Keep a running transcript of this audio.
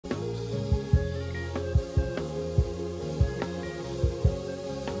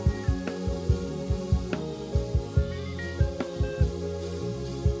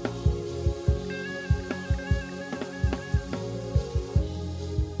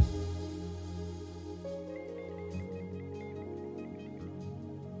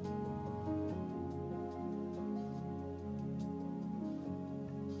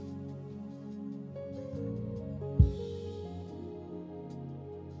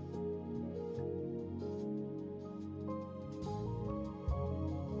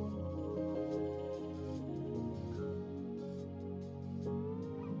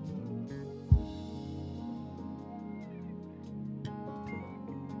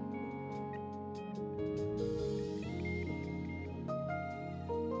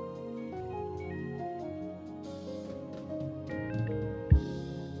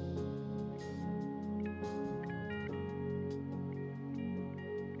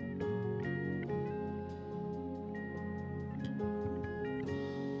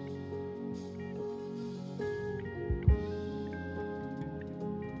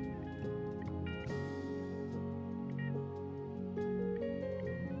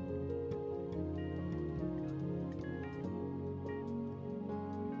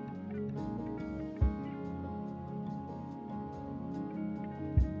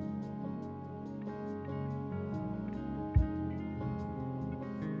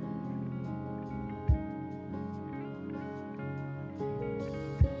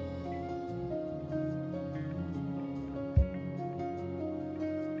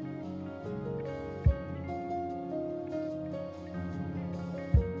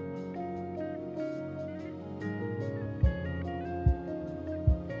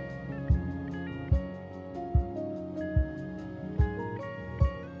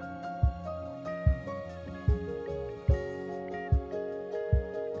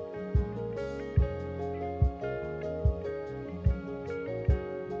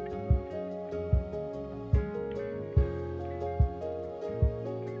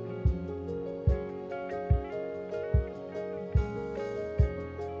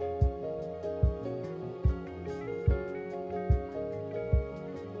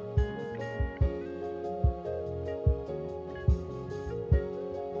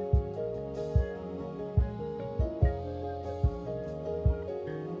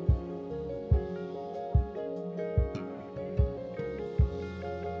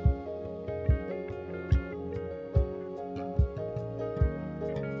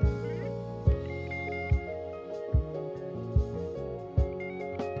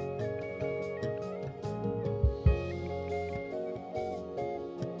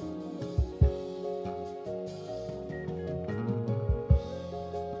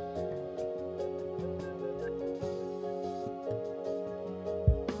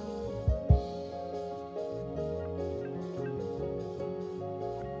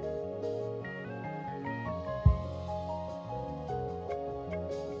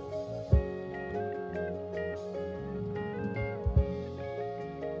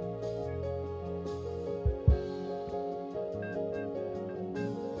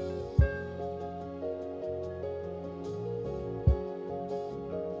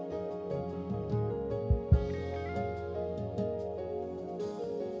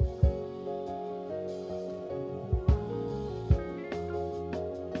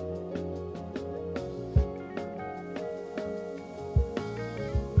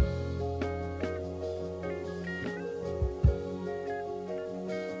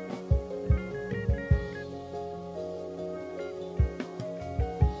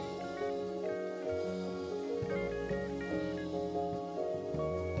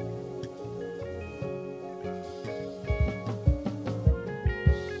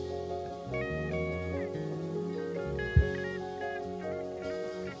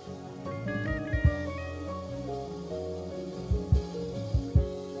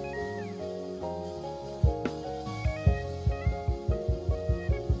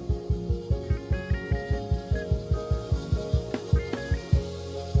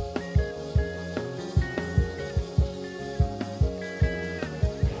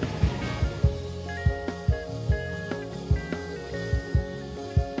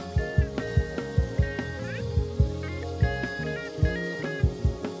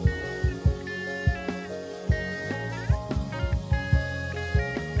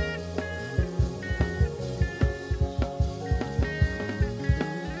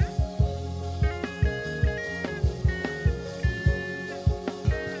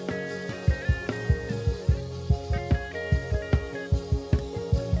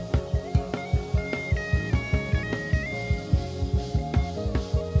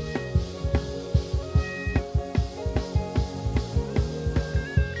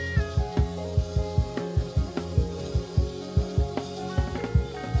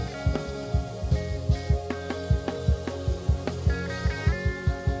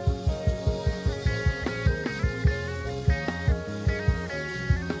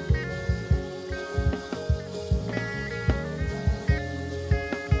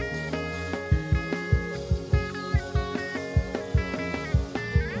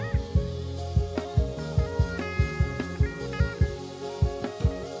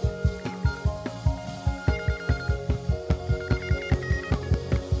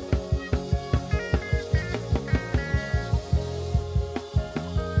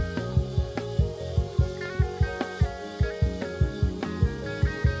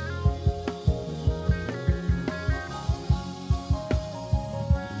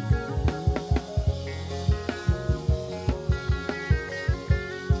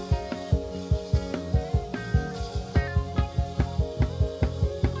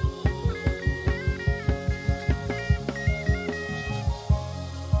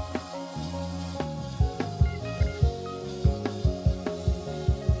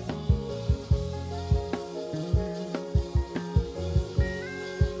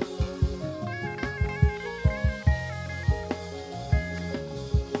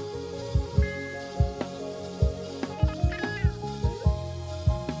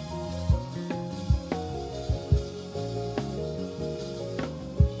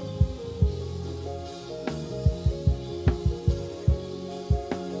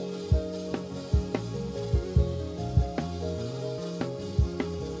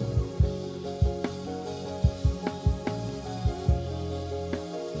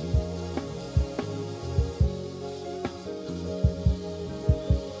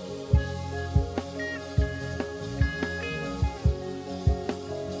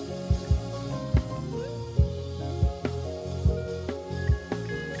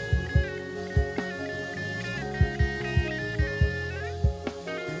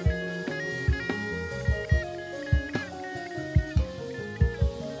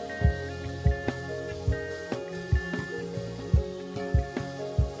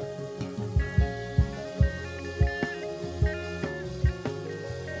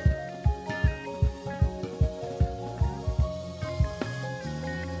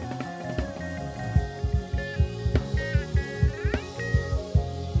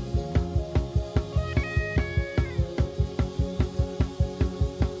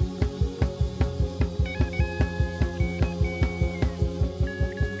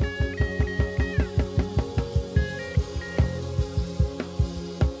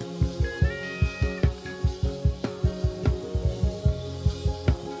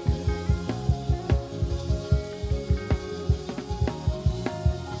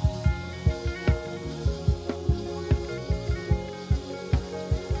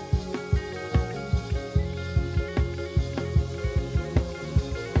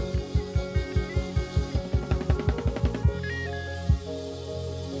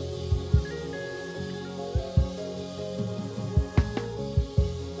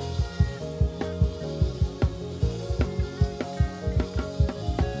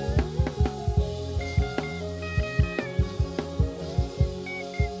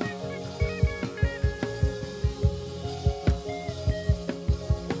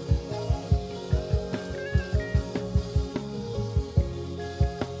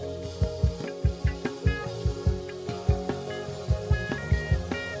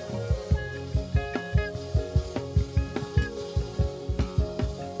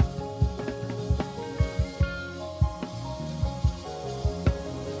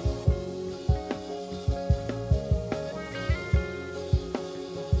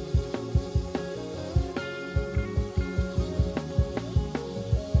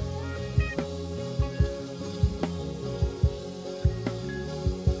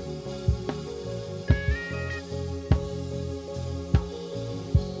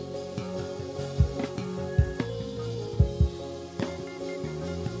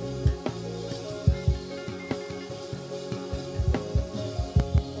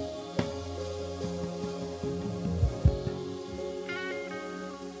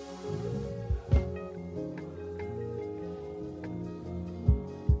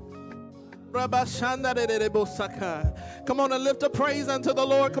Come on and lift a praise unto the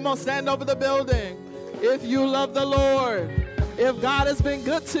Lord. Come on, stand over the building. If you love the Lord, if God has been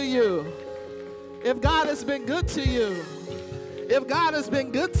good to you, if God has been good to you, if God has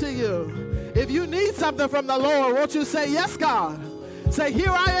been good to you, if you need something from the Lord, won't you say, yes, God? Say,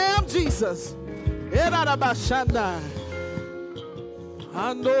 here I am, Jesus.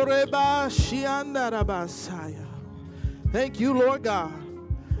 Thank you, Lord God.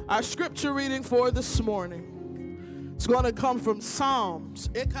 Our scripture reading for this morning is going to come from Psalms.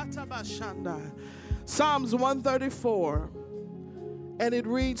 Psalms 134. And it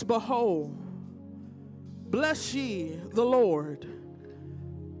reads, behold, bless ye the Lord,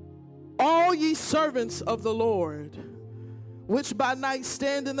 all ye servants of the Lord, which by night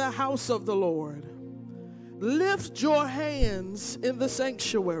stand in the house of the Lord. Lift your hands in the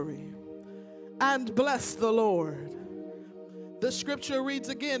sanctuary and bless the Lord. The scripture reads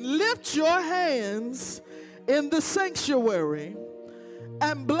again, lift your hands in the sanctuary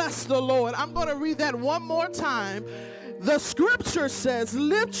and bless the Lord. I'm going to read that one more time. The scripture says,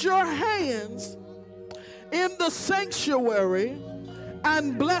 lift your hands in the sanctuary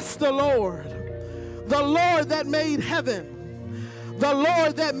and bless the Lord that made heaven, the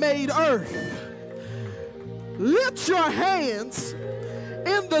Lord that made earth. Lift your hands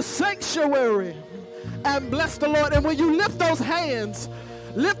in the sanctuary and bless the Lord. And when you lift those hands,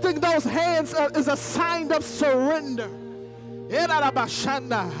 lifting those hands is a sign of surrender.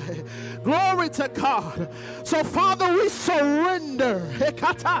 Glory to God. So Father, we surrender.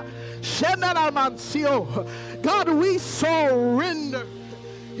 God, we surrender.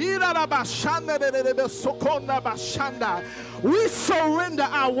 We surrender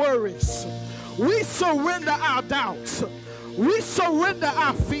our worries. We surrender our doubts. We surrender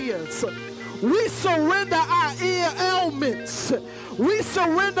our fears. We surrender our ailments. We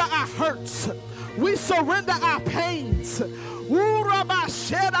surrender our hurts. We surrender our pains. We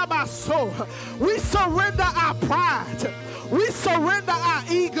surrender our pride. We surrender our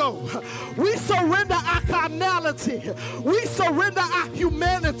ego. We surrender our carnality. We surrender our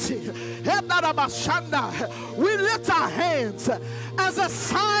humanity. We lift our hands as a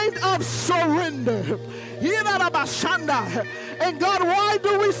sign of surrender. And God, why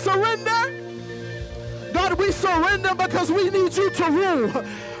do we surrender? God, we surrender because we need you to rule.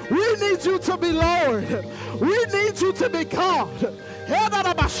 We need you to be Lord. We need you to be God.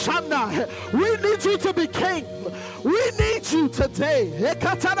 We need you to be King. We need you today.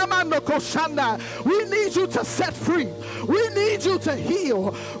 We need you to set free. We need you to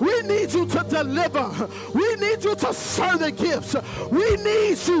heal. We need you to deliver. We need you to serve the gifts. We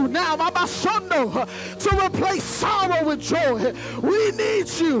need you now, to replace sorrow with joy. We need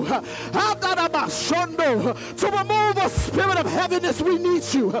you to remove a spirit of heaviness. We need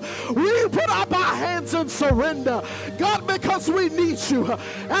you. We put up our hands in surrender, God, because we need you.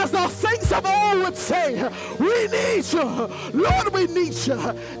 As the saints of old would say, we need you. Lord, we need you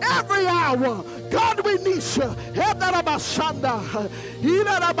every hour. God, we need you.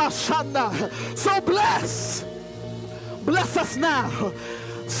 So bless us now.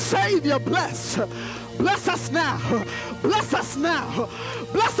 Savior, bless us now. Bless us now.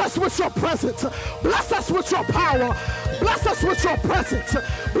 Bless us with your presence. Bless us with your power. Bless us with your presence.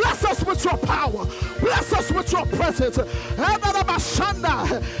 Bless us with your power. Bless us with your presence. Let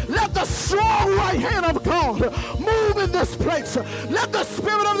the strong right hand of God move in this place. Let the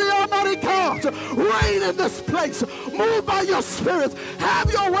Spirit of the Almighty God reign in this place. Move by your Spirit.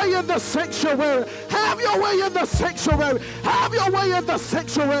 Have your way in the sanctuary. Have your way in the sanctuary. Have your way in the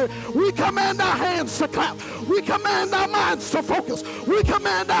sanctuary. We command our hands to clap. We command our minds to focus. We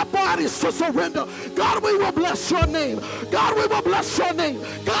command our bodies to surrender. God, we will bless your name. God, we will bless your name.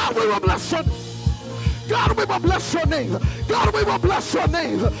 God, we will bless your name. God, we will bless your name. God, we will bless your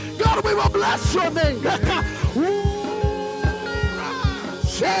name. God, we will bless your name.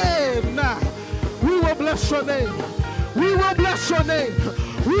 We will bless your name. We will bless your name.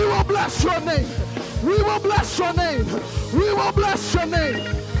 We will bless your name. We will bless your name. We will bless your name.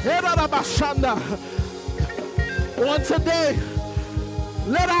 On today,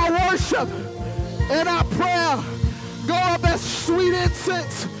 let our worship and our prayer go up as sweet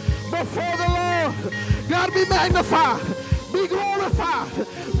incense before the Lord. God, be magnified, be glorified,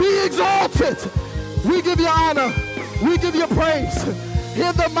 be exalted. We give you honor, we give you praise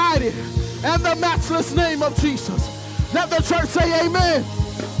in the mighty and the matchless name of Jesus. Let the church say amen.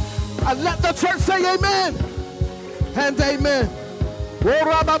 And let the church say amen and amen.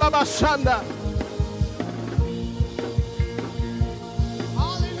 Glory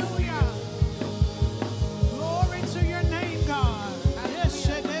to your name, God.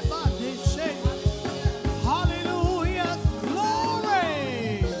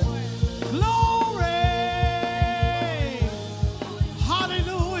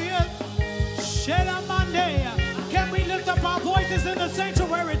 praise in the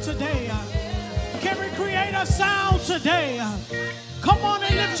sanctuary today? Can we create a sound today? Come on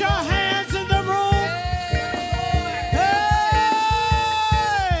and lift your hands in the room.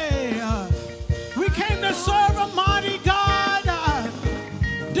 Hey! We came to serve a mighty God.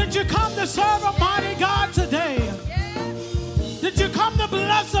 Did you come to serve a mighty God today? Did you come to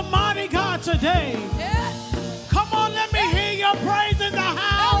bless a mighty God today? Come on, let me hear your praise in the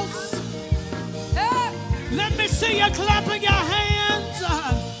house. Let me see you clapping your hands.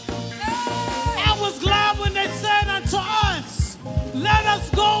 I was glad when they said unto us, let us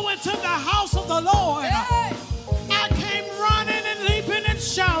go into the house of the Lord. I came running and leaping and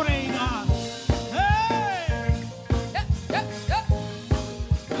shouting. Hey!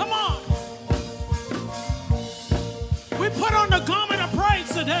 Come on. We put on the garment of praise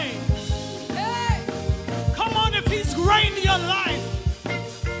today. Come on, if he's great in your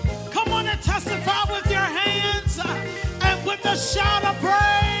life, come on and testify with your hands and with a shout of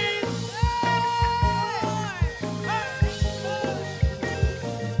praise.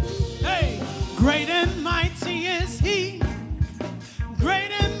 Hey, great and mighty is he.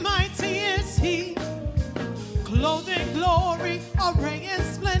 Great and mighty is he. Clothed in glory, array in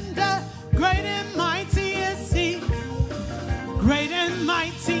splendor. Great and mighty is he. Great and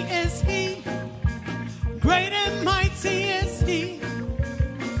mighty is he. Great and mighty is he.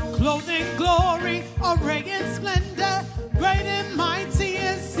 Clothed in glory, array in splendor. Great and mighty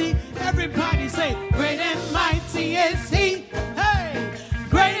is he. Everybody say, great and mighty is he. Hey!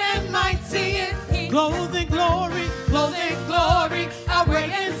 Great and mighty is he. Clothed in glory, array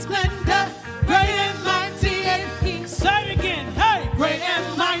in splendor. Great and mighty is he. Say it again. Hey! Great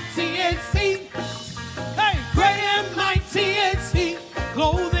and mighty is he. Hey! Great and mighty is he.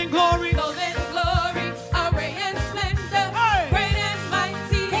 Clothed in glory, array in splendor. Hey! Great and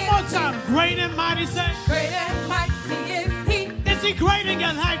mighty. One more time. Great and mighty, say. Great and mighty is he. Is he great in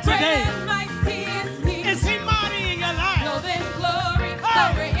your life today? Great and mighty is he. Is he mighty in your life? Clothed in glory,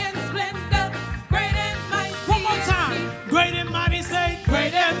 array in splendor. Great and mighty. One more time. Great and mighty, say.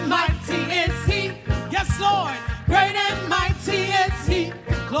 Great and mighty is he. Yes, Lord. Great and mighty is he.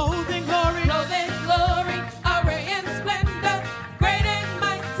 Clothed in glory, array in splendor. Great and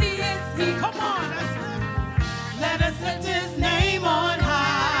mighty is he. Come on, Let us lift his name on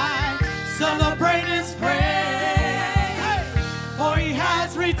high. celebrate his praise. For he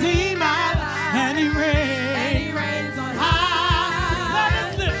has redeemed our life and he reigns on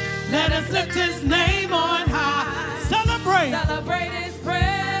high. Let us lift his name on high. Celebrate his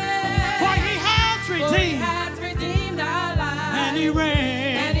praise. For he has redeemed our lives. and he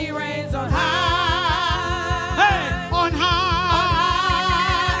reigns on high. Hey, on high.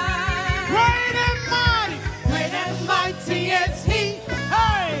 Great and mighty is he.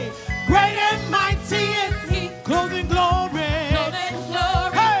 Hey, great and mighty is he. Clothed in glory.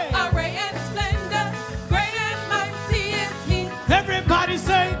 Hey. Array and splendor. Great and mighty is he. Everybody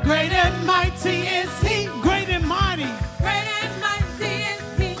say, great and mighty is he. Great and mighty. Great and mighty is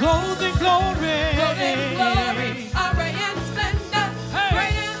he. Clothed in glory. Array and splendor. Hey.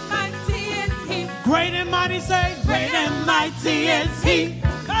 Great and mighty is he. Great and mighty, say, great and mighty is he.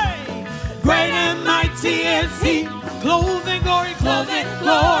 Hey, great and mighty is he. Clothed in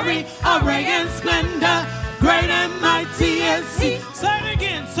glory, array and splendor. Great and mighty is he. Say it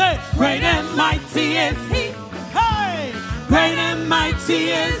again, say, great and mighty is he. Hey, great and mighty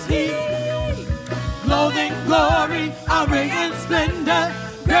is he. Clothed in glory, array and splendor.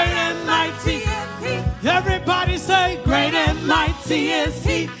 Great and mighty is he. Everybody say, great and mighty is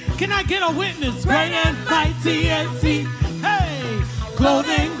he. Can I get a witness? Great and mighty is he. Hey, clothed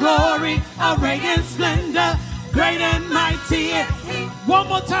in glory, array and splendor. Great and mighty is he. One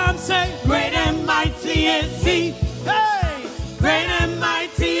more time, say, great and mighty is he. Hey, great and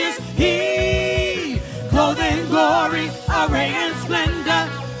mighty is he. Clothed in glory, array and splendor.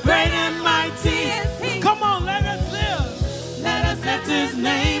 Great and mighty is he. Come on, let us live. Let us lift his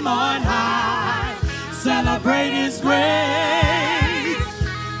name on high. Celebrate his grace.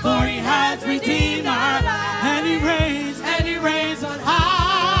 For he has redeemed our life. And he reigns on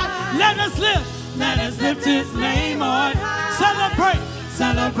high. Let us lift his name on high.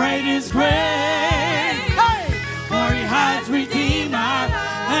 Celebrate his grace. Hey! For he has redeemed our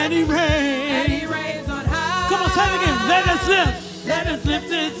life. And he reigns on high. Come on, say it again. Let us lift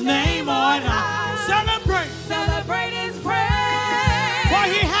his name on high. Celebrate his praise. For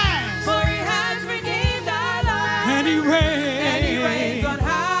he has redeemed our lives. And he reigns on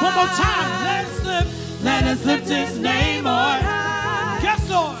high. One more time. Let us lift his name on high. Yes,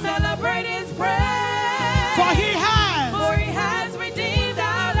 Lord. Celebrate his praise. For he has redeemed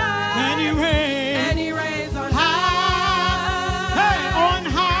our lives. And he reigns on high.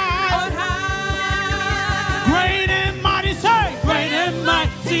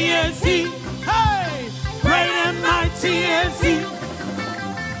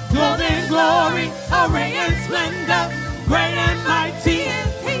 array and splendor. Great and mighty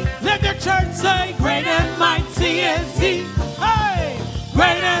is he. Let the church say, great and mighty is he. Hey,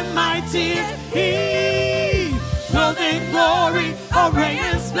 great and mighty is he. Clothed in glory, array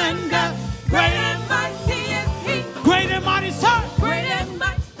and splendor. Great and mighty is he. Great and mighty, sir. Great and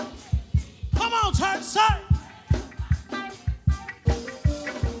mighty. Come on, church, sir.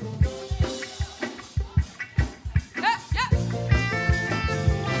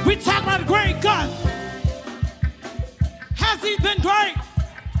 We talk about a great God. Has he been great?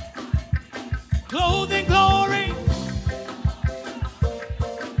 Clothed in glory.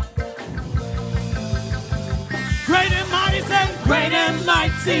 Great and mighty, say, great and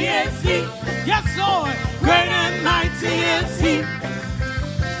mighty is he. Yes, Lord. Great and mighty is he.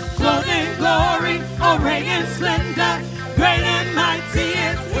 Clothed in glory, array and splendor. Great and mighty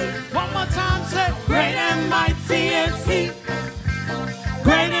is he. One more time, say, great and mighty is he.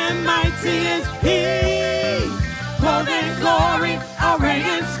 Great and mighty is he. Clothed in glory, array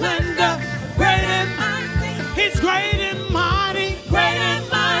and splendor. Great and mighty. He's great and mighty. Great and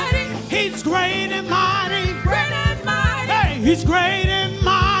mighty. He's great and mighty. Great and mighty. Hey, he's great and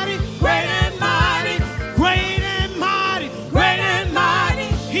mighty. Great and mighty. Great and mighty. Great and mighty.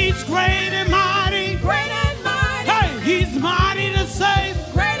 He's great and mighty. Great and mighty. Hey, he's mighty to save.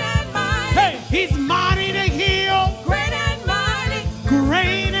 Great and mighty. Hey, he's mighty to heal. Great and mighty.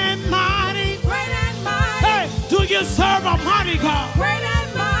 Great and mighty. Great and mighty. Hey, do you serve a mighty God? Great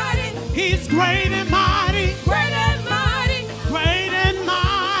and mighty. He's great and mighty. Great and mighty. Great and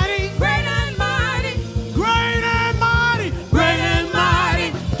mighty. Great and mighty. Great and mighty. Great and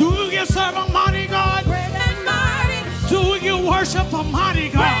mighty. Do you serve a mighty God? Great and mighty. Do you worship a mighty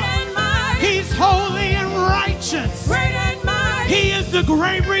Great God? and mighty. He's holy and righteous. Great and mighty. He is the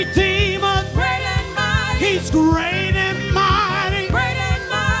great Redeemer. Great and mighty. He's great and mighty. Great and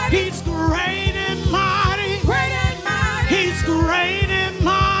mighty. He's great and mighty. Great and mighty. He's great and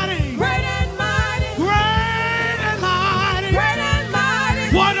mighty. Great and mighty. Great and mighty. Great and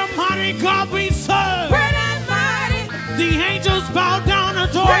mighty. What a mighty God we serve. Great and mighty. The angels bow down and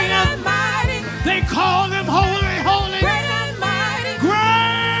adore Great him. and mighty. They call him holy, holy. Great and mighty.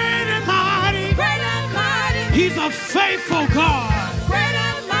 Great and mighty. Great and mighty. He's a faithful God. Great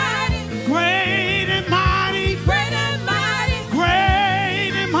and mighty. Great and mighty. Great and mighty.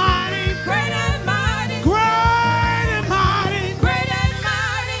 Great and mighty. Great and mighty. Great and mighty. Great and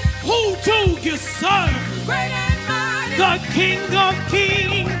mighty. Who do you serve? Great and mighty. The King of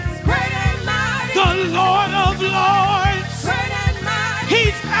Kings. Great and mighty. The Lord of Lords. Great and mighty.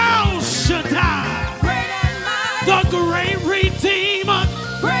 He's El Shaddai. Great and mighty. The great Redeemer.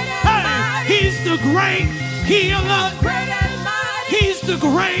 Great and Hey, mighty. he's the great healer. Great and mighty. He's the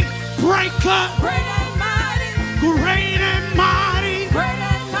great breaker. Great and mighty. Great and mighty. Great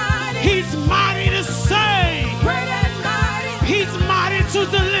and mighty. He's mighty to save. Great and mighty. He's mighty to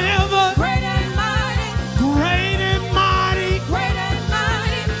deliver. Great and mighty. Great and mighty. Great and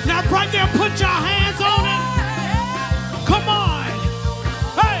mighty. Now, right there, put your hands on it. Come on.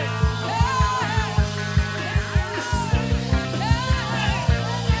 Hey.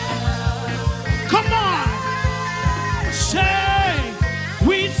 Come on. Say,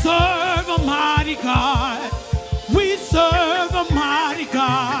 we serve a mighty God. We serve a mighty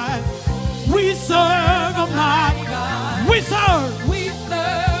God. We serve a mighty God. We serve. We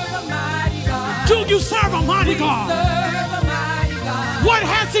serve a mighty God. Do you serve a mighty We God? serve a mighty God. What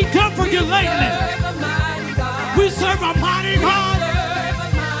has he done for you lately? Serve a mighty God. We serve a mighty God. Serve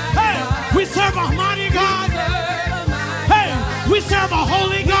a mighty Hey, God. we serve a mighty God. Serve a mighty Hey, we serve a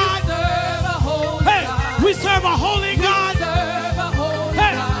holy God. serve a holy Hey, God. we serve a holy God. Serve a holy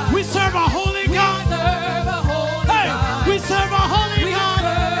Hey, God. we serve a holy God. Serve a holy Hey, God. we serve a holy We God.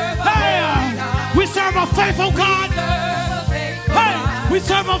 serve a Hey, holy God. we serve a faithful God. Serve a faithful Hey, God. we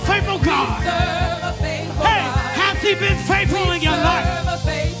serve a faithful God. Serve a faithful Hey, God. has he been faithful in your life? Serve a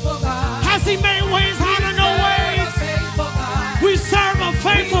faithful God. Has he made ways out of no ways? Serve a faithful God. We serve a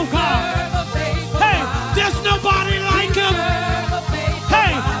faithful God. Serve a faithful Hey, God. there's nobody like him. Serve a faithful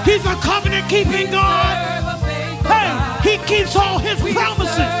Hey, God. he's a covenant keeping God. Serve a faithful Hey, God. he keeps all his We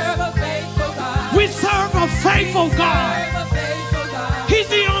promises. serve a faithful God. We serve a faithful God. Serve a faithful God. He's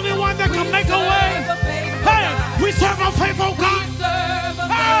the only one that can make a way. Serve a faithful Hey, God. we serve a faithful God. Serve a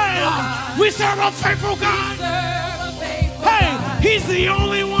Hey, faithful God. we serve a faithful God. Serve a faithful Hey, God. he's the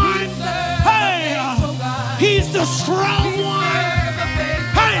only one. Hey, he's the strong one. Serve a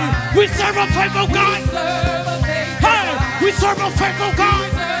faithful Hey, God. we serve a faithful God. Serve a faithful Hey, God. we serve a faithful God.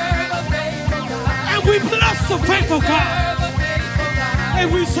 Serve a faithful God. And we bless the faithful God. Serve a faithful God.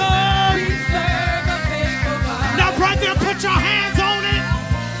 And we serve. We serve a faithful God. Now, right there, put your hands on it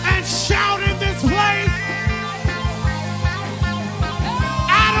and shout in this place.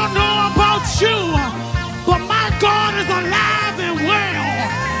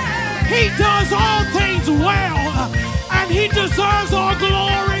 He does all things well, and he deserves all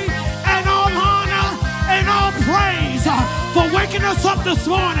glory and all honor and all praise for waking us up this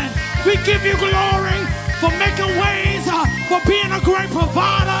morning. We give you glory for making ways, for being a great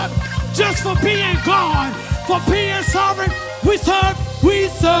provider, just for being God, for being sovereign. We serve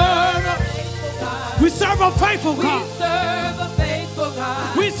a faithful God.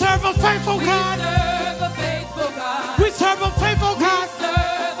 We serve a faithful God. We serve a faithful God.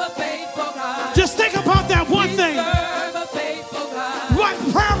 Just think about that one thing. What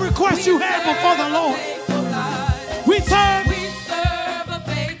prayer request you had before the Lord. We serve a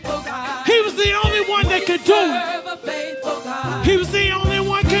faithful God. He was the only one that could do it. He was the only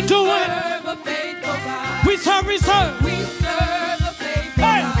one can do it. We serve.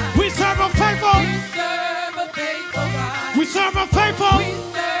 Hey, we serve a faithful. We serve a faithful.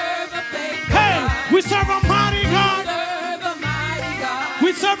 Hey, we serve a mighty God.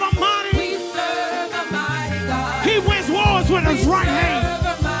 We serve a mighty. He wins wars with his right hand.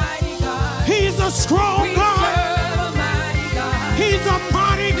 He's a strong God. He's a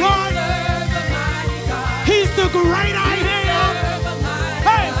mighty God. He's the great I am.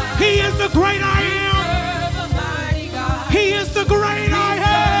 Hey, he is the great I am. He is the great I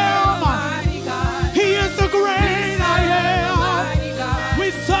am. He is the great I am.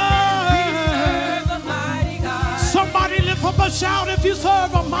 We serve a mighty God. Somebody lift up a shout if you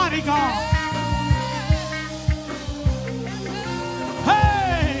serve a mighty God.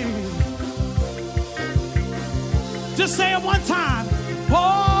 Hey! Just say it one time.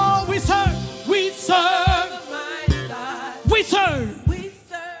 Oh, we serve. We serve. We serve.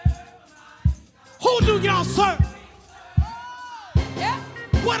 Who do y'all serve?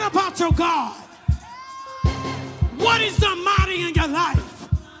 What about your God? What is the mighty in your life?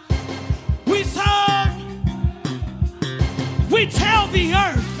 We serve. We tell the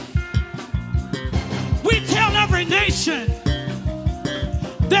earth. We tell every nation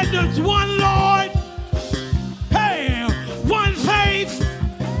that there's one Lord, hey, one faith,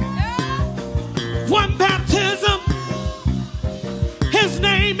 one baptism. His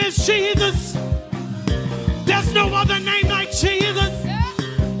name is Jesus. There's no other name like Jesus.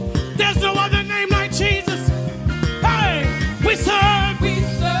 There's no other name like Jesus. Hey, we serve. We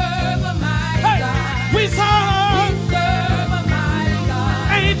serve a mighty God. We serve. We serve a mighty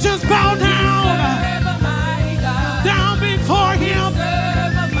God. Angels bow down. Down before him.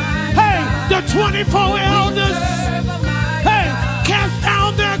 Hey, the 24 elders. Hey, cast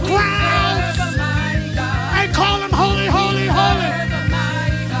down their crowns and call him holy, holy, holy.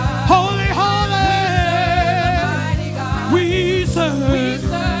 Holy, holy. We serve. We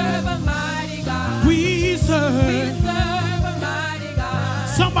serve a mighty God. We serve. We serve a mighty God.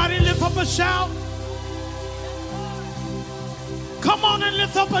 Somebody lift up a shout. Come on and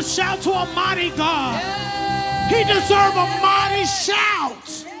lift up a shout to a mighty God. He deserves a mighty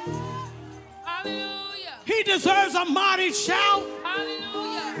shout. Hallelujah. He deserves a mighty shout.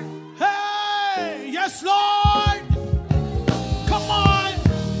 Hallelujah. Hey, yes, Lord. Come on.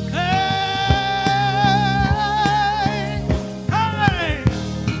 Hey, hey.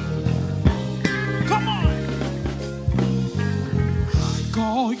 Come on. I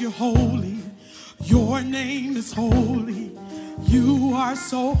call you holy. Your name is holy. You are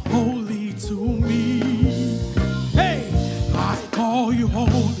so holy to me. Hey, I call you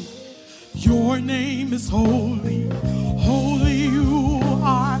holy. Your name is holy. Holy you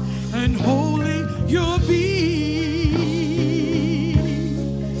are, and holy you'll be.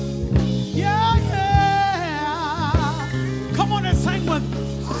 Yeah, yeah. Come on and sing with.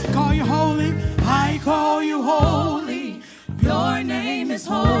 I call you holy. I call you holy. Your name is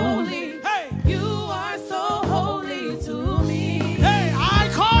holy. Hey. You are so holy to me. Hey, I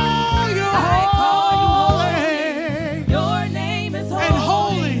call you holy. Your name is holy. And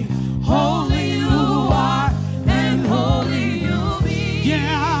holy. Holy you are, and holy you'll be.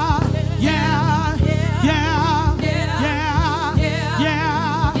 Yeah, yeah, yeah, yeah,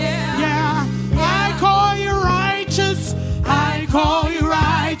 yeah, yeah. I call you righteous. I call you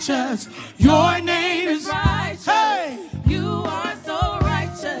righteous. Your name is righteous. Hey. You are so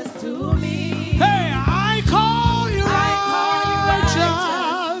righteous to me. Hey, I call you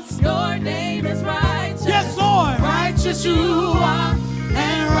righteous. Your name is righteous. Yes, Lord. Righteous you are,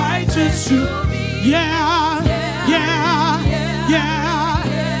 and righteous you. Yeah, yeah, yeah, yeah,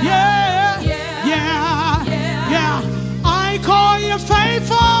 yeah, yeah. I call you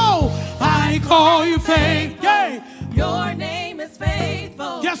faithful. I call you faithful. Yeah. Your name is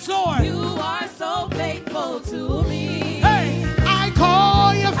faithful. Yes, Lord. You are so faithful to me. Hey, I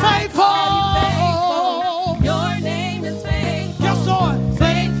call you faithful. Your name is faithful. Yes, Lord.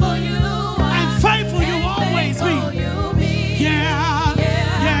 Faithful you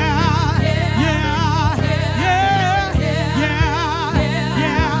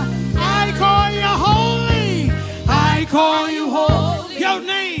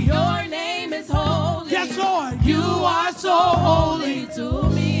so holy to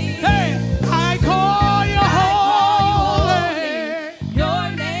me. Hey, I call you holy.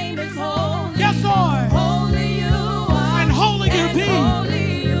 Your name is holy. Yes, Lord. Holy you are. And holy you And be.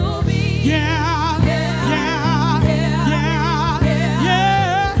 holy you be. Yeah.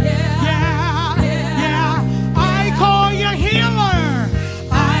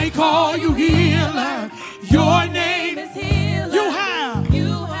 Call you healer. Your name is healer. You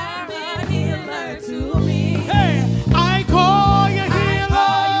have been healer to me. Hey, I call you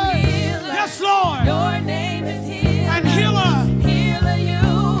healer. Yes, Lord. Your name is healer. And healer. Healer you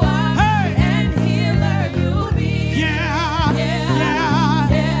are. Hey. And healer you be. Yeah.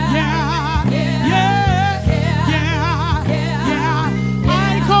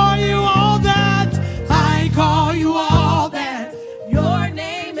 I call you all that. I call you all that. Your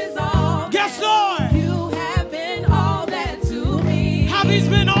name is all. Yes, Lord. You have been all that to me. He's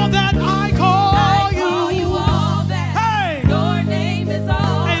been all that. I call you. All that. Hey. Your name is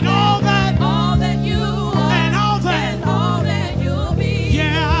all. And all that. All that you are. And all that. And all that you'll be.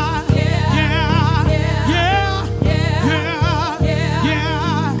 Yeah.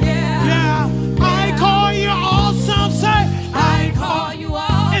 I call you awesome. Say, I call you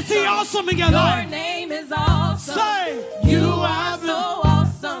awesome. Is he awesome in your Your life? name is awesome. Say, you are so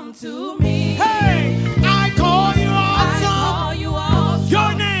awesome to me. Hey, I call you awesome. I call you awesome.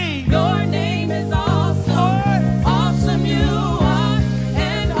 Your name. Your name is awesome. Awesome you are,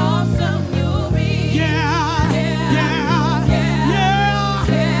 and awesome you'll be.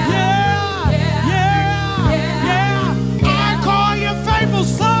 I call you faithful,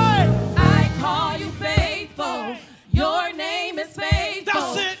 son. I call you faithful. Your name is faithful.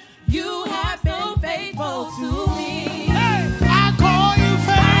 That's it. You have been faithful to me. Hey, I call you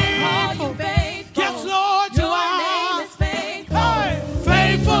I call you faithful. faithful. Yes, Lord, you Your are. name is faithful. Hey,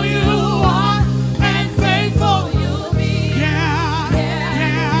 faithful you are, and faithful. You'll be.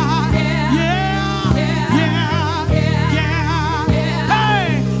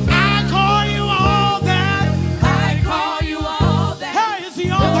 Hey, I call you all that. I call you all that. Hey, is he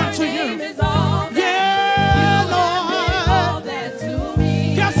all that to Your name you? is all that. Yeah, All Lord. that to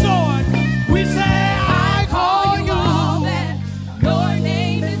me. Yes, Lord. We say, I call you. all that. Your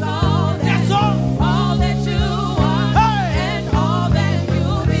name is all that. Yes, Lord. All that you are. Hey. And all that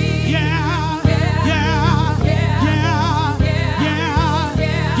you'll be.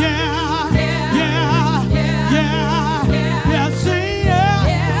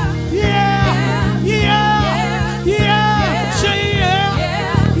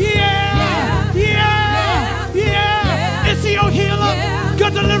 Is he your healer, your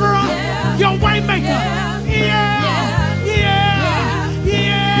deliverer, your way maker?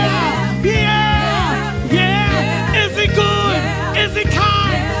 Is he good? Is he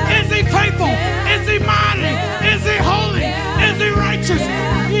kind? Is he faithful? Is he mighty? Is he holy? Is he righteous?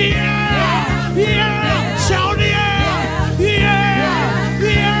 Shout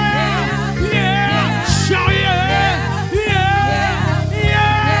Shout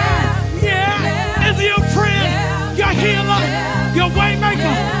Is he your friend? Your healer? Your way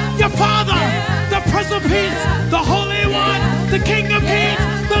maker? Your father? The Prince of Peace? The Holy One? The King of Kings?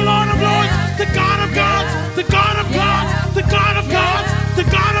 The Lord of Lords? The God of gods? The God of gods? The God of gods? The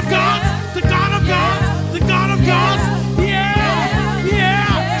God of gods? The God of gods? The God of gods?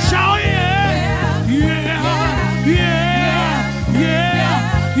 Shout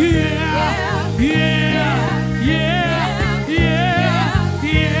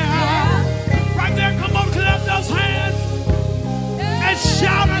Right there, come on, clap those hands and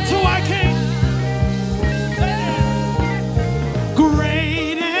shout unto our King.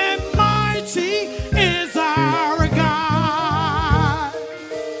 Great and mighty is our God.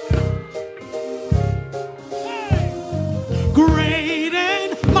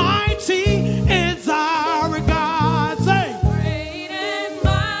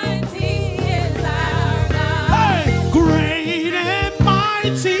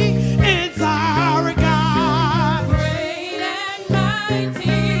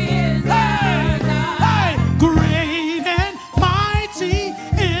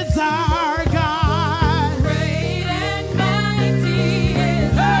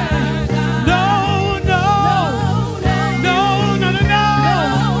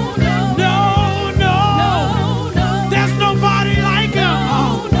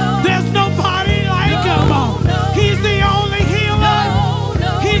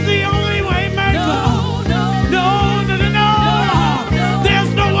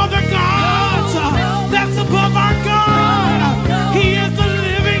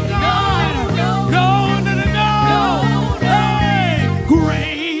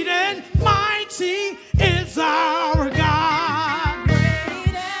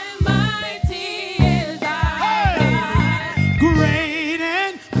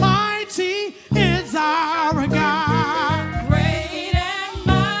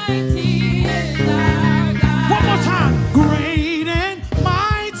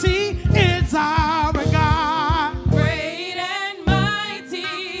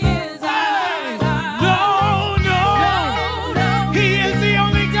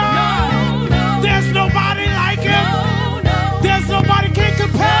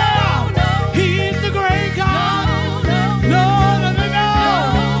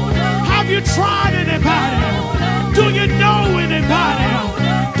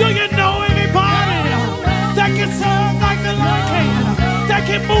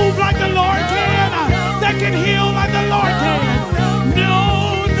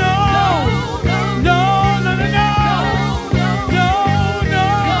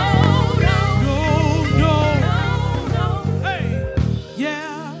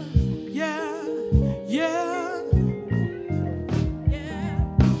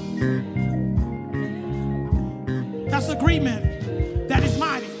 agreement that is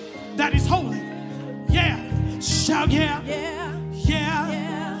mighty, that is holy. Yeah. Shout yeah. Yeah.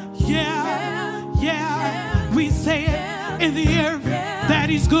 Yeah. Yeah. Yeah. We say it in the air. That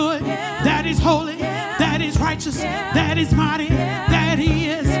is good, that is holy, that is righteous, that is mighty, that he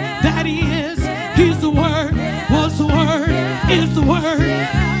is, that he is. He's the word, was the word, is the word.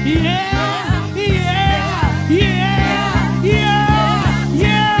 Yeah, yeah, yeah, yeah,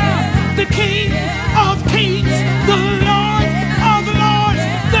 yeah. The King of kings, the Lord of lords,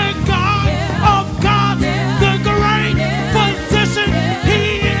 the God of gods, the great physician.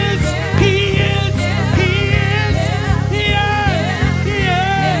 He is, he is, he is. Yeah,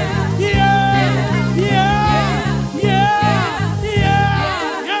 yeah, yeah, yeah, yeah,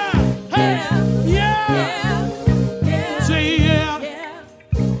 yeah, hey, yeah. Say yeah.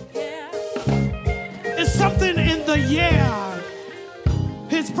 It's something in the yeah.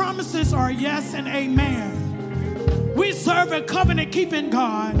 His promises are yes and amen. We serve a covenant-keeping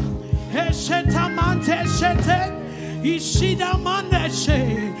God.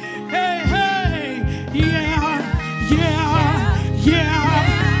 Hey, hey, hey, yeah, yeah, yeah,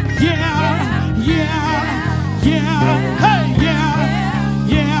 yeah, yeah, yeah, hey, yeah,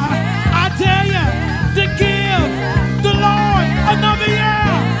 yeah. I dare you to give the Lord another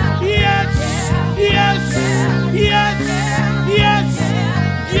yeah. Yes, yes, yes, yes,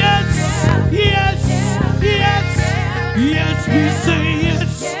 yes, yes, yes, yes. We say yes.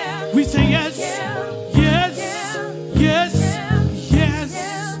 We say yes. Yes, yes, yes,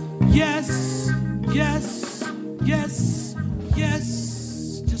 yes, yes, yes, yes.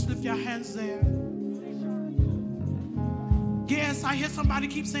 Just lift your hands there. Yes, I hear somebody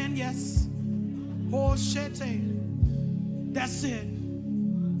keep saying yes. Oh, shit. That's it.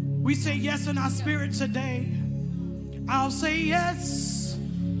 We say yes in our spirit today. I'll say yes,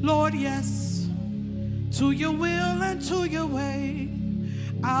 Lord, yes, to your will and to your way.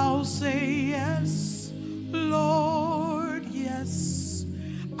 I'll say yes, Lord, yes.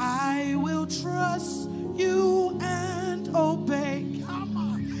 I will trust you and obey. Come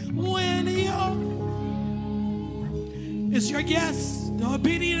on. When it's your yes, the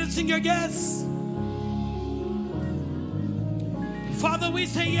obedience in your yes. Father, we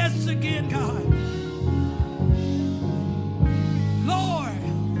say yes again, God. Lord,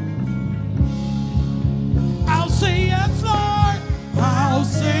 I'll say yes, Lord. I'll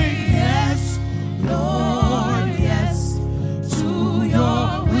say yes, Lord, yes, to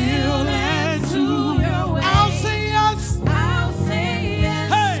your will and to your way. I'll say yes. I'll say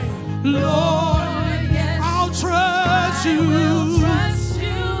yes. Hey, Lord, yes. I'll trust you. I'll trust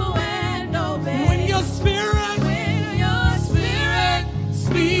you and obey. When your spirit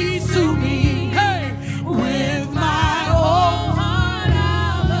speaks to me, hey, with my whole heart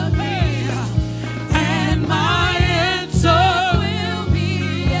I'll obey, and my answer will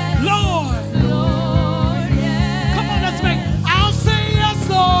be yes. Lord, Lord, yes. come on, let's make. I'll say yes,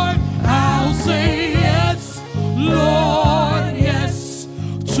 Lord. I'll say yes, Lord, yes,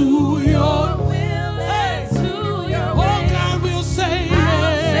 to your will and to your oh way. God, we'll say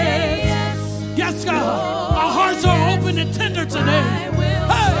I'll say yes. yes. Yes, God. Our hearts are open and tender today. I will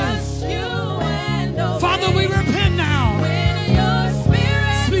trust you and obey. Father, we repent now. When your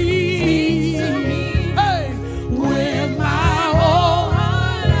spirit Speak to me, hey, with my whole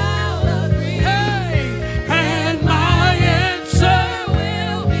heart I'll agree. hey, and my answer.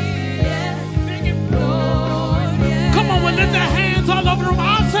 Will be yes. Lord, yes. Come on, we'll lift our hands all over the room.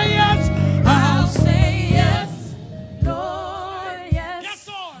 I'll say yes. I'll say yes, Lord, yes. Yes,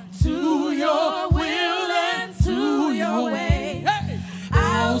 Lord. To your will and to your way. Hey,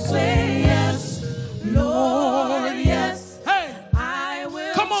 I'll say yes, Lord, yes. hey. I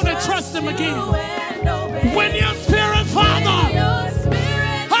will Come on and trust him you again. and obey. When your spirit, Father, Your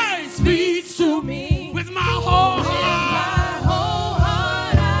spirit hey, speaks to me, with my whole my heart. whole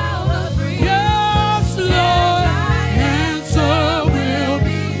heart I'll agree. Yes, Lord. Answer will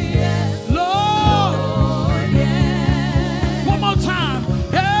be Yes, Lord. Lord, yes. One more time.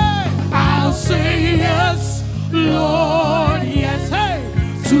 Hey, I'll say yes, Lord, yes. Hey,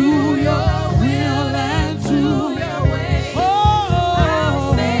 to your will and to Your way. oh,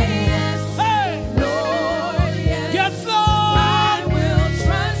 I'll say yes, hey, Lord, yes. yes, I Lord. will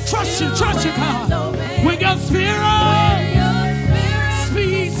trust Trust you, and God. obey. When your spirit Your spirit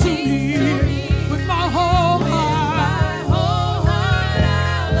speaks to me with my whole my heart. whole heart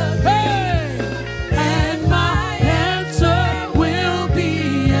I'll agree. Hey, and my answer will be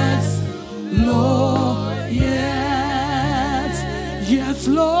yes, Lord, yes, yes,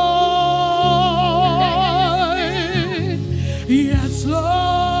 Lord, yes, Lord.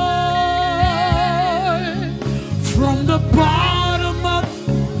 From the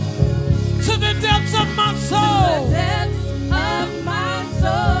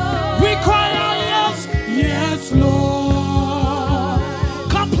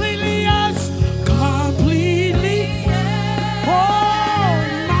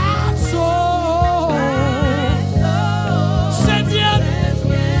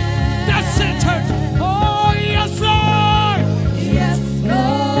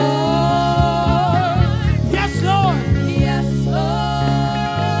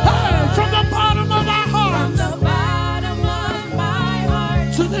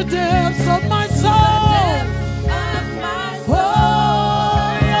to the depths of my soul.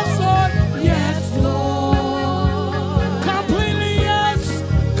 Oh, yes, Lord. Yes, Lord. Completely yes.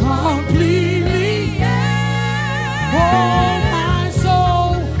 Completely yes.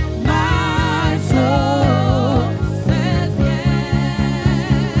 Oh, my soul says yes.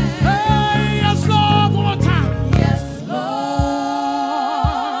 Hey, yes, Lord. One more time. Yes, Lord.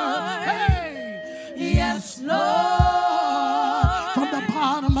 Hey, yes, Lord. From the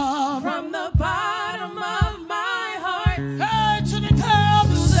bottom of my heart. Hey, to the depths.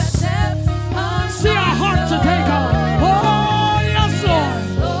 See our heart today, God. Oh, yes, Lord.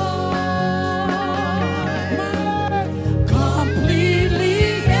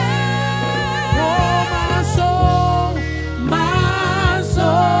 Completely yes. Oh, my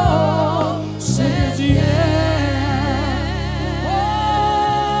soul says yes.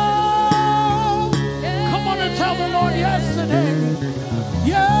 Oh, come on and tell the Lord yes today.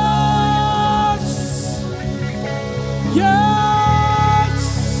 Yes. Yes.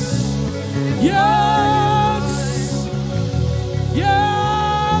 Yes.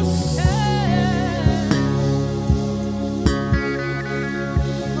 Yes.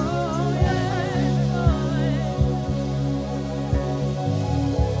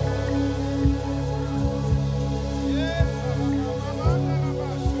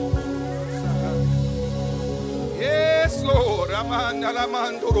 Yes, Lord.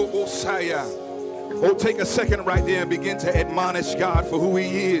 Oh, take a second right there and begin to admonish God for who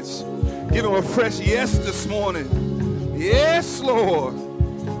he is. Give him a fresh yes this morning. Yes, Lord.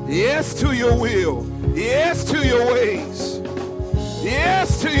 Yes to your will. Yes to your ways.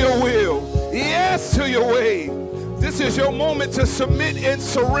 Yes to your will. Yes to your way. This is your moment to submit and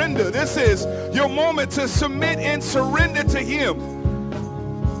surrender. This is your moment to submit and surrender to him.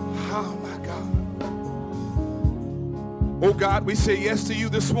 Oh, my God. Oh, God, we say yes to you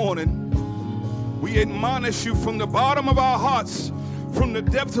this morning. We admonish you from the bottom of our hearts, from the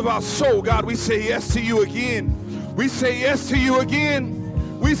depths of our soul. God, we say yes to you again. We say yes to you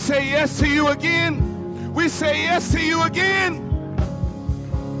again. We say yes to you again. We say yes to you again.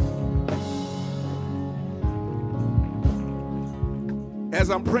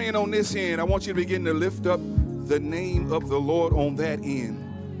 As I'm praying on this end, I want you to begin to lift up the name of the Lord on that end.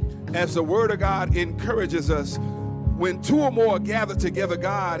 As the word of God encourages us, when two or more are gathered together,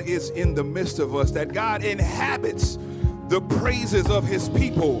 God is in the midst of us, that God inhabits the praises of his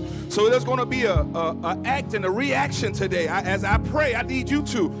people. So there's going to be an act and a reaction today. As I pray, I need you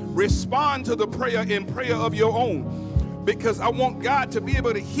to respond to the prayer in prayer of your own, because I want God to be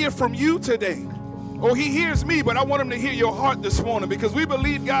able to hear from you today. Oh, he hears me, but I want him to hear your heart this morning, because we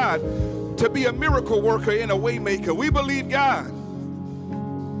believe God to be a miracle worker and a way maker. We believe God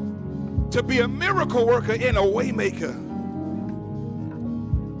to be a miracle worker and a way maker.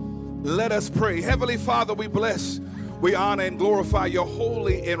 Let us pray. Heavenly Father, we bless, we honor and glorify your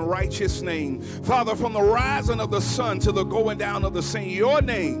holy and righteous name. Father, from the rising of the sun to the going down of the same, your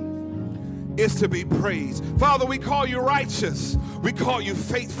name is to be praised. Father, we call you righteous. We call you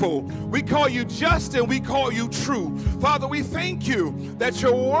faithful. We call you just, and we call you true. Father, we thank you that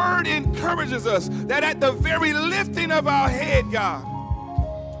your word encourages us, that at the very lifting of our head, God,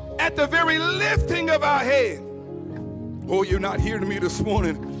 at the very lifting of our head, oh, you're not hearing me this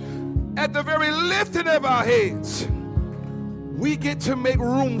morning. At the very lifting of our heads, we get to make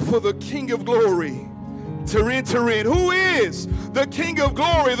room for the King of Glory to enter in. Who is the King of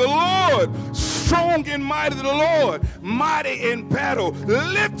Glory? The Lord, strong and mighty, the Lord, mighty in battle.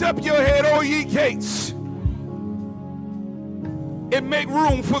 Lift up your head, O ye gates, and make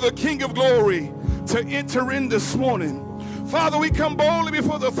room for the King of Glory to enter in this morning. Father, we come boldly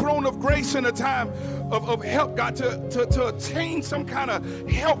before the throne of grace in a time of help, God, to attain some kind of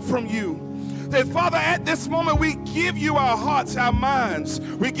help from you. That, Father, at this moment, we give you our hearts, our minds.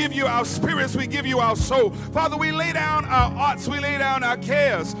 We give you our spirits. We give you our soul. Father, we lay down our arts. We lay down our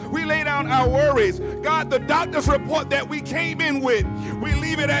cares. We lay down our worries. God, the doctor's report that we came in with, we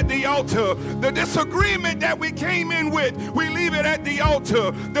leave it at the altar. The disagreement that we came in with, we leave it at the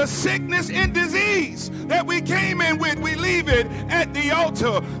altar. The sickness and disease that we came in with, we leave it at the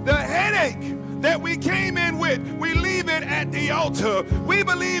altar. The headache that we came in with, we leave it at the altar. We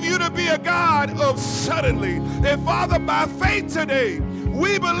believe you to be a God of suddenly. And Father, by faith today,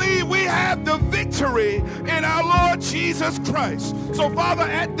 we believe we have the victory in our Lord Jesus Christ. So Father,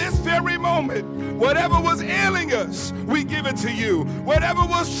 at this very moment, whatever was ailing us, we give it to you. Whatever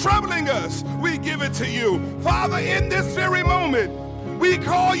was troubling us, we give it to you. Father, in this very moment, we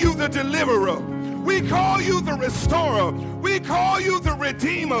call you the deliverer. We call you the restorer. We call you the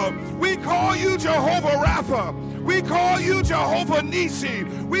redeemer. We call you Jehovah Rapha. We call you Jehovah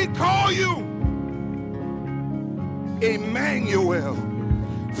Nissi. We call you Emmanuel,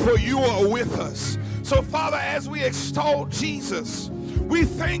 for you are with us. So, Father, as we extol Jesus, we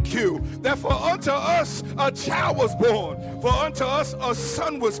thank you that for unto us a child was born, for unto us a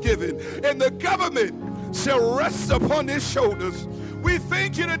son was given, and the government shall rest upon his shoulders. We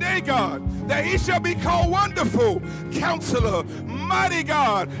thank you today, God, that he shall be called Wonderful Counselor, Mighty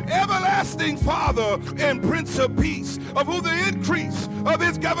God, Everlasting Father, and Prince of Peace, of whom the increase of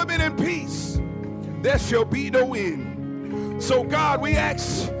his government and peace there shall be no end. So, God, we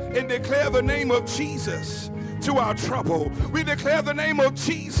ask and declare the name of Jesus to our trouble. We declare the name of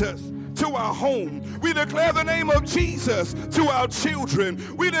Jesus to our home. We declare the name of Jesus to our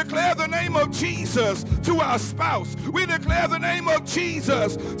children. We declare the name of Jesus to our spouse. We declare the name of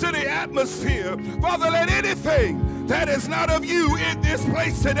Jesus to the atmosphere. Father, let anything that is not of you in this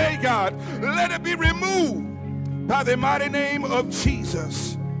place today, God, let it be removed by the mighty name of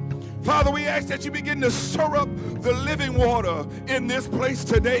Jesus. Father, we ask that you begin to stir up the living water in this place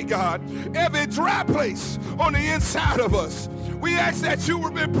today, God. Every dry place on the inside of us, we ask that you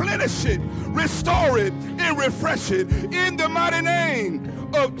would replenish it, restore it, and refresh it in the mighty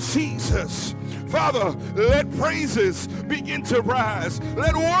name of Jesus. Father, let praises begin to rise.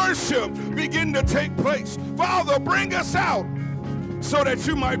 Let worship begin to take place. Father, bring us out so that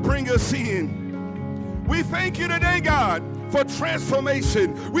you might bring us in. We thank you today, God, for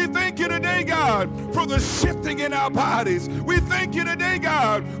transformation. We thank you today, God, for the shifting in our bodies. We thank you today,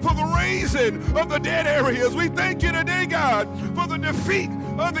 God, for the raising of the dead areas. We thank you today, God, for the defeat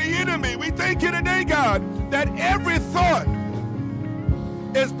of the enemy. We thank you today, God, that every thought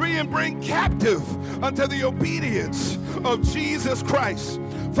is being brought captive unto the obedience of Jesus Christ.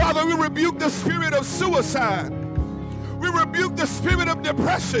 Father, we rebuke the spirit of suicide. We rebuke the spirit of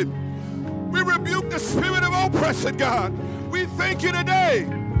depression. We rebuke the spirit of oppression, God. We thank you today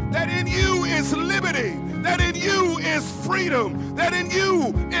that in you is liberty, that in you is freedom, that in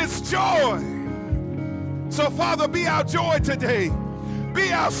you is joy. So, Father, be our joy today.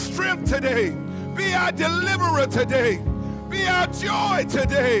 Be our strength today. Be our deliverer today. Be our joy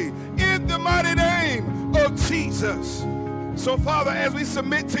today in the mighty name of Jesus. So, Father, as we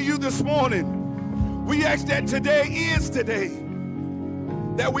submit to you this morning, we ask that today is today,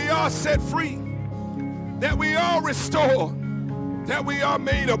 that we are set free, that we are restored, that we are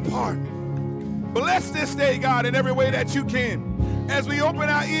made apart. Bless this day, God, in every way that you can, as we open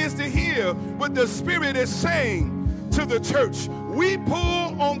our ears to hear what the Spirit is saying to the church. We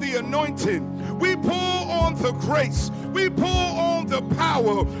pull on the anointing. We pull on the grace. We pull on the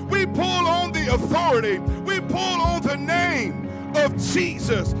power. We pull on the authority. We pull on the name of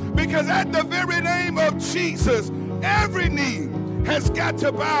Jesus, because at the very name of Jesus, every knee has got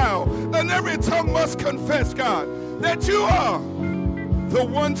to bow and every tongue must confess, God, that you are the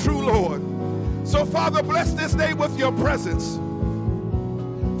one true Lord. So, Father, bless this day with your presence.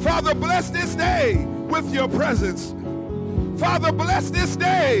 Father, bless this day with your presence. Father, bless this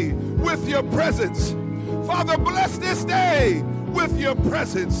day with your presence. Father, bless this day with your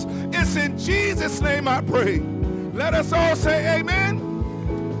presence. It's in Jesus' name I pray. Let us all say amen,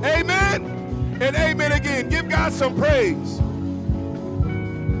 amen, and amen again. Give God some praise.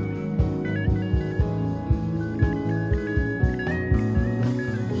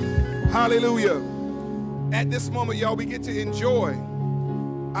 Hallelujah. At this moment, y'all, we get to enjoy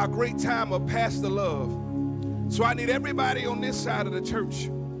our great time of Pastor Love. So I need everybody on this side of the church.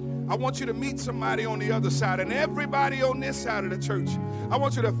 I want you to meet somebody on the other side. And everybody on this side of the church, I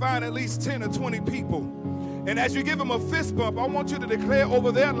want you to find at least 10 or 20 people. And as you give them a fist bump, I want you to declare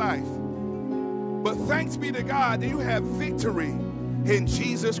over their life, but thanks be to God that you have victory in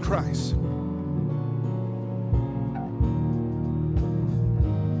Jesus Christ.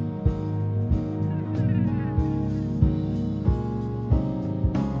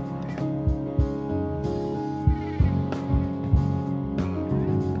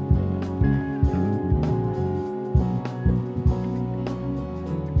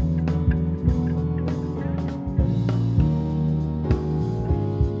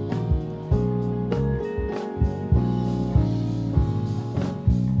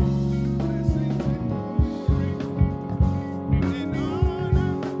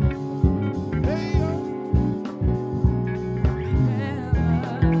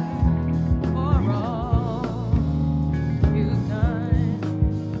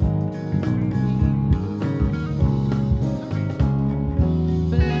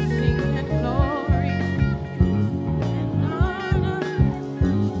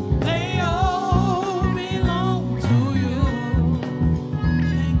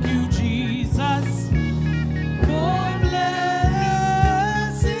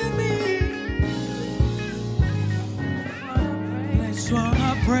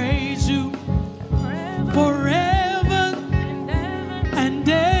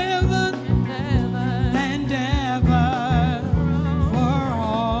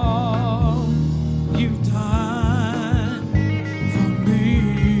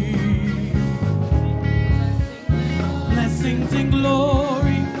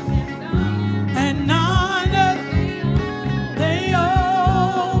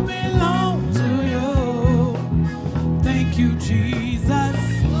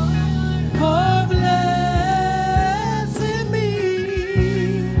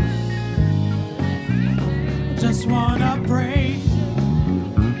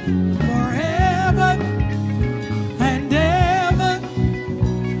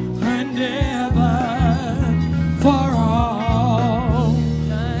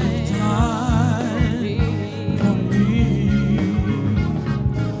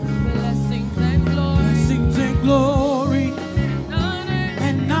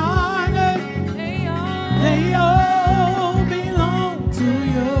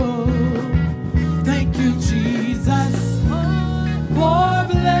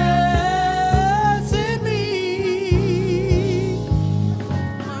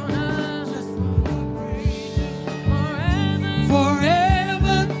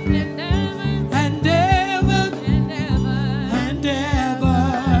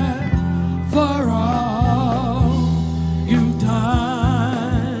 for all you've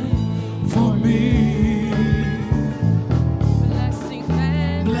done for me.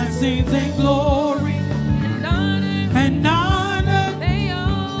 Blessings and glory and honor, they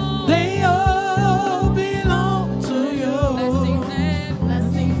all belong to you.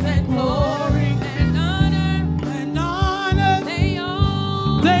 Blessings and glory and honor, they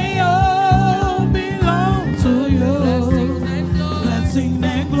all belong to you. Blessings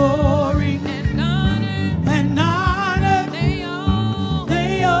and glory and honor, and honor, they all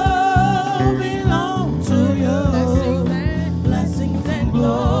belong to you. Blessings and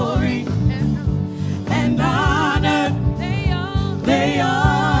glory and honor, they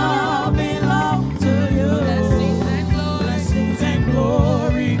all belong to you. Blessings and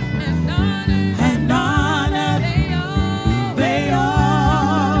glory and honor, they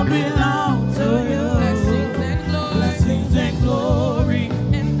all belong to you. Blessings and glory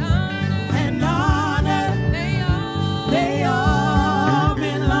and honor, they all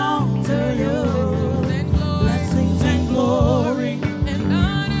belong to you. Blessings and glory and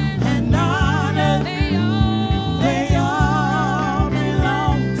honor, they all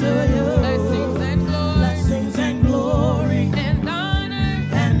belong to you. Blessings and glory and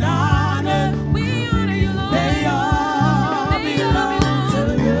honor, we honor you, Lord. they all belong to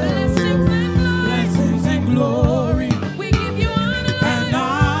you. Blessings and glory We give you honor, and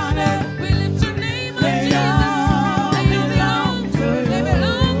honor, we lift your name up, they Jesus. all They belong to They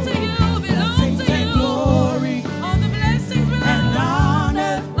belong to you, belong Blessings to and you. glory All the blessings belong, and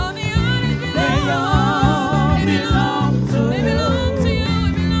honor, all the honors they belong. all belong to They you. belong to you, it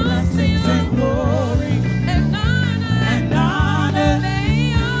belongs to Blessings and you. glory And honor, and honor,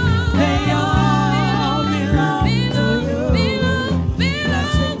 they all belong to you. belong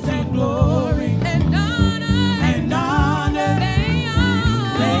Blessings and glory and honor, and honor, they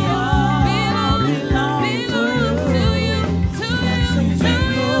all belong to you. Blessings and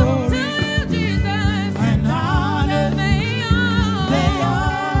glory Jesus. and honor, they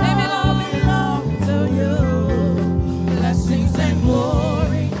all belong to you. Blessings and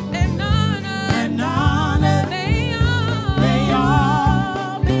glory And honor, and honor, they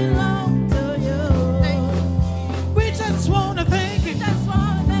all belong to you. We just want to thank you. We just want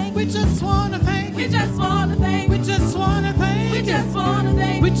to thank we you. just want to thank, We just want to thank we you. just want to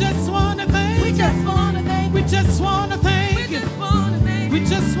thank, We just want to thank we you. just want to thank, We just want to we thank you. just want to thank, We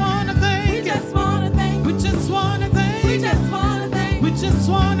just want to we thank you. just want to thank, We just want to thank we you. just want to thank, We just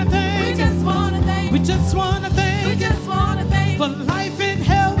want to we thank you. just want to thank, We just want to we thank you just want to thank, for life and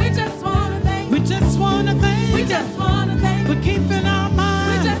health. we just want to thank, We just want to we thank you just want to thank, for keeping our we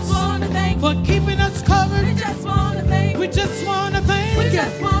minds, just want to thank, for keeping us we covered. just want to thank, We just want to we thank you.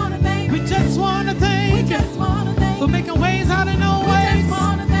 just want to thank, We just want to we thank you just want to thank, for making ways out of no we ways. just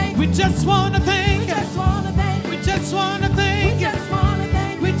want to thank, We just want to we thank you. just want to thank, We just want to we thank you. just want to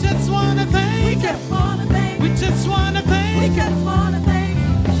thank, We just want to we thank you. just want to thank, We just want to we thank you. just want to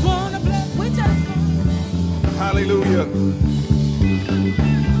thank, Just want to bless. we just Hallelujah.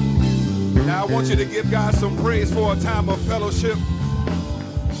 Now I want you to give God some praise for a time of fellowship.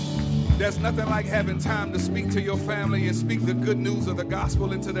 There's nothing like having time to speak to your family and speak the good news of the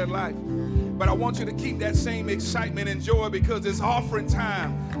gospel into their life. But I want you to keep that same excitement and joy because it's offering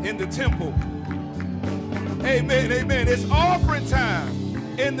time in the temple. Amen, amen. It's offering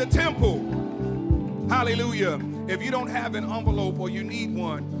time in the temple. Hallelujah. If you don't have an envelope or you need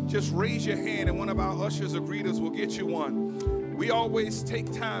one, just raise your hand and one of our ushers or greeters will get you one. We always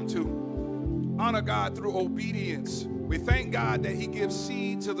take time to honor God through obedience. We thank God that he gives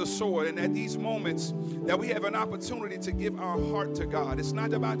seed to the sower, and at these moments that we have an opportunity to give our heart to God. It's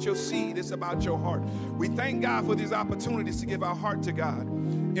not about your seed, it's about your heart. We thank God for these opportunities to give our heart to God.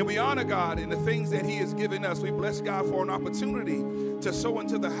 And we honor God in the things that he has given us. We bless God for an opportunity to sow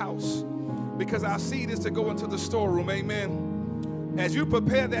into the house because our seed is to go into the storeroom. Amen. As you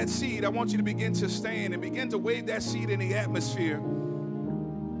prepare that seed, I want you to begin to stand and begin to wave that seed in the atmosphere.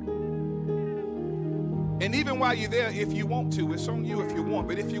 And even while you're there, if you want to, it's on you if you want,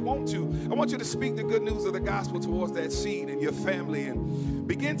 but if you want to, I want you to speak the good news of the gospel towards that seed and your family and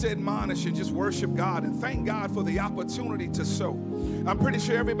begin to admonish and just worship God and thank God for the opportunity to sow. I'm pretty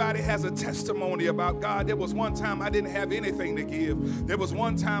sure everybody has a testimony about God. There was one time I didn't have anything to give. There was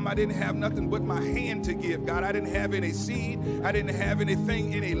one time I didn't have nothing but my hand to give. God, I didn't have any seed. I didn't have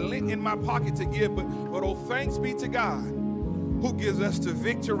anything, any lint in my pocket to give, but oh, thanks be to God who gives us the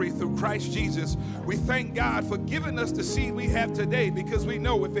victory through Christ Jesus. We thank God for giving us the seed we have today because we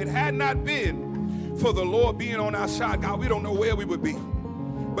know if it had not been for the Lord being on our side, God, we don't know where we would be.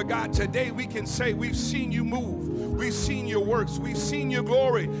 But God, today we can say we've seen you move. We've seen your works. We've seen your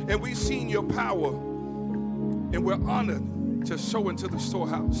glory. And we've seen your power. And we're honored to sow into the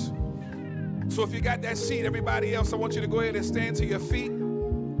storehouse. So if you got that seed, everybody else, I want you to go ahead and stand to your feet.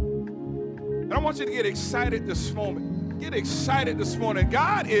 And I want you to get excited this moment. Get excited this morning.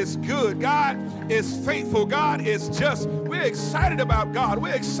 God is good. God is faithful. God is just. We're excited about God.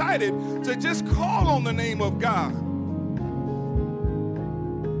 We're excited to just call on the name of God.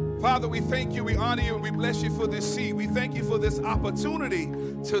 Father, we thank you, we honor you, and we bless you for this seed. We thank you for this opportunity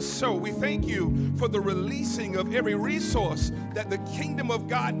to sow. We thank you for the releasing of every resource that the kingdom of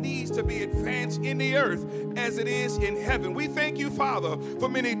God needs to be advanced in the earth as it is in heaven. We thank you, Father, for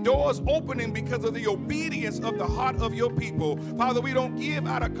many doors opening because of the obedience of the heart of your people. Father, we don't give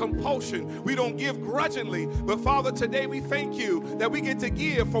out of compulsion. We don't give grudgingly. But Father, today we thank you that we get to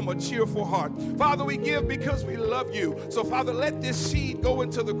give from a cheerful heart. Father, we give because we love you. So Father, let this seed go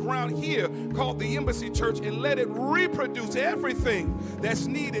into the ground here called the Embassy Church and let it reproduce everything that's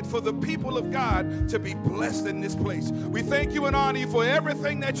needed for the people of God to be blessed in this place. We thank you and honor you for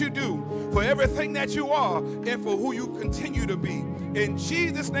everything that you do, for everything that you are, and for who you continue to be. In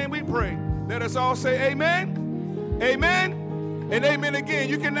Jesus' name we pray. Let us all say amen, amen, and amen again.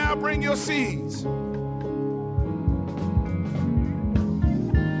 You can now bring your seeds.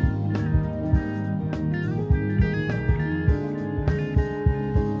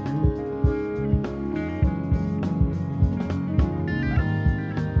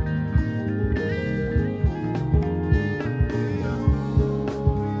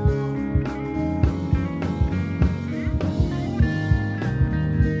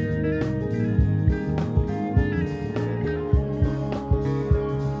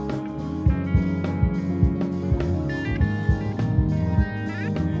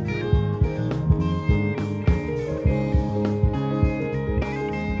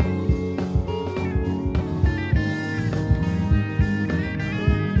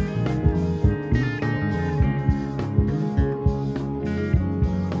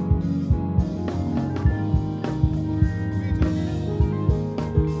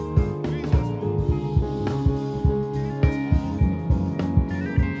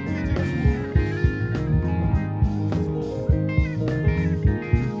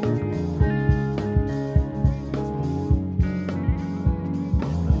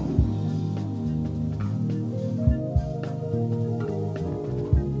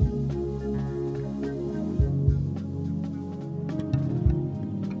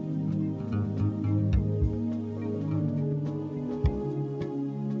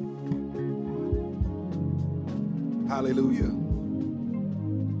 Hallelujah.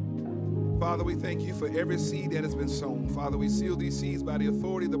 Father, we thank you for every seed that has been sown. Father, we seal these seeds by the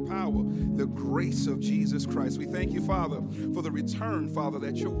authority, the power, the grace of Jesus Christ. We thank you, Father, for the return, Father,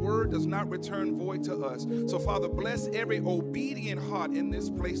 that your word does not return void to us. So, Father, bless every obedient heart in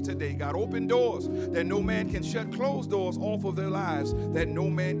this place today. God, open doors that no man can shut, close doors off of their lives that no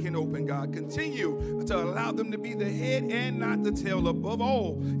man can open. God, continue to allow them to be the head and not the tail, above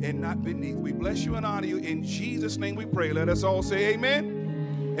all and not beneath. We bless you and honor you. In Jesus' name we pray. Let us all say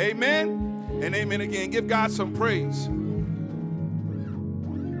amen, amen, and amen again. Give God some praise.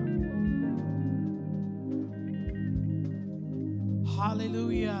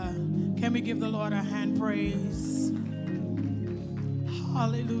 Hallelujah. Can we give the Lord a hand praise?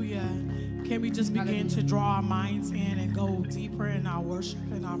 Hallelujah. Can we just begin to draw our minds in and go deeper in our worship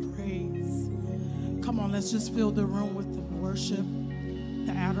and our praise? Come on, let's just fill the room with the worship,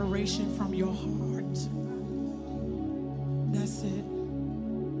 the adoration from your heart. That's it.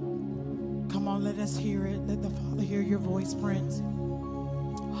 Come on, let us hear it. Let the Father hear your voice, Prince.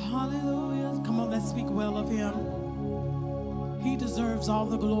 Hallelujah. Come on, let's speak well of him. He deserves all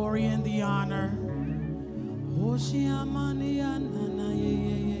the glory and the honor.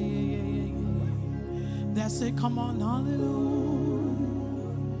 That's it. Come on, hallelujah.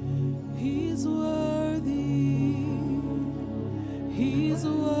 He's worthy. He's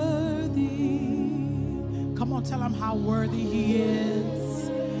worthy. Come on, tell him how worthy he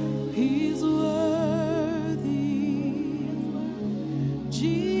is. He's worthy.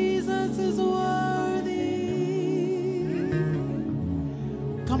 Jesus is worthy.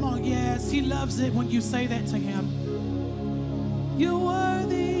 Come on, yes, he loves it when you say that to him. You're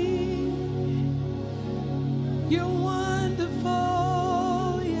worthy. You're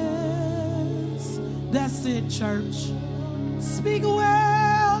wonderful, yes. That's it, church. Speak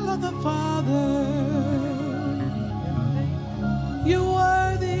well of the Father. You're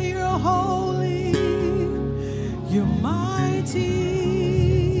worthy, you're holy, you're mighty.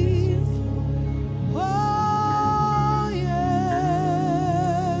 Oh,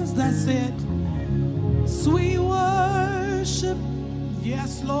 yes, that's it. Sweet word.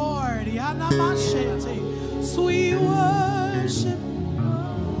 Yes, Lord. Yanamashete. Sweet worship.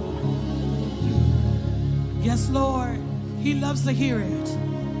 Yes, Lord. He loves to hear it.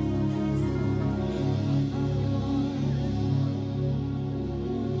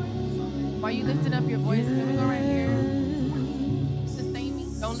 While you lifted up your voice, can we go right here? Sustain me.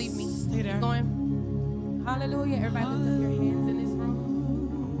 Don't leave me. Stay there. Keep going. Hallelujah. Everybody lift up your hands in this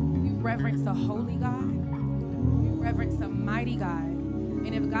room. You reverence a holy God. You reverence a mighty God.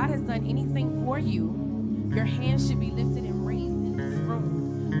 And if God has done anything for you, your hands should be lifted and raised in this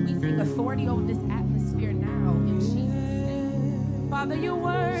room. We take authority over this atmosphere now in Jesus' name. Father, you're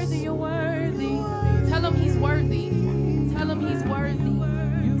worthy, you're worthy. Tell him he's worthy. Tell him he's worthy.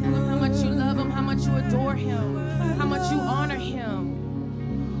 Tell him how much you love him, how much you adore him, how much you honor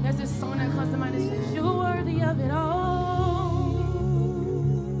him. There's this song that comes to mind that says, you're worthy of it all.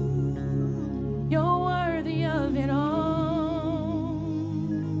 You're worthy of it all.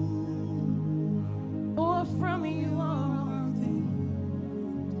 For from you are all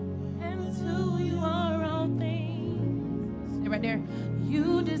things, and to you are all things. Stay right there.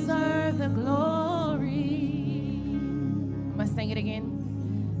 You deserve the glory. I'm going to sing it again.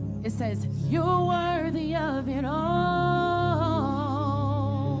 It says, you're worthy of it all.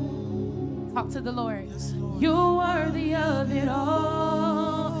 Talk to the Lord. Yes, Lord. You're worthy of it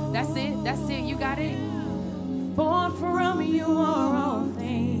all. That's it. That's it. You got it. For from you are all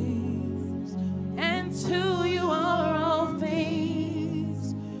things, and to you are all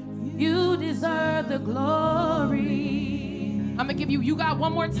things. You deserve the glory. I'm going to give you got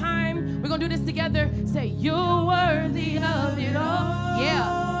one more time. We're going to do this together. Say, you're worthy of it all.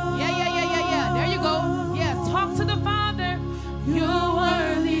 Yeah. Yeah. There you go. Yeah, talk to the Father. You're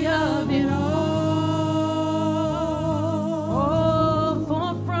worthy of it all. Oh,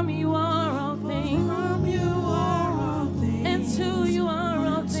 for from you are all things. From you are all things. And to you are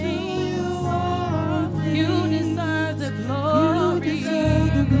all things. You are all things. You deserve the glory. You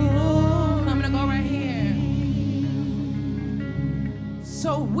deserve the glory. I'm going to go right here.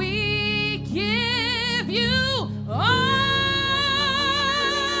 So we give you all.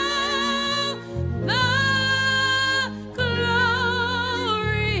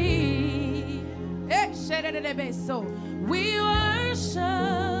 So we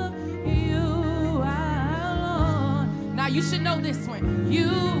worship you, our Lord. Now you should know this one. You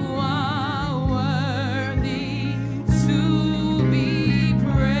are worthy to be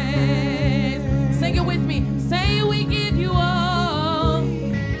praised. Sing it with me. Say we give you all.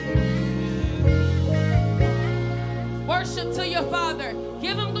 Worship to your Father.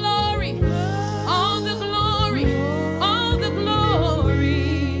 Give him glory. All the glory. All the glory.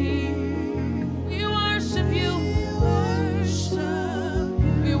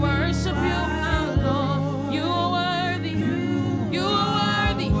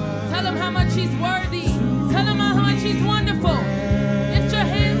 He's worthy. Tell him how much he's wonderful. Lift your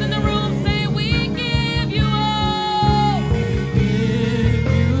hands in the room. Say, we give you all.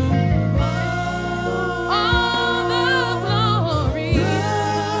 All the glory.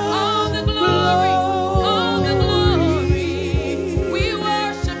 All the glory. All the glory. We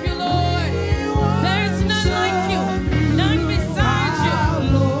worship you, Lord. There's none like you. None beside you.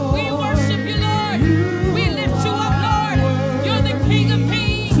 We worship you, Lord. We lift you up, Lord. You're the King of Kings.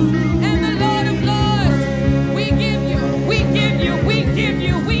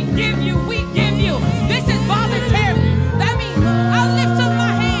 This is voluntary. That means I'll lift up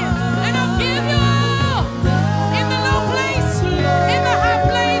my hands and I'll give you all. In the low place, in the high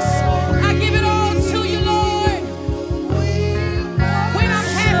place, I give it all to you, Lord. When I'm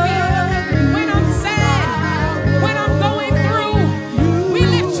happy, when I'm sad, when I'm going through, we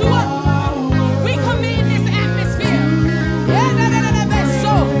lift you up. We command this atmosphere.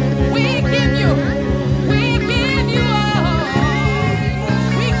 So we give you all.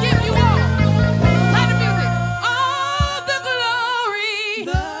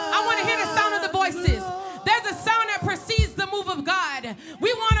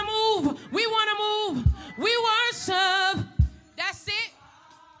 We want to move. We want to move. We worship. That's it.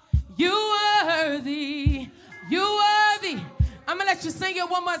 You worthy. You worthy. I'm going to let you sing it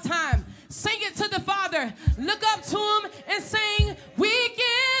one more time. Sing it to the Father. Look up to him and sing, we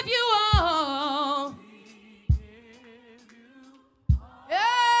give you all. Yeah.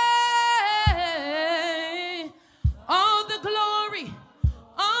 All the glory.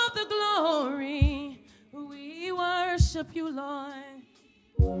 All the glory. We worship you, Lord.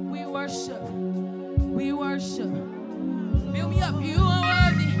 We worship. We worship. Build me up. You are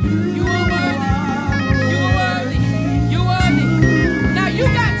worthy. You are worthy. You are worthy. You are worthy. Now you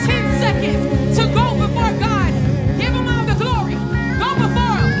got 10 seconds to go before God. Give him all the glory. Go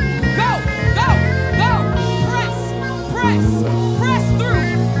before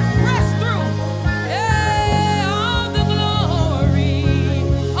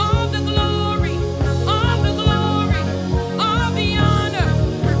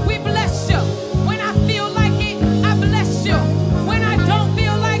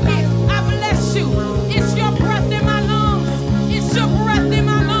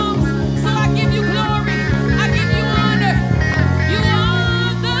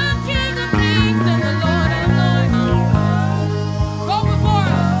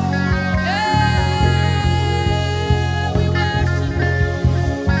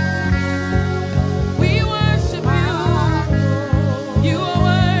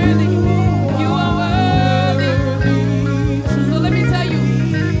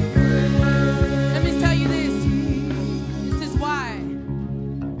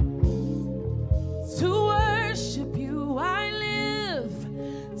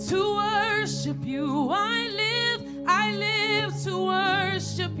worship you. I live to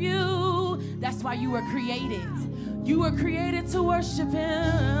worship you. That's why you were created. You were created to worship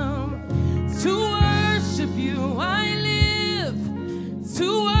him. To worship you, I live.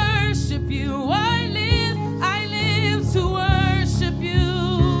 To worship you, I live to worship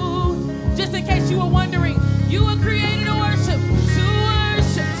you. Just in case you were wondering, you were created to worship.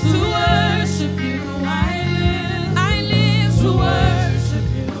 To worship you, I live to worship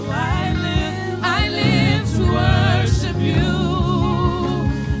you. I live to worship you.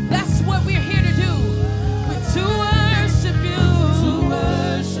 That's what we're here to do. But to worship you,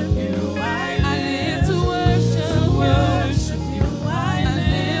 I live to worship you. I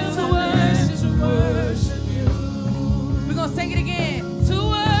live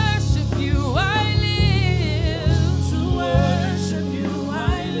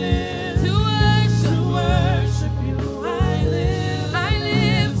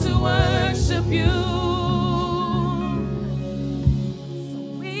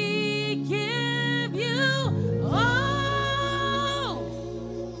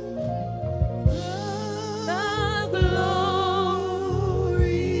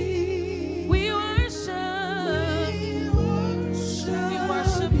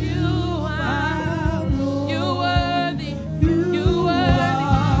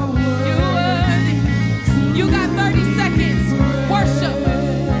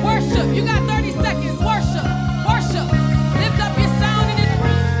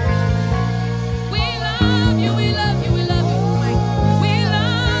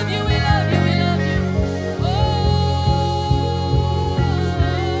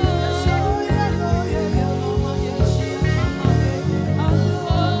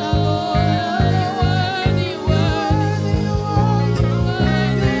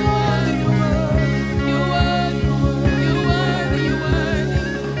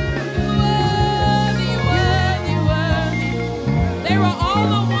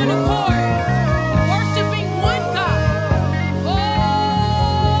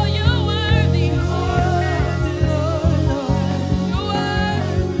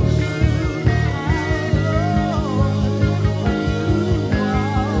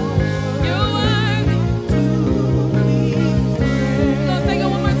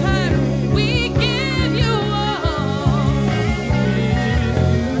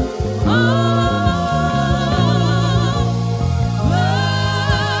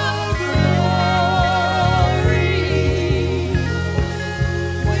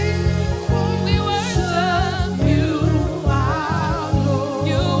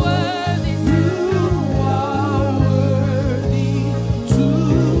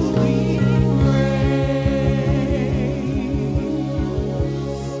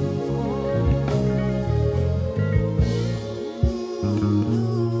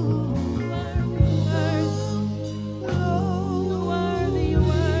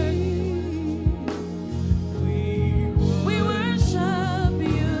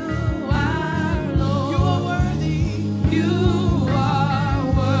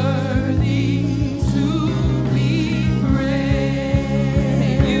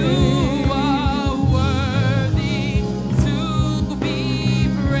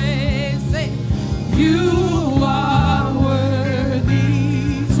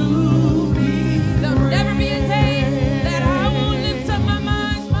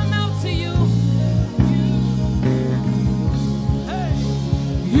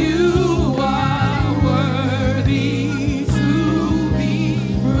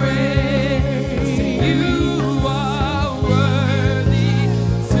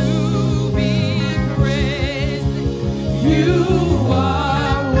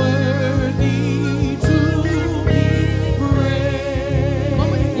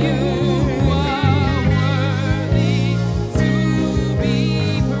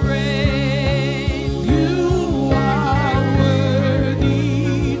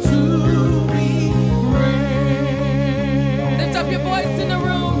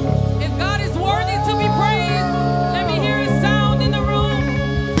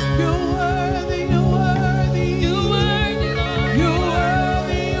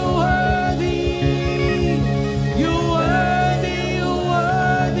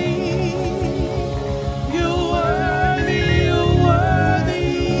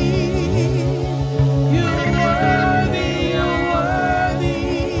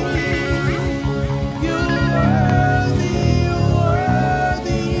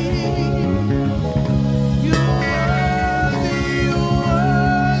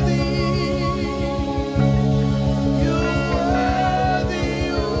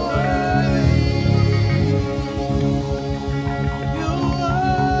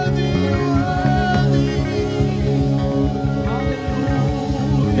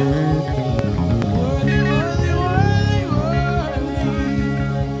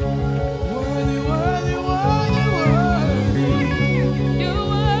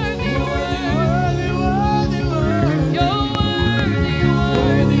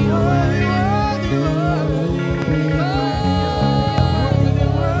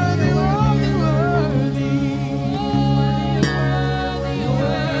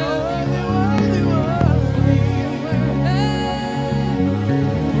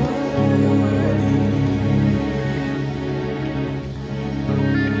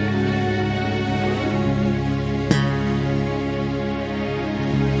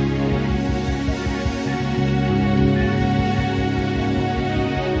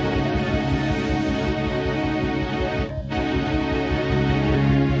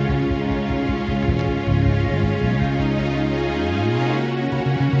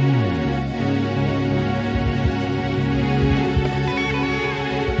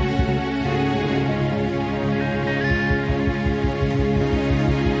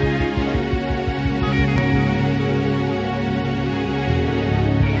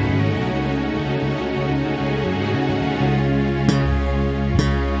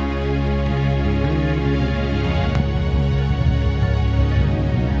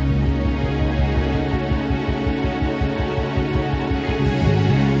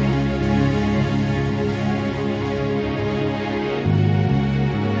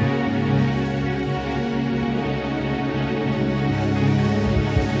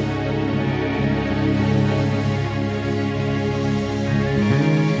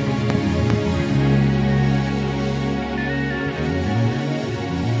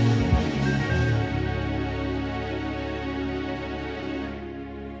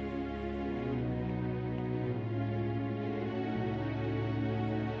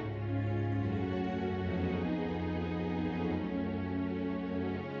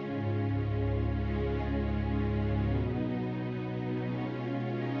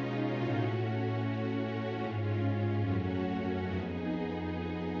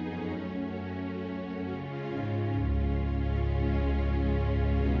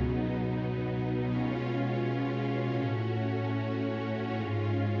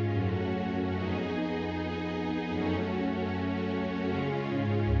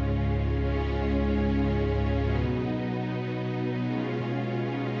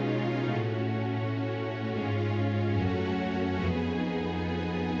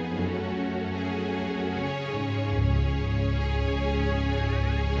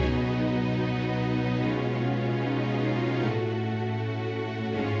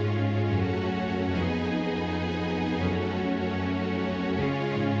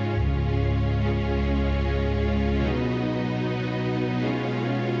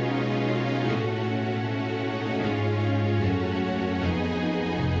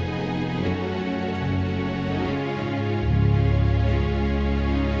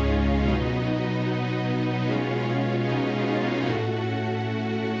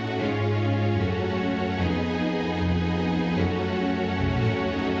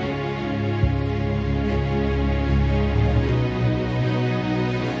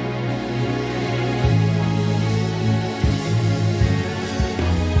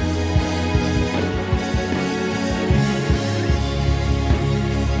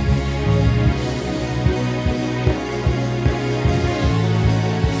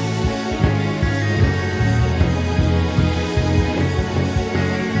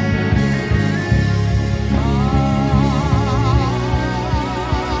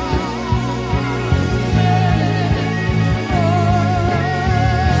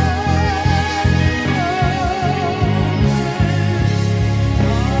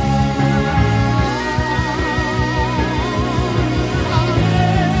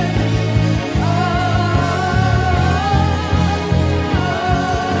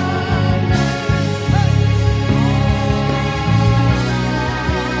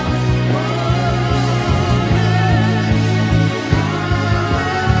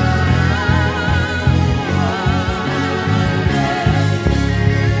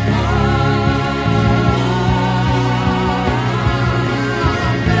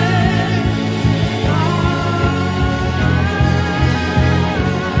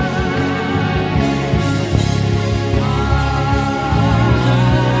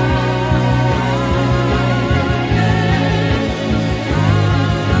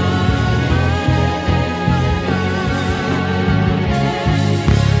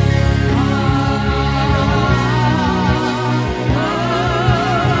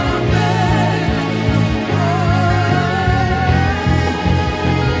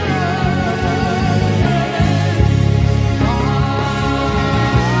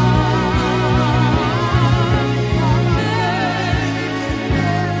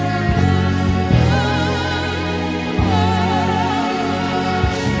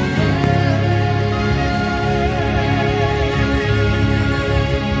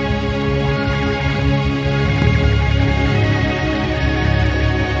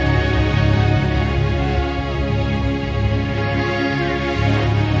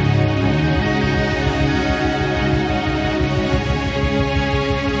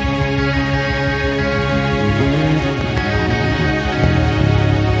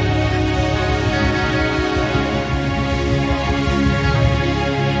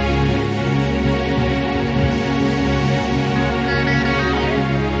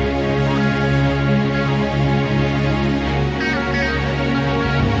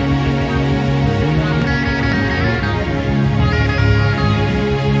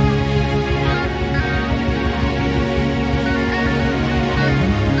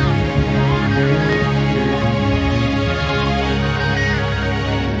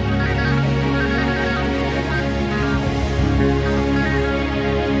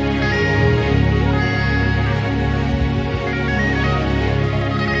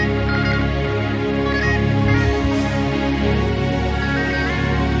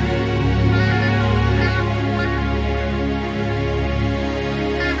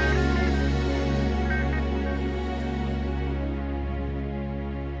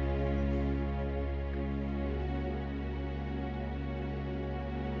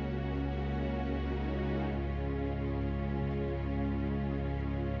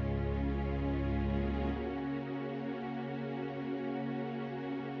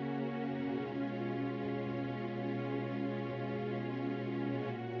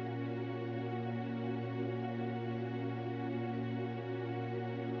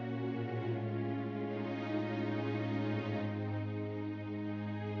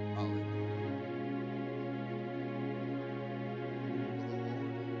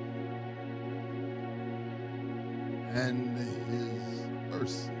and his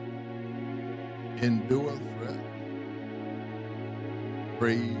mercy endureth forever.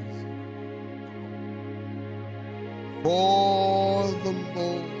 Praise for the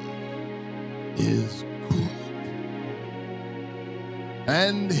Lord is good,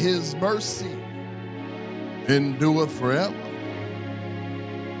 and his mercy endureth forever.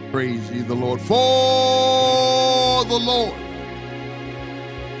 Praise ye the Lord. For the Lord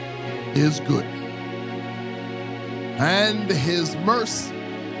is good, and his mercy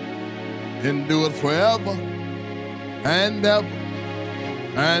endureth forever and ever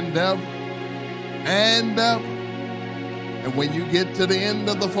and ever and ever. And when you get to the end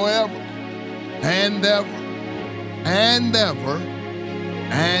of the forever and ever and ever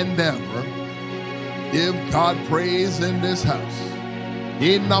and ever, give God praise in this house.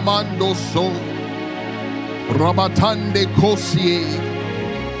 Inamando so Rabatande kosie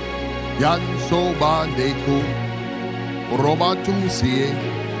Yanso bandeko Robatusie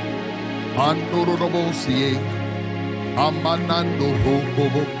Andorobosie Amanando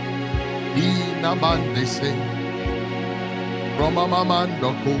hokobo Inamandese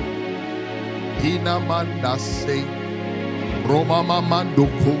Romamamandoko Inamandase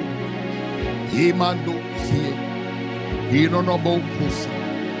Romamamandoko Imandosie Inonobokusa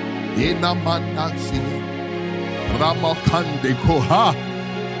Inamanasi Ramakande Koha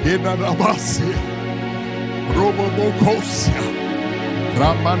Inanabasi Robobokosia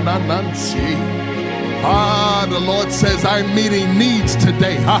Ramananansi. The Lord says, I'm meeting needs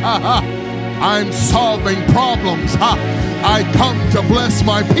today. I'm solving problems. I come to bless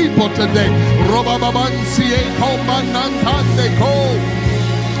my people today. Robababansie Komanantande Ko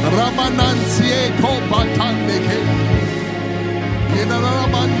Ramanansie Kobatande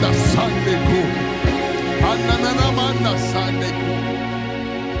Inanamanda Sandeko Ananamanda Sandeko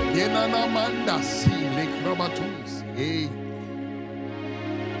Inanamanda Sile Krabatus.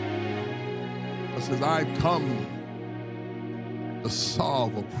 It says, I've come to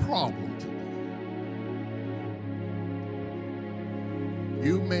solve a problem today.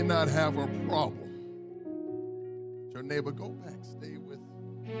 You may not have a problem. Your neighbor, go back, stay with.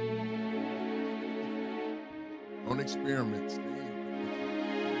 Don't experiment, stay.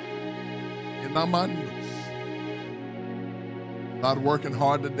 Inamandos. Not working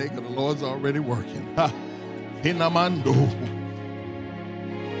hard today because the Lord's already working. Inamando.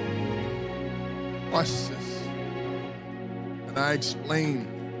 Watch this. And I explain.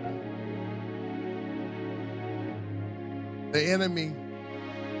 The enemy,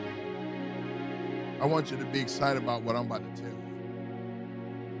 I want you to be excited about what I'm about to tell you.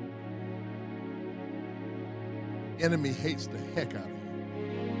 The enemy hates the heck out of you.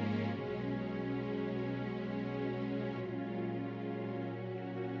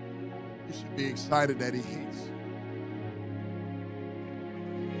 You should be excited that he hates you.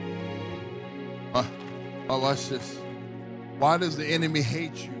 Watch this. Why does the enemy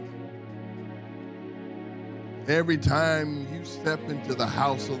hate you? Every time you step into the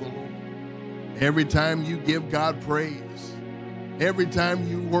house of the Lord, every time you give God praise, every time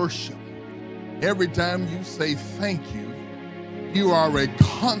you worship, every time you say thank you, you are a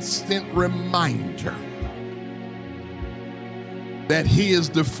constant reminder that he is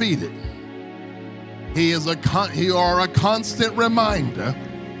defeated. You are a constant reminder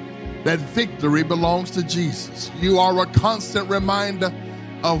that victory belongs to Jesus. You are a constant reminder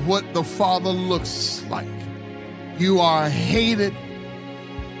of what the Father looks like. You are hated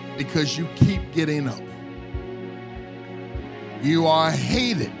because you keep getting up. You are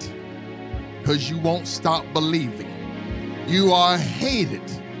hated because you won't stop believing. You are hated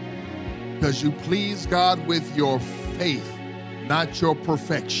because you please God with your faith, not your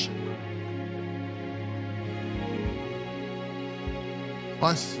perfection.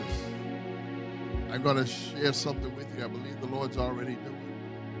 Watch this. I'm going to share something with you I believe the Lord's already doing.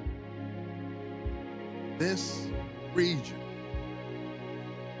 This region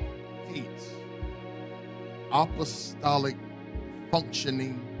hates apostolic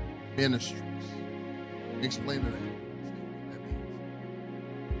functioning ministries. Let me explain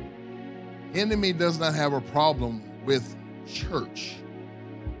that. Enemy does not have a problem with church.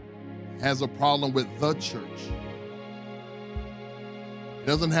 He has a problem with the church. He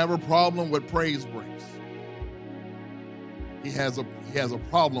doesn't have a problem with praise breaks. He has a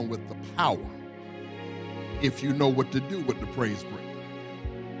problem with the power. If you know what to do with the praise break.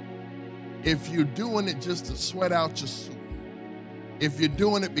 If you're doing it just to sweat out your suit, if you're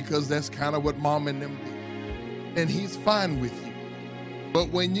doing it because that's kind of what mom and them did, then he's fine with you. But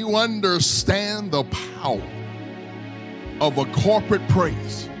when you understand the power of a corporate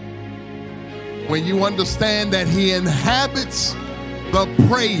praise, when you understand that he inhabits the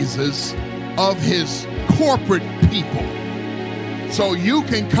praises of his corporate people. So you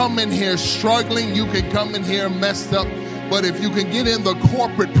can come in here struggling, you can come in here messed up, but if you can get in the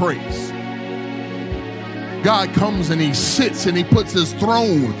corporate praise, God comes and he sits and he puts his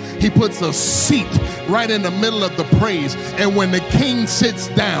throne, he puts a seat right in the middle of the praise. And when the king sits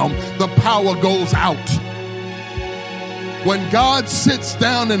down, the power goes out. When God sits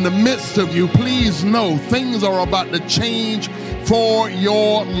down in the midst of you, please know things are about to change for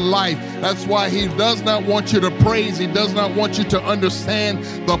your life. That's why he does not want you to praise. He does not want you to understand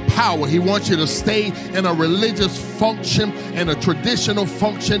the power. He wants you to stay in a religious function and a traditional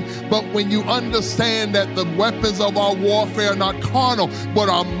function. But when you understand that the weapons of our warfare are not carnal, but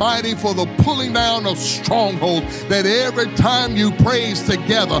are mighty for the pulling down of strongholds, that every time you praise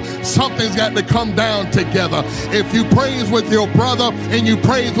together, something's got to come down together. If you praise with your brother and you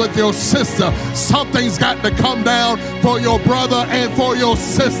praise with your sister, something's got to come down for your brother and for your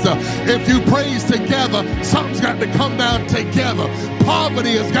sister. If you praise together, something's got to come down together.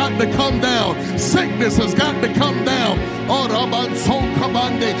 Poverty has got to come down. Sickness has got to come down.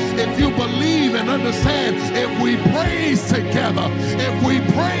 If you believe and understand, if we praise together,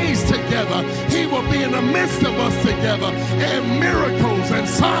 he will be in the midst of us together, and miracles and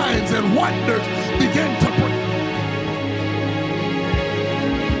signs and wonders begin to bring.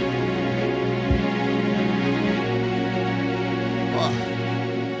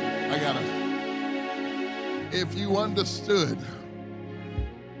 If you understood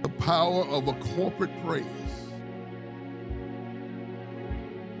the power of a corporate praise,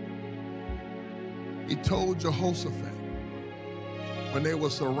 he told Jehoshaphat when they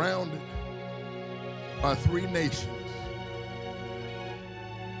were surrounded by 3 nations,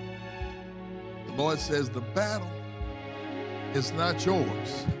 the Lord says, the battle is not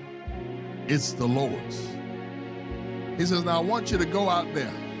yours, it's the Lord's. He says, now I want you to go out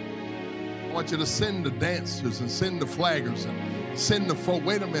there. I want you to send the dancers and send the flaggers and send the folk.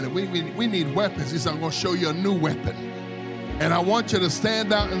 Wait a minute, we need weapons. He said, I'm going to show you a new weapon. And I want you to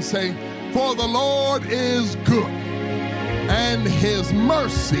stand out and say, for the Lord is good, and his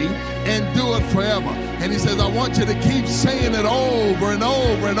mercy endureth forever. And he says, I want you to keep saying it over and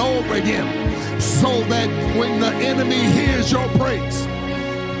over and over again, so that when the enemy hears your praise,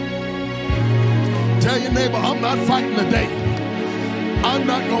 tell your neighbor, I'm not fighting today. I'm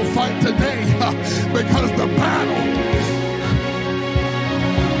not going to fight today because the battle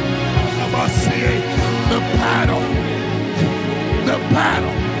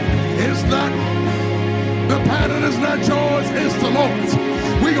is not yours, it's the Lord's.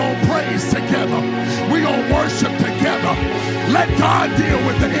 We're going to praise together. We're going to worship together. Let God deal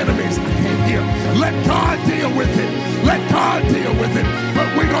with the enemies. I can't hear. Let God deal with it. Let God deal with it.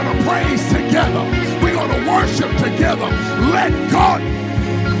 But we're going to praise together. We're going to worship together. Let God.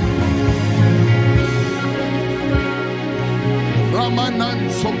 Ramanan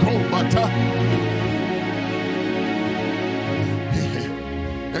Sokobata.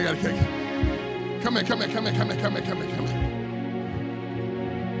 I got to kick. Come here.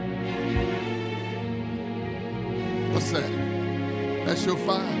 What's that? That's your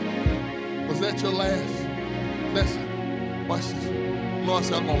 5? Was that your last? Listen, watch this. Lord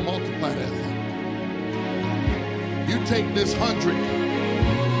said, I'm going to multiply that thing. You take this 100.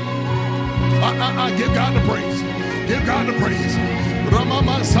 Give God the praise. Give God the praise.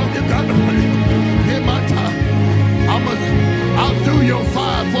 Ramama, son, give God the praise. Give my time. I'll do your 5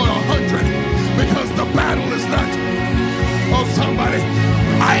 for 100 because the battle is not. Oh, somebody,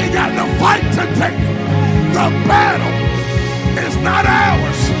 I ain't got to fight today. The battle is not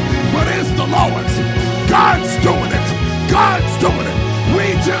ours, but it's the Lord's. God's doing it. God's doing it.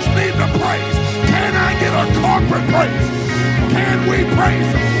 We just need to praise. Can I get a corporate praise? Can we praise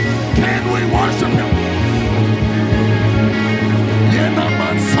him? Can we worship him?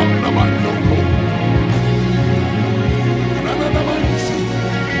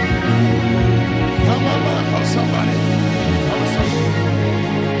 Somebody.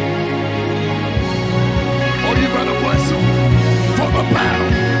 Oh, you better bless him. For the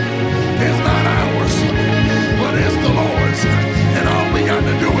battle is not ours, but it's the Lord's. And all we got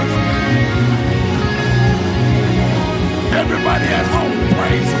to do is everybody at home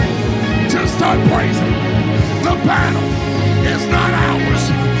praise him. Just start praising. The battle is not ours,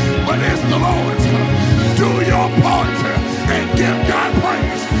 but it's the Lord's. Do your part and give God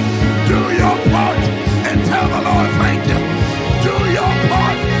praise. Do your part and tell the Lord thank you. Do your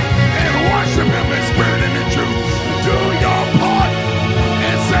part and worship him in spirit and in truth. Do your part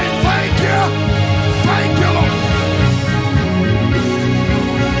and say thank you. Thank you, Lord.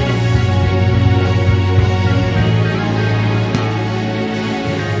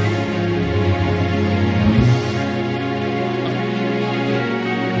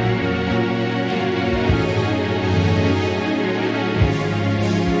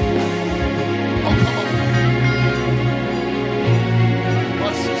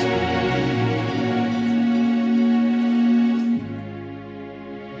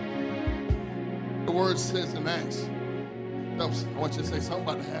 word says in Acts, I want you to say something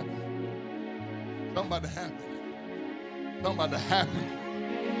about to happen. Something about to happen. Something about to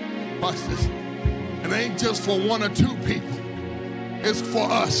happen. Watch this. It ain't just for one or two people. It's for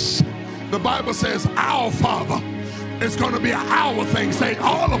us. The Bible says our Father. It's going to be an hour thing. Say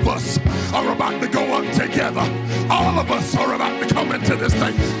all of us are about to go up together. All of us are about to come into this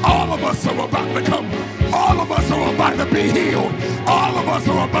thing. All of us are about to come. All of us are about to be healed. All of us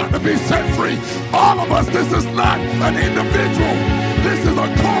are about to be set free. All of us, this is not an individual. This is a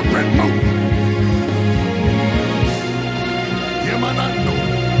corporate move. You might not know.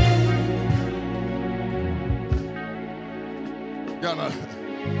 Y'all know.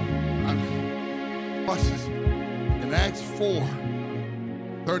 Watch this. In Acts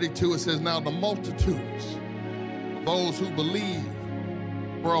 4:32, it says, now the multitudes of those who believed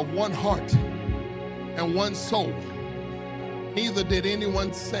were of one heart and one soul. Neither did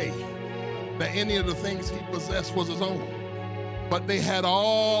anyone say that any of the things he possessed was his own, but they had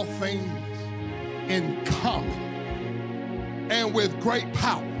all things in common. And with great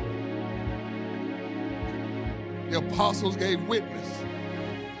power, the apostles gave witness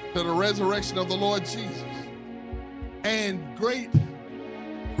to the resurrection of the Lord Jesus. And great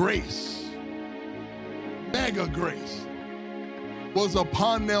grace, mega grace, was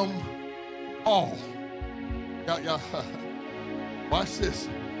upon them all. Watch this.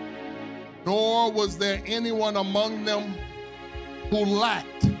 Nor was there anyone among them who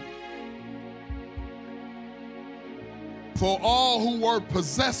lacked. For all who were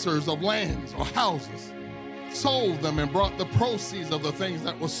possessors of lands or houses sold them and brought the proceeds of the things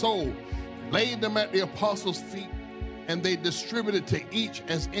that were sold, laid them at the apostles' feet, and they distributed to each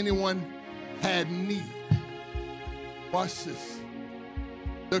as anyone had need. Watch this.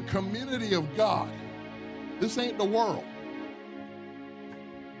 The community of God, this ain't the world.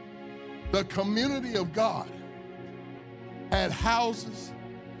 The community of God had houses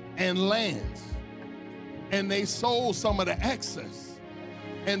and lands, and they sold some of the excess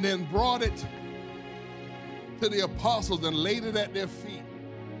and then brought it to the apostles and laid it at their feet,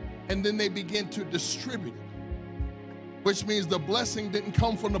 and then they began to distribute it. Which means the blessing didn't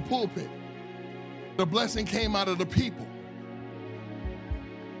come from the pulpit. The blessing came out of the people.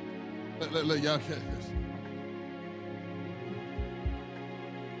 Let y'all catch this.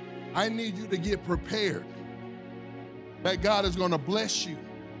 I need you to get prepared that God is going to bless you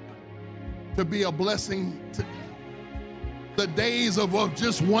to be a blessing. To the days of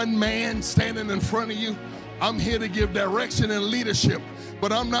just one man standing in front of you, I'm here to give direction and leadership,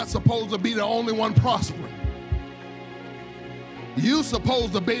 but I'm not supposed to be the only one prospering. You're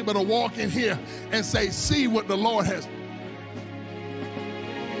supposed to be able to walk in here and say, see what the Lord has.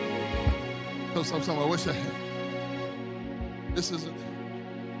 So I wish I had. This isn't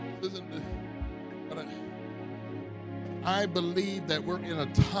but I believe that we're in a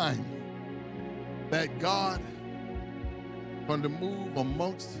time that God is going to move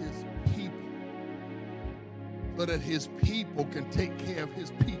amongst his people so that his people can take care of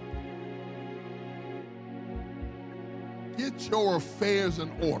his people. Get your affairs in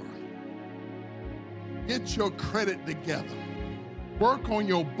order. Get your credit together. Work on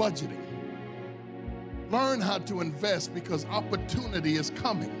your budgeting. Learn how to invest because opportunity is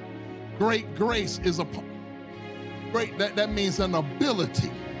coming. Great grace is upon. Great, that means an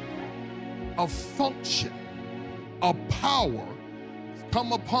ability, a function, a power has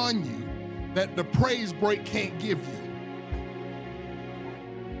come upon you that the praise break can't give you.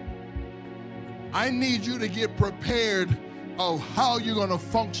 I need you to get prepared of how you're going to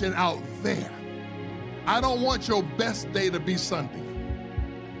function out there. I don't want your best day to be Sunday.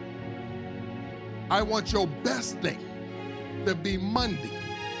 I want your best day to be Monday,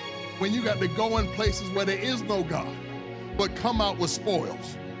 when you got to go in places where there is no God, but come out with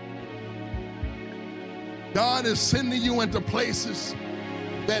spoils. God is sending you into places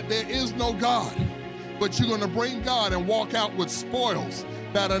that there is no God, but you're going to bring God and walk out with spoils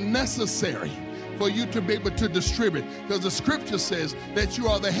that are necessary for you to be able to distribute. Because the scripture says that you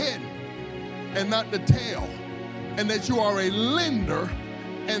are the head and not the tail, and that you are a lender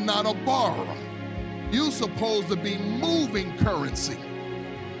and not a borrower. You're supposed to be moving currency.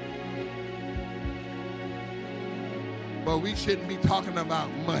 But we shouldn't be talking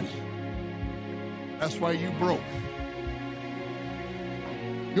about money. That's why you broke.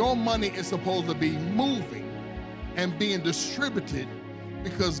 Your money is supposed to be moving and being distributed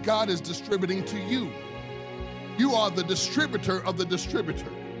because God is distributing to you. You are the distributor of the distributor.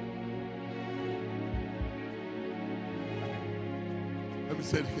 Let me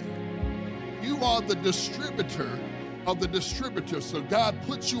say it again. You are the distributor of the distributor. So God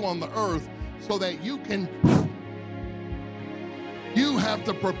puts you on the earth so that you have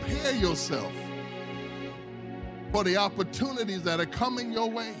to prepare yourself for the opportunities that are coming your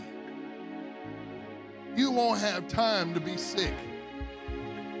way. You won't have time to be sick.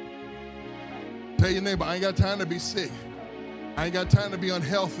 Tell your neighbor, I ain't got time to be sick. I ain't got time to be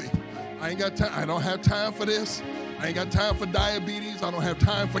unhealthy. I ain't got time. I don't have time for this. I ain't got time for diabetes. I don't have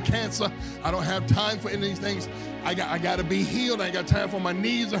time for cancer. I don't have time for any of these things. I got to be healed. I ain't got time for my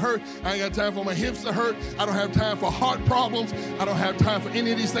knees to hurt. I ain't got time for my hips to hurt. I don't have time for heart problems. I don't have time for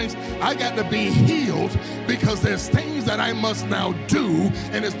any of these things. I got to be healed because there's things that I must now do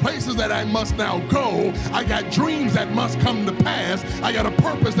and there's places that I must now go. I got dreams that must come to pass. I got a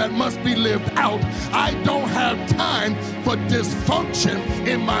purpose that must be lived out. I don't have time for dysfunction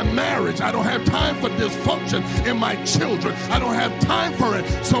in my marriage. I don't have time for dysfunction in my children. I don't have time for it.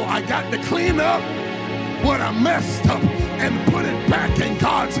 So I got to clean up what I messed up and put it back in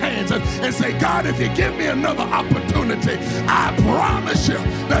God's hands and say, God, if you give me another opportunity, I promise you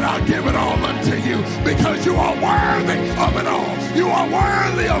that I'll give it all unto you because you are worthy of it all. You are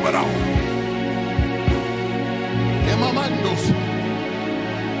worthy of it all.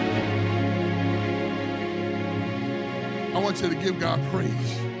 I want you to give God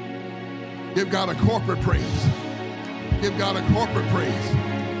praise. Give God a corporate praise. Give God a corporate praise.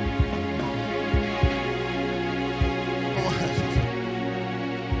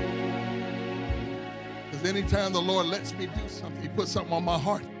 Anytime the Lord lets me do something, he puts something on my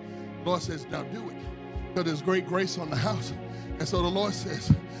heart, the Lord says, now do it. Because there's great grace on the house. And so the Lord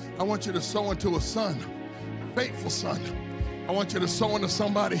says, I want you to sow into a son, a faithful son. I want you to sow into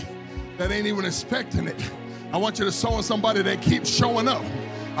somebody that ain't even expecting it. I want you to sow into somebody that keeps showing up.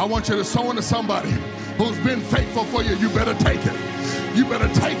 I want you to sow into somebody who's been faithful for you. You better take it. You better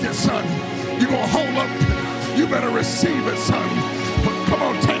take it, son. You're going to hold up. You better receive it, son. Come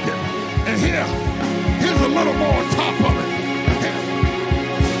on, take it. And here's a little more on top of it.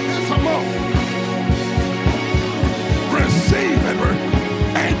 Here's some more. Receive it.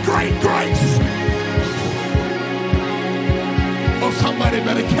 And great grace. Oh, somebody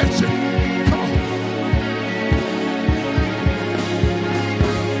better catch it. Come on.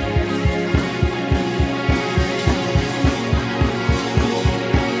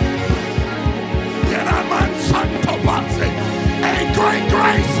 Get on my son to box it. And great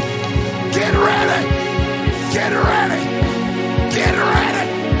grace. Get ready. Get ready. Get ready.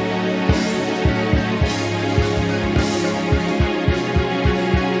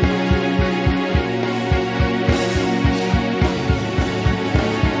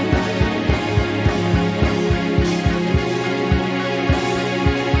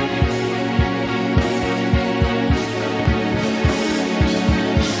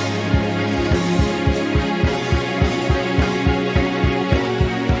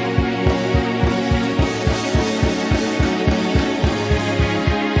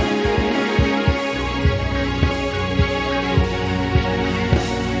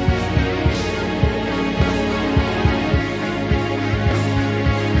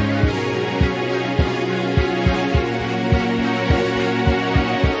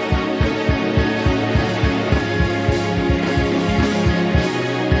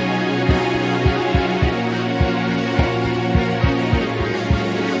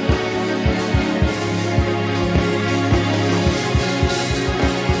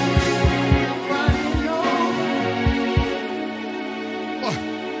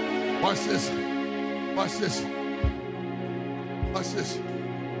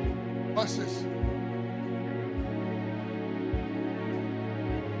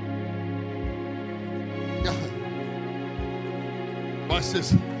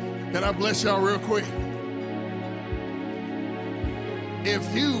 Can I bless y'all real quick?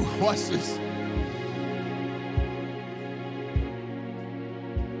 If you, watch this.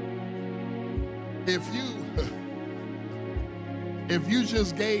 If you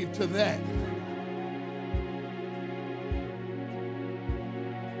just gave to that,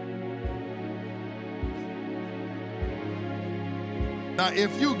 now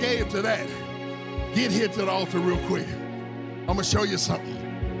if you gave to that, get here to the altar real quick. I'm going to show you something.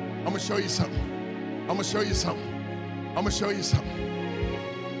 I'm going to show you something. I'm going to show you something. I'm going to show you something.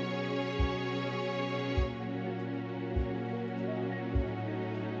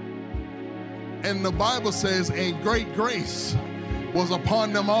 And the Bible says a great grace was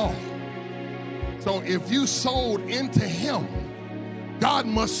upon them all. So if you sowed into him, God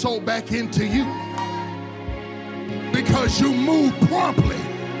must sow back into you. Because you move promptly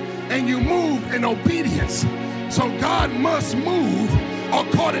and you move in obedience. So God must move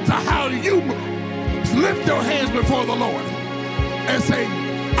according to how you move. Lift your hands before the Lord and say,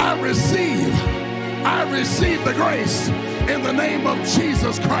 I receive the grace in the name of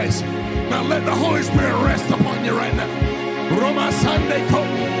Jesus Christ. Now let the Holy Spirit rest upon you right now. Roma Sunday come.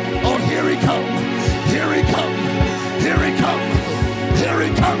 Oh, here he come. Here he come. Here he come. Here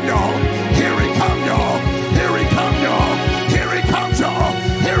he come, y'all. Here he come, y'all. Here he come, y'all. Here he comes, y'all.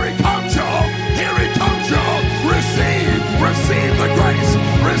 Here he comes, y'all. Here he comes, y'all. Receive the grace.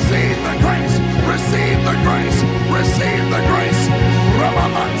 Receive the grace. Receive the grace. Receive the grace.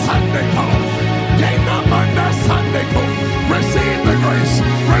 Roma Sunday come. Receive the grace.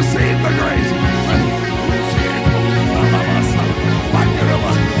 Receive the grace. Receive the grace.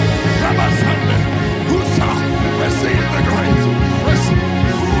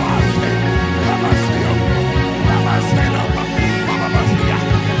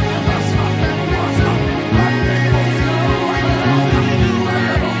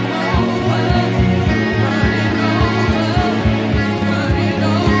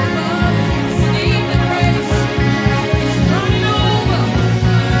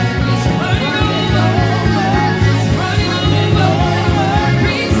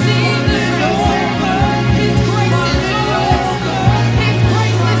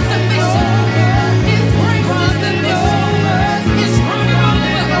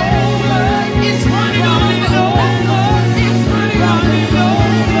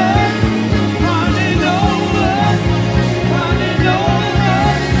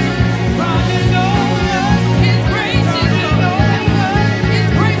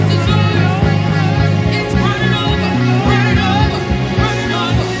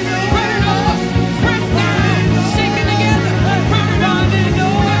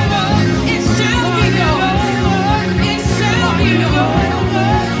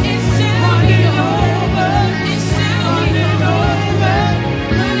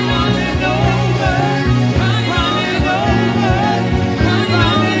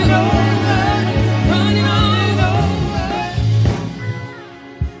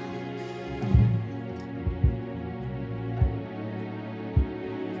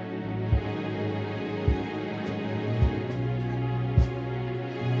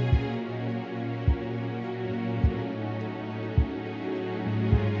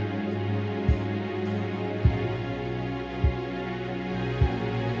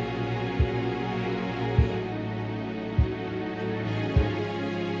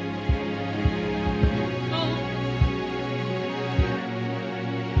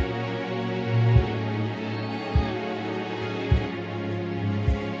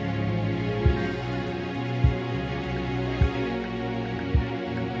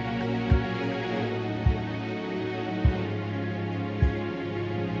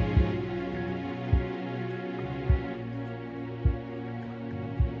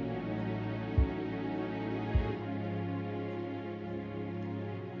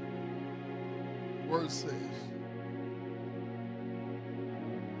 Word says,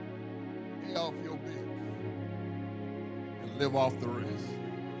 pay off your bills and live off the rest.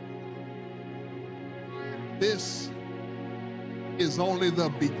 This is only the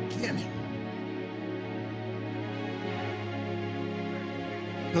beginning.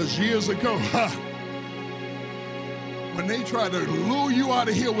 Because years ago, when they tried to lure you out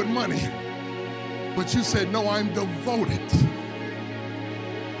of here with money, but you said, no, I'm devoted.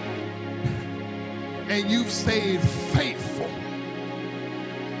 And you've stayed faithful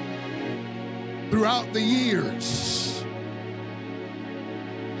throughout the years.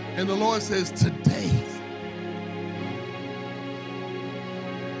 And the Lord says, today,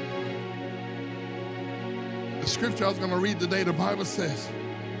 the scripture I was going to read today, the Bible says,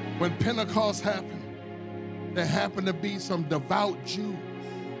 when Pentecost happened, there happened to be some devout Jews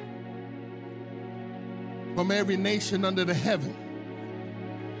from every nation under the heaven.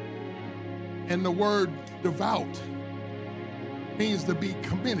 And the word devout means to be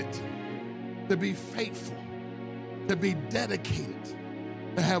committed, to be faithful, to be dedicated,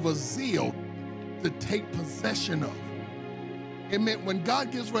 to have a zeal to take possession of. It meant when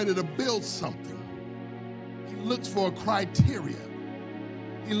God gets ready to build something, he looks for a criteria.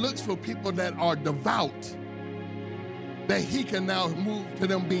 He looks for people that are devout, that he can now move to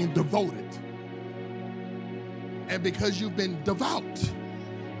them being devoted. And because you've been devout,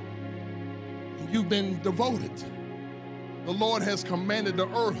 you've been devoted, the Lord has commanded the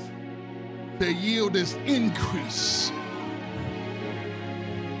earth to yield its increase.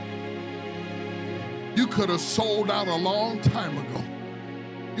 You could have sold out a long time ago.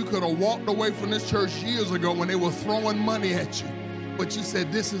 You could have walked away from this church years ago when they were throwing money at you. But you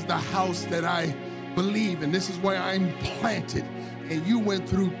said, this is the house that I believe in. This is where I'm planted. And you went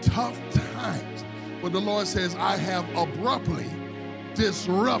through tough times. But the Lord says, I have abruptly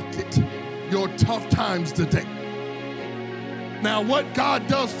disrupted your tough times today. Now, what God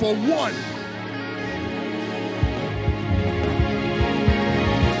does for one,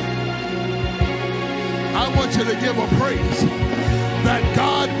 I want you to give a praise that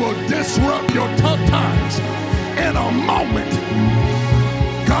God will disrupt your tough times in a moment.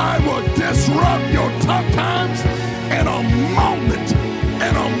 God will disrupt your tough times in a moment.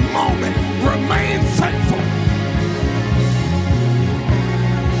 In a moment. Remain faithful.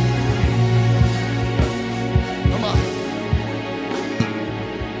 Come on.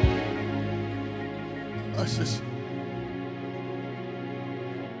 Let's just.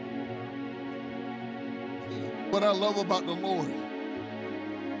 What I love about the Lord,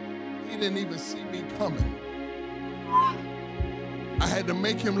 he didn't even see me coming. I had to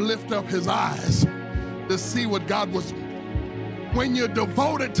make him lift up his eyes to see what God was. When you're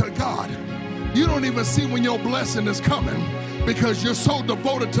devoted to God, you don't even see when your blessing is coming because you're so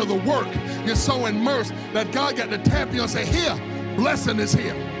devoted to the work. You're so immersed that God got to tap you and say, here, blessing is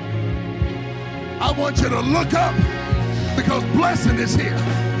here. I want you to look up because blessing is here.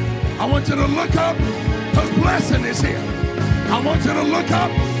 I want you to look up because blessing is here. I want you to look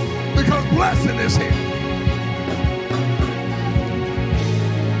up because blessing is here.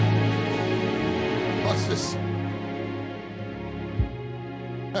 Watch this.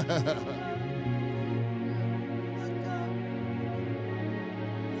 Let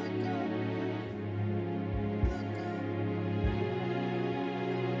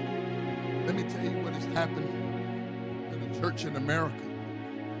me tell you what has happened to the church in America.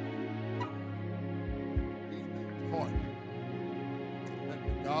 That the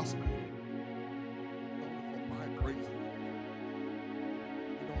gospel is only for my praise.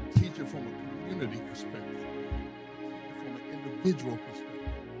 We don't teach it from a community perspective. We teach it from an individual perspective.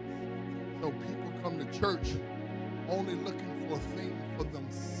 So people come to church only looking for a thing for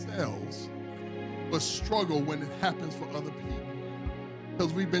themselves, but struggle when it happens for other people.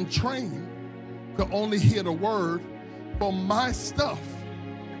 Because we've been trained to only hear the word for my stuff.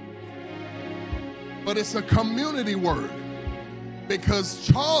 But it's a community word because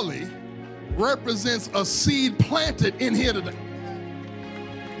Charlie represents a seed planted in here today.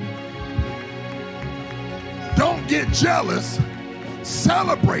 Don't get jealous,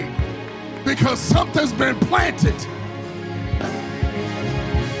 celebrate because something's been planted.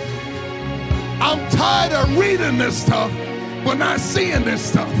 I'm tired of reading this stuff but not seeing this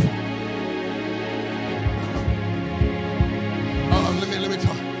stuff. Let me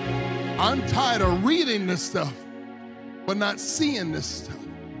talk. I'm tired of reading this stuff, but not seeing this stuff.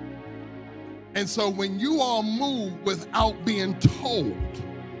 And so when you all move without being told,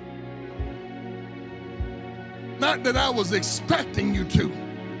 not that I was expecting you to,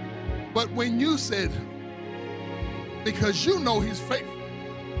 but when you said, because you know he's faithful.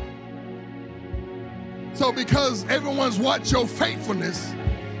 So because everyone's watched your faithfulness,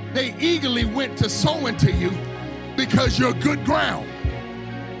 they eagerly went to sow into you because you're good ground.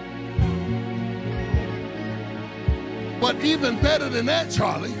 But even better than that,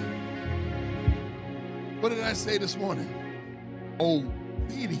 Charlie, what did I say this morning?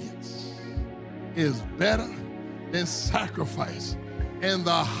 Obedience is better than sacrifice. And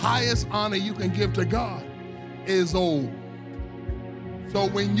the highest honor you can give to God is old. So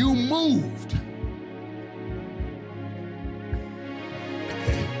when you moved,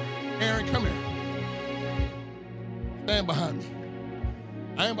 okay, Aaron, come here. Stand behind me.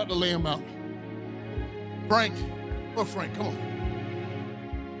 I ain't about to lay him out. Frank, oh Frank, come on.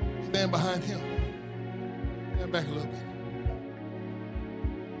 Stand behind him. Stand back a little bit.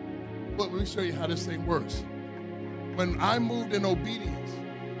 But let me show you how this thing works. When I moved in obedience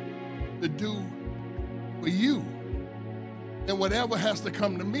to do for you, then whatever has to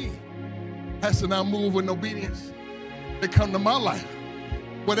come to me has to now move in obedience to come to my life.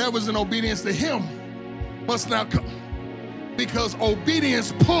 Whatever's in obedience to him must now come, because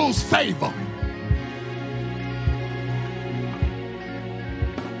obedience pulls favor.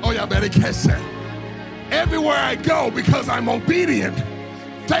 Oh, y'all better catch that. Everywhere I go, because I'm obedient,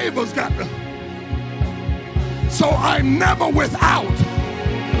 favor's got to. So I'm never without,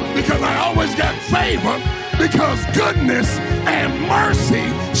 because I always got favor, because goodness and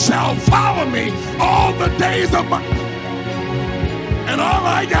mercy shall follow me all the days of my. And all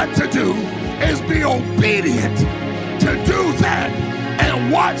I got to do is be obedient to do that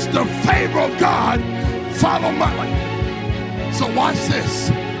and watch the favor of God follow my life. So watch this.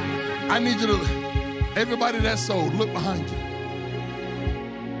 I need you to, everybody that's sold, look behind you.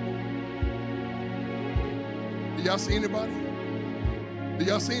 Do y'all see anybody? Do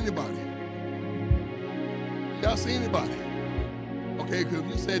y'all see anybody? Y'all see anybody? Okay, because if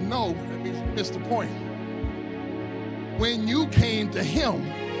you said no, that means you missed the point. When you came to him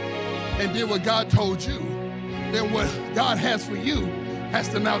and did what God told you, then what God has for you has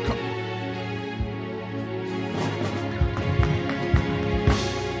to now come.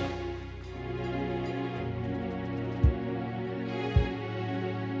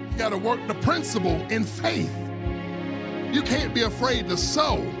 You got to work the principle in faith. You can't be afraid to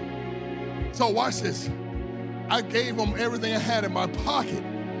sow. So watch this. I gave them everything I had in my pocket,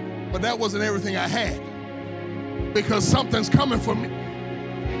 but that wasn't everything I had. Because something's coming for me,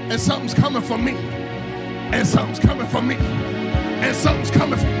 and something's coming for me, and something's coming for me, and something's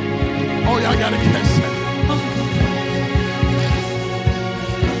coming for me. Oh, y'all gotta catch that.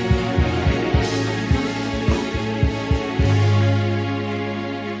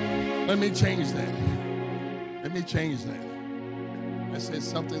 Let me change that. Let me change that. I said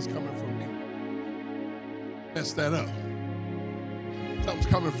something's coming for me. Mess that up. Something's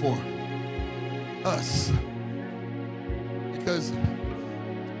coming for us. Because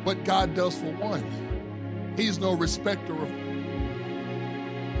what God does for one, he's no respecter of.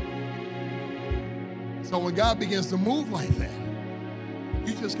 So when God begins to move like that,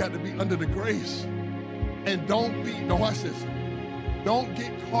 you just got to be under the grace. And don't watch this. Don't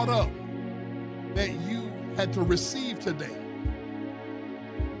get caught up that you had to receive today.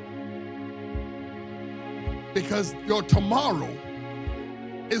 Because your tomorrow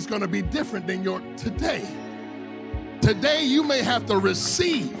is going to be different than your today. Today you may have to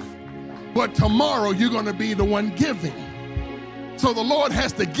receive, but tomorrow you're going to be the one giving. So the Lord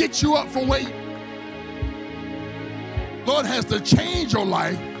has to get you up from where Lord has to change your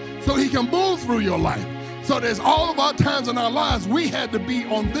life so he can move through your life. So there's all of our times in our lives we had to be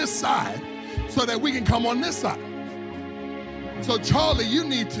on this side so that we can come on this side. So Charlie, you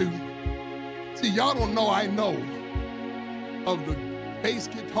need to, see, y'all don't know, I know of the bass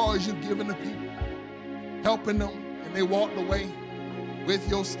guitars you've given to people, helping them, and they walked away with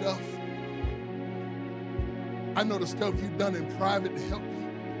your stuff. I know the stuff you've done in private to help people.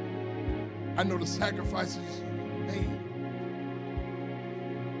 I know the sacrifices you made.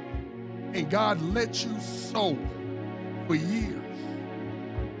 And God let you sow for years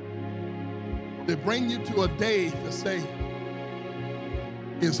to bring you to a day to say,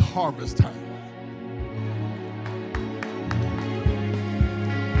 it's harvest time.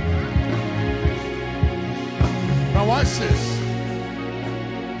 Now watch this.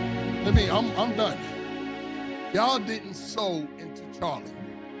 I'm done. Y'all didn't sow into Charlie.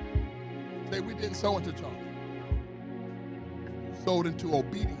 Say, we didn't sow into Charlie. We sowed into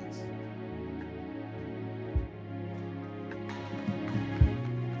obedience.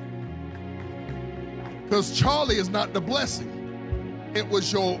 Because Charlie is not the blessing. It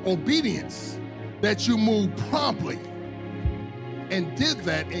was your obedience that you moved promptly and did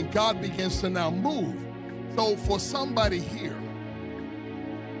that, and God begins to now move. So for somebody here,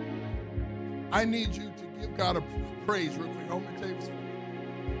 I need you to give God a praise real quick. I'm gonna tell you this.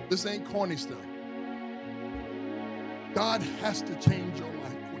 This ain't corny stuff. God has to change your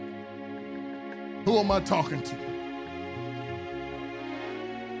life quickly. Who am I talking to?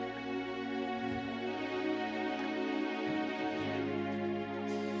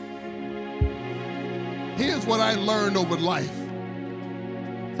 Here's what I learned over life.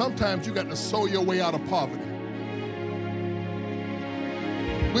 Sometimes you got to sow your way out of poverty.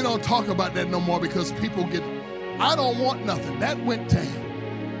 We don't talk about that no more because people get, I don't want nothing. That went to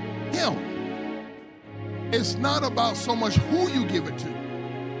him. It's not about so much who you give it to.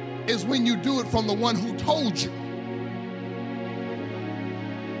 It's when you do it from the one who told you.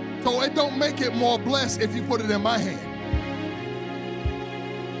 So it don't make it more blessed if you put it in my hand.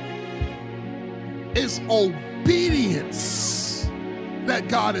 It's obedience that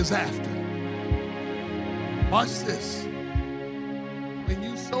God is after. Watch this. When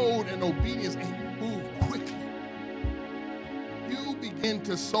you sowed in obedience and you move quickly, you begin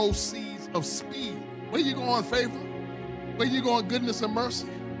to sow seeds of speed. Where you going, favor? Where you going, goodness and mercy?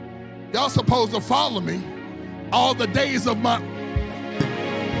 Y'all supposed to follow me all the days of my...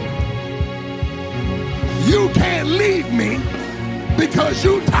 You can't leave me because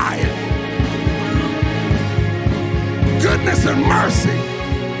you tired. Goodness and mercy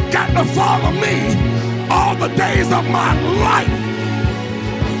got to follow me all the days of my life.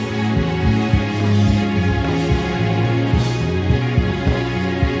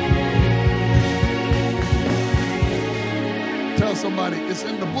 Tell somebody, it's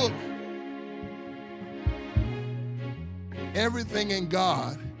in the book. Everything in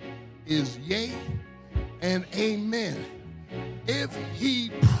God is yea and amen. If he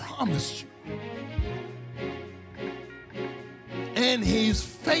promised you, and he's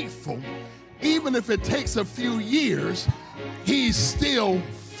faithful. Even if it takes a few years, he's still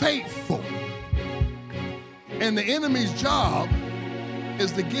faithful. And the enemy's job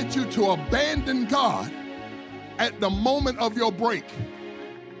is to get you to abandon God at the moment of your break.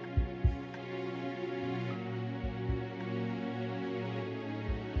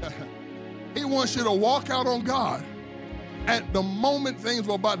 He wants you to walk out on God at the moment things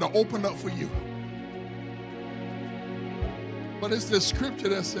were about to open up for you. But it's this scripture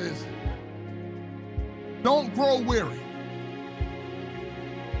that says, don't grow weary.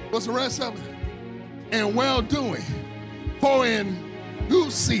 What's the rest of it? And well doing, for in due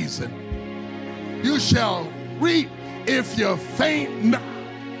season you shall reap if you faint not.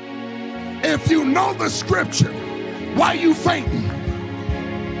 If you know the scripture, why you fainting?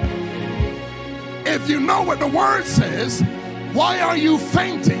 If you know what the word says, why are you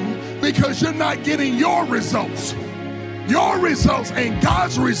fainting? Because you're not getting your results. Your results and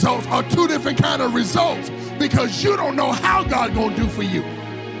God's results are two different kind of results, because you don't know how God gonna do for you.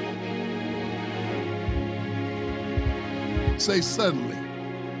 Say suddenly.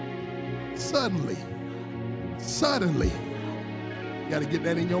 Suddenly. Suddenly. You gotta get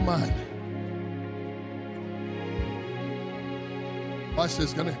that in your mind. Watch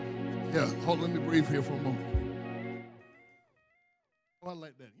this. Yeah, hold on, let me breathe here for a moment. Oh, I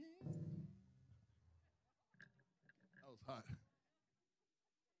like that. That was hot.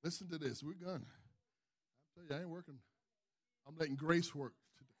 Listen to this. We're gone. I tell you, I ain't working. I'm letting grace work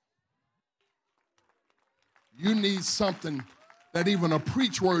today. You need something that even a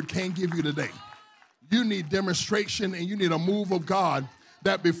preach word can't give you today. You need demonstration, and you need a move of God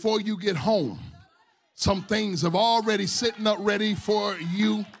that before you get home, some things have already sitting up ready for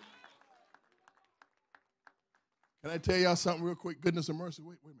you. Can I tell y'all something real quick? Goodness and mercy.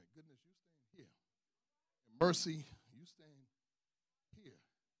 Wait a minute. Goodness, you stand here. And mercy, you stand here.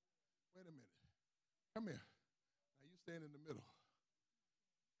 Wait a minute. Come here. Now you stand in the middle.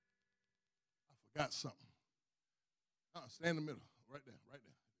 I forgot something. Stand in the middle. Right there. Right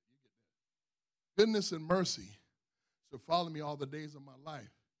there. You get that. Goodness and mercy shall follow me all the days of my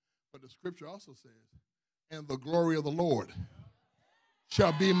life. But the scripture also says, and the glory of the Lord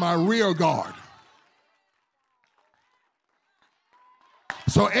shall be my rear guard.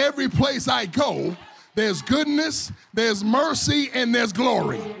 So every place I go, there's goodness, there's mercy, and there's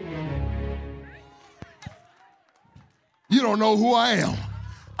glory. You don't know who I am.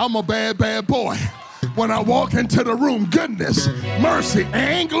 I'm a bad, bad boy. When I walk into the room, goodness, mercy,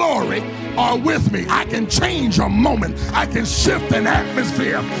 and glory are with me. I can change a moment. I can shift an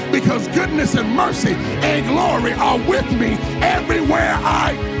atmosphere because goodness and mercy and glory are with me everywhere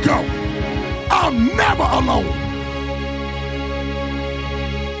I go. I'm never alone.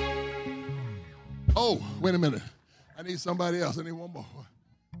 Oh, wait a minute. I need somebody else. I need one more.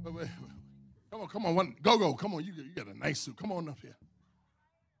 Wait. Come on. Go. Come on, you got a nice suit. Come on up here.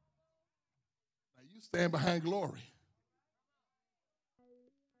 Now you stand behind glory.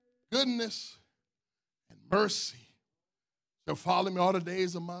 Goodness and mercy shall follow me all the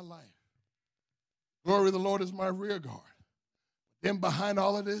days of my life. Glory of the Lord is my rear guard. Then behind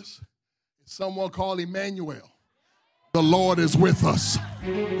all of this is someone called Emmanuel. The Lord is with us.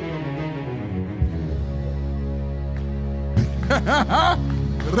 I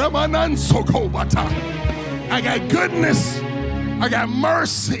got goodness, I got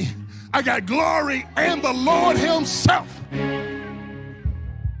mercy, I got glory, and the Lord himself.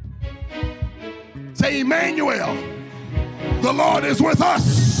 Say, Emmanuel, the Lord is with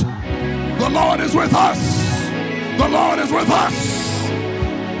us. The Lord is with us. The Lord is with us.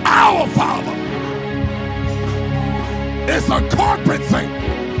 Our Father. It's a corporate thing.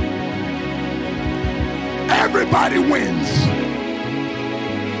 Everybody wins.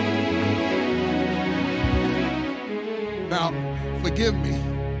 Now, forgive me,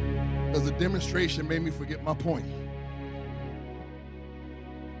 because the demonstration made me forget my point.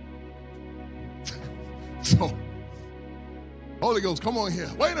 So, Holy Ghost, come on here.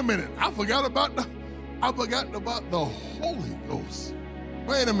 Wait a minute. I forgot about the Holy Ghost.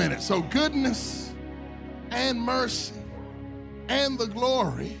 Wait a minute. So goodness and mercy and the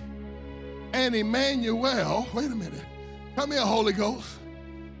glory and Emmanuel. Wait a minute. Come here, Holy Ghost.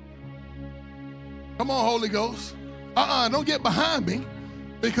 Come on, Holy Ghost. Don't get behind me,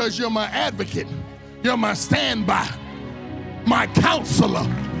 because you're my advocate. You're my standby, my counselor,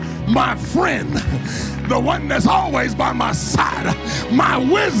 my friend, the one that's always by my side, my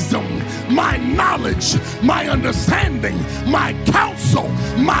wisdom, my knowledge, my understanding, my counsel,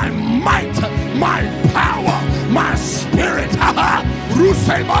 my might, my power, my spirit.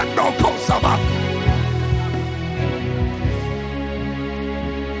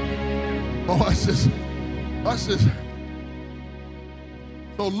 Oh, watch this. Watch this.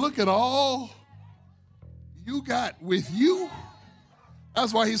 So look at all you got with you.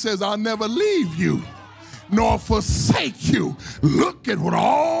 That's why he says, I'll never leave you nor forsake you. Look at what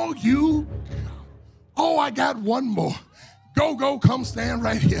all you got. Oh, I got one more. Go, come stand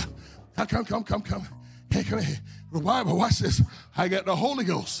right here. Come. Hey, come here. The Bible, watch this. I got the Holy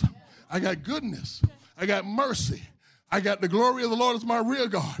Ghost. I got goodness. I got mercy. I got the glory of the Lord as my rear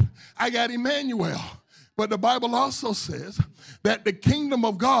guard. I got Emmanuel. But the Bible also says that the kingdom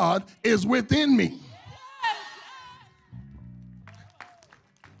of God is within me.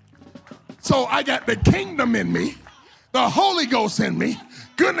 So I got the kingdom in me, the Holy Ghost in me,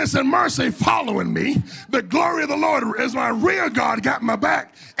 goodness and mercy following me. The glory of the Lord is my rear guard, got my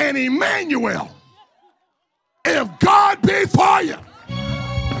back. And Emmanuel, if God be for you,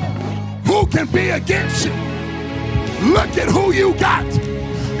 who can be against you? Look at who you got.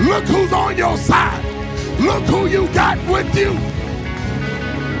 Look who's on your side. Look who you got with you.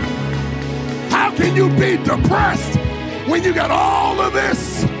 How can you be depressed when you got all of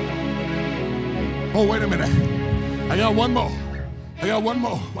this? Oh, wait a minute. I got one more.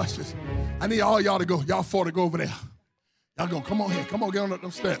 Watch this. I need all y'all to go. Y'all four to go over there. Y'all go. Come on here. Come on, get on up them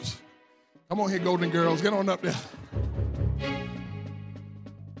steps. Come on here, golden girls. Get on up there.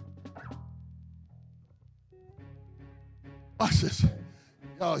 Watch this.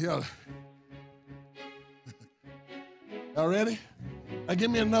 Y'all ready? Now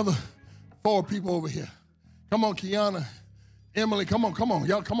give me another 4 people over here. Come on, Kiana, Emily. Come on.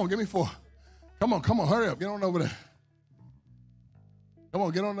 Y'all, come on. Give me 4. Come on, hurry up. Get on over there. Come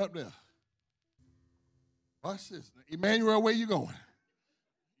on, get on up there. Watch this. Emmanuel, where you going?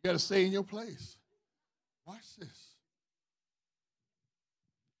 You got to stay in your place. Watch this.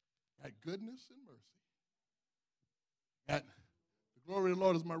 Got goodness and mercy. Got the glory of the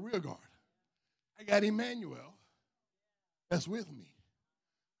Lord is my rear guard. I got Emmanuel that's with me.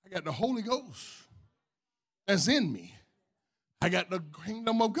 I got the Holy Ghost that's in me. I got the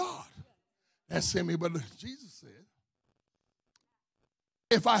kingdom of God that's in me. But Jesus said,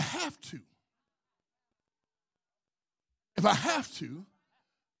 if I have to,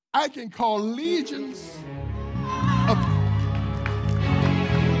 I can call legions of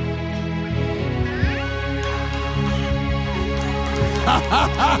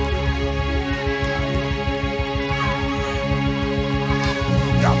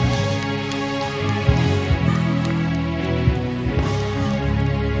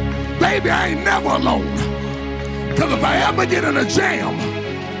Baby, I ain't never alone. Because if I ever get in a jam,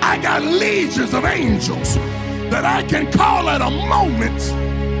 I got legions of angels that I can call at a moment.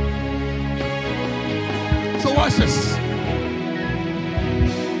 So watch this.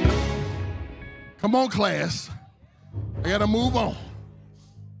 Come on, class. I got to move on.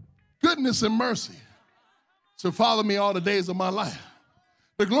 Goodness and mercy shall follow me all the days of my life.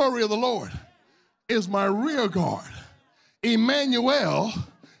 The glory of the Lord is my rear guard. Emmanuel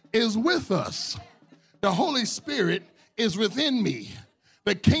is with us. The Holy Spirit is within me.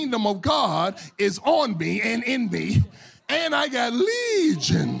 The kingdom of God is on me and in me. And I got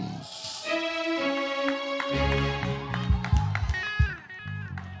legions.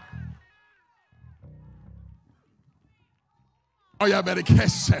 Oh, y'all better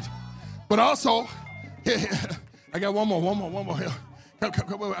catch that. But also, I got one more here.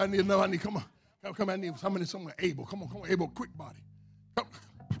 Come, I need, come on. I need someone able. Come on, able, quick body. Come.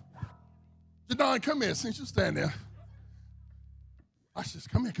 Jadon, come here, since you stand there. Watch this,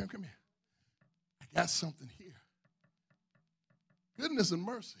 come here. I got something here. Goodness and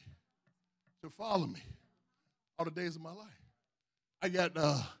mercy to follow me all the days of my life. I got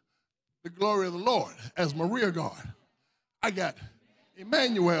the glory of the Lord as my rear guard. I got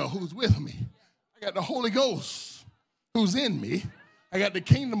Emmanuel who's with me. I got the Holy Ghost who's in me. I got the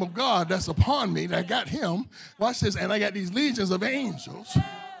kingdom of God that's upon me. I got him. Watch this. And I got these legions of angels.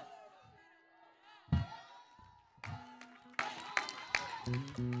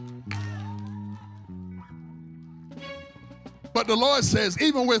 But the Lord says,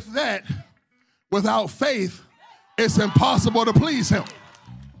 even with that, without faith, it's impossible to please him.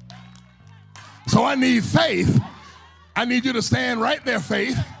 So I need faith. I need you to stand right there,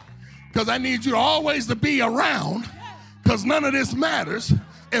 faith, because I need you always to be around, because none of this matters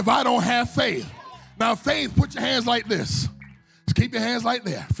if I don't have faith. Now, faith, put your hands like this. Just keep your hands like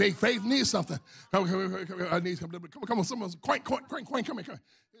that. Faith needs something. Come, I need something. Come on, someone's quaint, come here.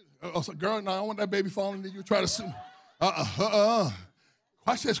 Oh, so girl, no, I don't want that baby falling. Did you try to sue?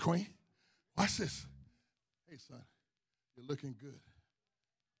 Watch this, queen. Watch this. Hey, son, you're looking good.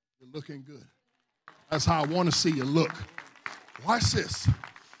 You're looking good. That's how I want to see you look. Watch this.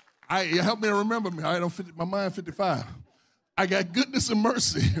 Help me to remember me. I don't my mind 55. I got goodness and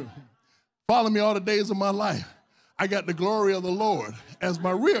mercy. Follow me all the days of my life. I got the glory of the Lord as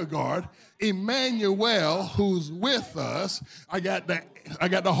my rear guard. Emmanuel, who's with us. I got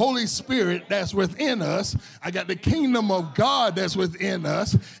the Holy Spirit that's within us. I got the kingdom of God that's within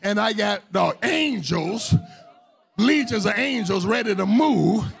us. And I got the angels, legions of angels ready to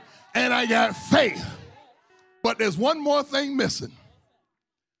move. And I got faith. But there's one more thing missing.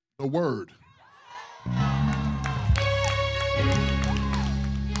 The word.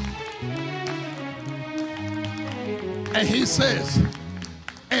 And he says,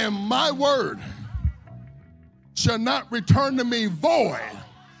 and my word shall not return to me void,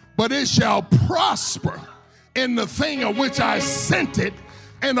 but it shall prosper in the thing of which I sent it.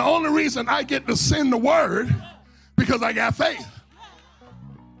 And the only reason I get to send the word, because I got faith.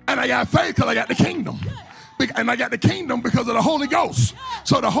 And I got faith because I got the kingdom. And I got the kingdom because of the Holy Ghost.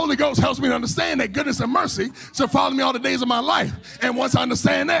 So the Holy Ghost helps me to understand that goodness and mercy shall follow me all the days of my life. And once I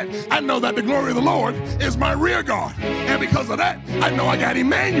understand that, I know that the glory of the Lord is my rear guard. And because of that, I know I got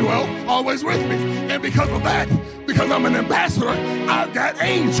Emmanuel always with me. And because of that, because I'm an ambassador, I've got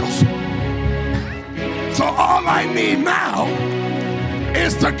angels. So all I need now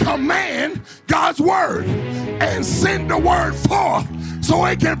is to command God's word and send the word forth so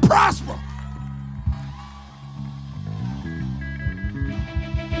it can prosper.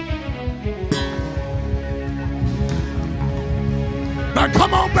 Now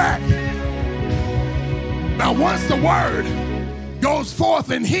come on back. Now once the word goes forth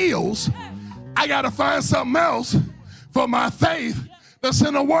and heals, I got to find something else for my faith that's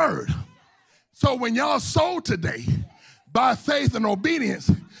in a word. So when y'all sow today, by faith and obedience,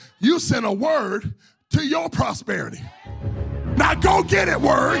 you send a word to your prosperity. Now go get it,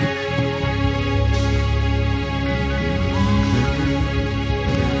 word.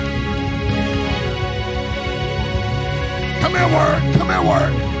 Come here, word. Come here,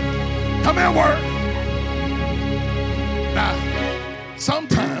 word. Come here, word. Now,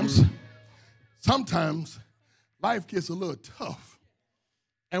 sometimes life gets a little tough,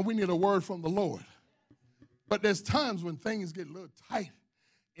 and we need a word from the Lord. But there's times when things get a little tight,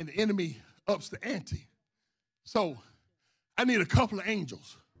 and the enemy ups the ante. So I need a couple of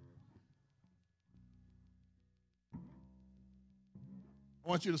angels. I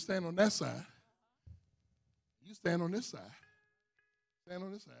want you to stand on that side. You stand on this side. Stand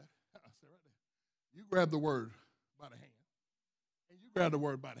on this side. Stay right there. You grab the word by the hand. And you grab the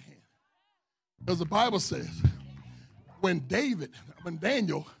word by the hand. Because the Bible says, when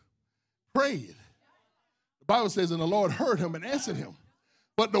Daniel prayed, the Bible says, and the Lord heard him and answered him.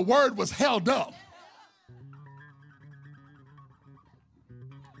 But the word was held up.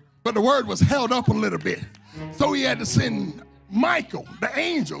 But the word was held up a little bit. So he had to send Michael, the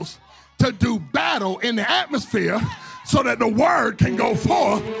angels, to do battle in the atmosphere so that the word can go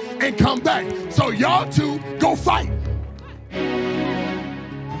forth and come back. So y'all two go fight.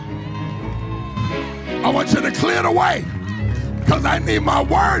 I want you to clear the way because I need my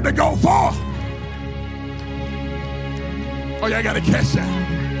word to go forth. Oh, y'all got to catch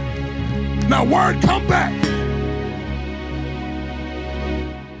that. Now, word, come back.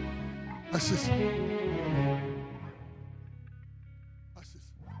 Let's just.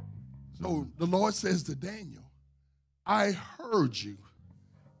 So the Lord says to Daniel, I heard you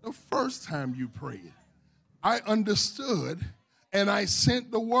the first time you prayed. I understood and I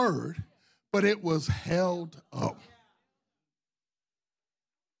sent the word, but it was held up.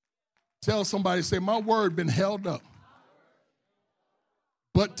 Tell somebody, say, my word been held up.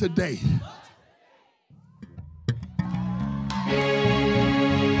 But today,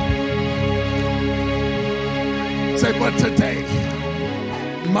 say, but today,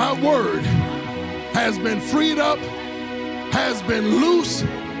 my word has been freed up, has been loose,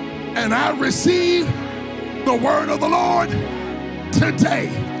 and I receive the word of the Lord today.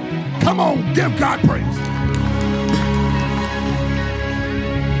 Come on, give God praise.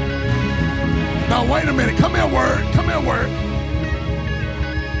 Now, wait a minute. Come here, word. Come here, word.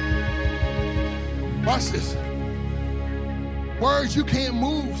 Watch this. Words, you can't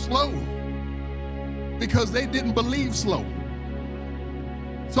move slow because they didn't believe slow.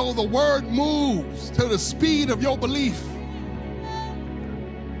 So the word moves to the speed of your belief.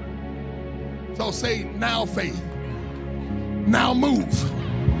 So say, now faith. Now move.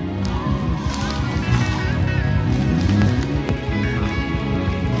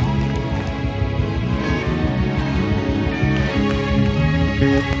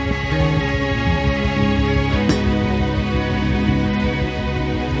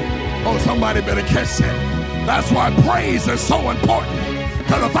 Oh, somebody better catch that. That's why praise is so important.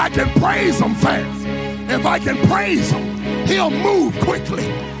 Because if I can praise him fast, if I can praise him, he'll move quickly.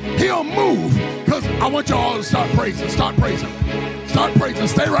 He'll move. Because I want you all to start praising. Start praising. Start praising.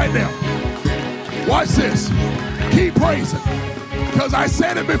 Stay right there. Watch this. Keep praising. Because I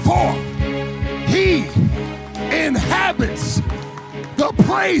said it before. He inhabits the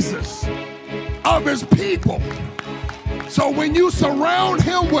praises of his people. So when you surround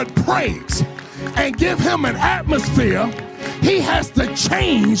him with praise and give him an atmosphere, he has to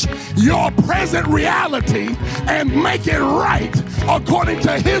change your present reality and make it right according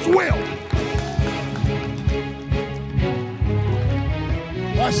to his will.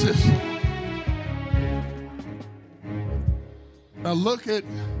 Watch this. Now look at,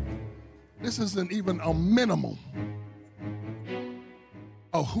 this isn't even a minimum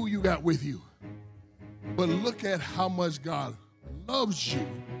of who you got with you. But look at how much God loves you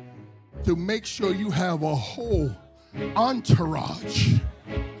to make sure you have a whole entourage.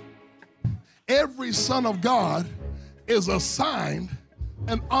 Every son of God is assigned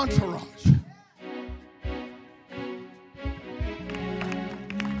an entourage.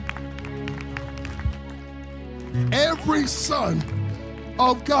 Every son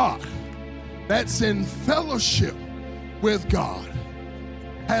of God that's in fellowship with God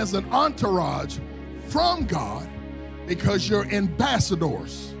has an entourage from God because you're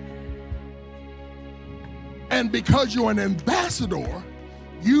ambassadors. And because you're an ambassador,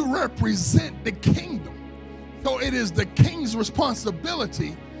 you represent the kingdom. So it is the king's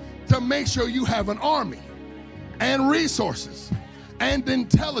responsibility to make sure you have an army and resources and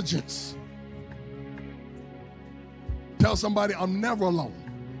intelligence. Tell somebody, I'm never alone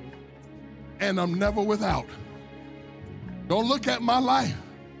and I'm never without. Don't look at my life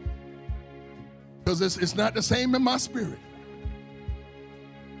because it's not the same in my spirit.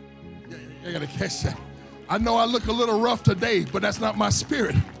 You gotta catch that. I know I look a little rough today, but that's not my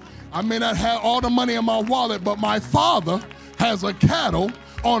spirit. I may not have all the money in my wallet, but my Father has a cattle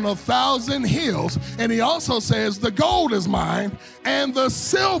on 1,000 hills. And he also says the gold is mine and the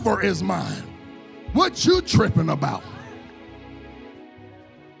silver is mine. What you tripping about?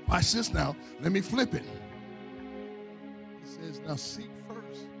 Watch this now. Let me flip it. He says, now seek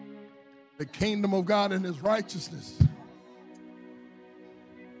first the kingdom of God and his righteousness.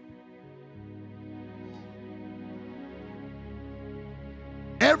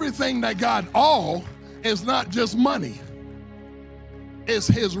 Everything that God all is not just money. It's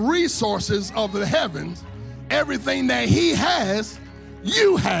his resources of the heavens. Everything that he has,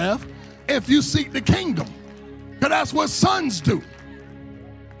 you have if you seek the kingdom. Because that's what sons do.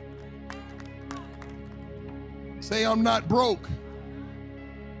 Say, I'm not broke.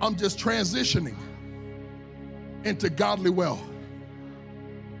 I'm just transitioning into godly wealth.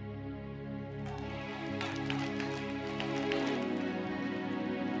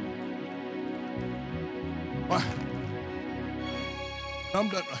 I'm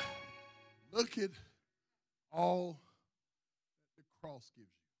done. Look at all that the cross gives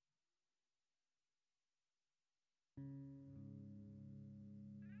you.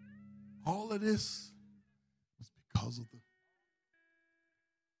 All of this is because of the.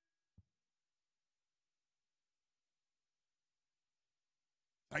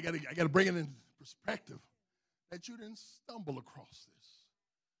 I gotta bring it in perspective that you didn't stumble across this.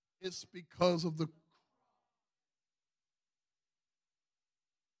 It's because of the.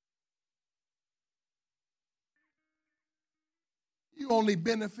 You only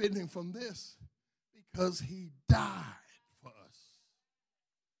benefiting from this because he died for us.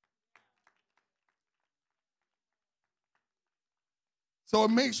 So it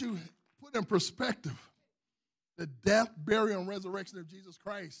makes you put in perspective the death, burial, and resurrection of Jesus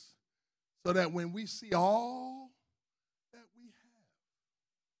Christ, so that when we see all that we have,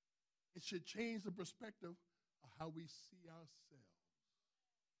 it should change the perspective of how we see ourselves.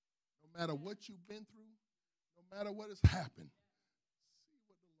 No matter what you've been through, no matter what has happened,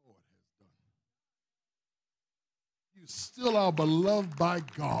 you still are beloved by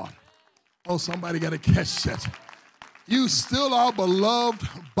God. Oh, somebody got to catch that. You still are beloved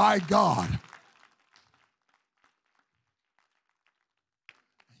by God.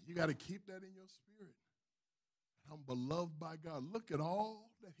 You got to keep that in your spirit. I'm beloved by God. Look at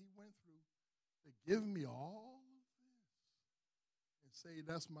all that he went through to give me all of this and say,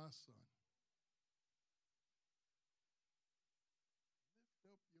 that's my son.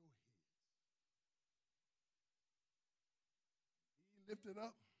 Lifted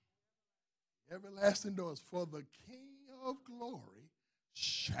up, everlasting doors, for the King of glory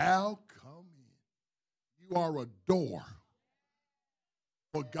shall come in. You are a door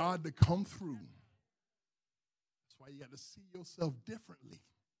for God to come through. That's why you got to see yourself differently.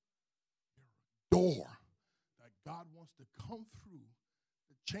 You're a door that God wants to come through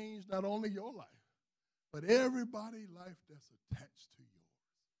to change not only your life, but everybody's life that's attached to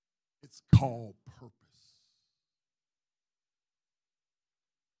yours. It's called purpose.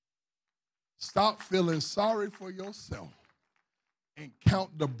 Stop feeling sorry for yourself and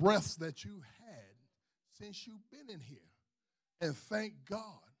count the breaths that you had since you've been in here. And thank God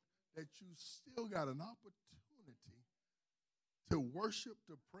that you still got an opportunity to worship,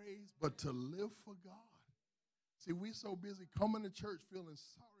 to praise, but to live for God. See, we're so busy coming to church feeling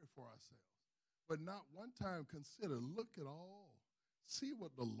sorry for ourselves, but not one time consider, look at all, see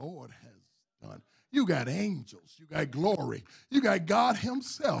what the Lord has done. You got angels, you got glory, you got God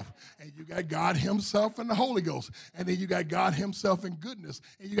himself, and you got God himself in the Holy Ghost, and then you got God himself in goodness,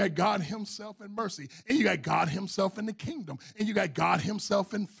 and you got God himself in mercy, and you got God himself in the kingdom, and you got God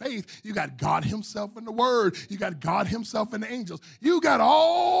himself in faith, you got God himself in the word, you got God himself in the angels. You got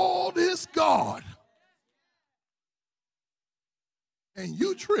all this God, and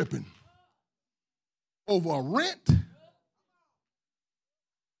you tripping over a rent.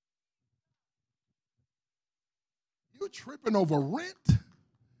 You tripping over rent.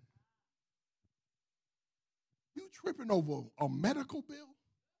 You tripping over a medical bill.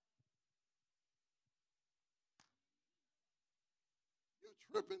 You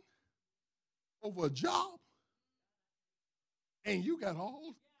tripping over a job. And you got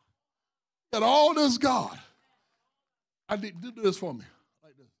all this God. I need do this for me.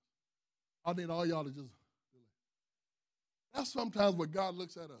 Like this. I need all y'all to just do it. That's sometimes what God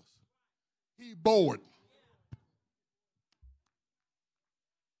looks at us. He bored.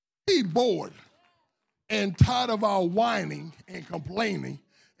 He bored and tired of our whining and complaining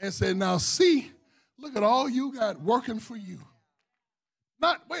and said, now see, look at all you got working for you.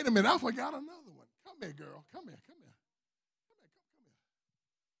 Not, wait a minute, I forgot another one. Come here, girl. Come here. Come here. Come here.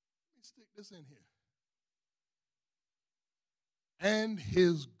 Let me stick this in here. And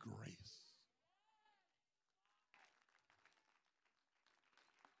his grace.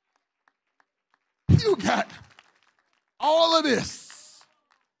 You got all of this.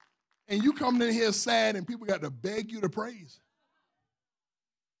 And you come in here sad and people got to beg you to praise.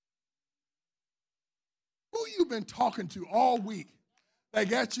 Who you been talking to all week that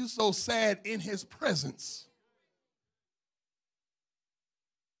got you so sad in his presence?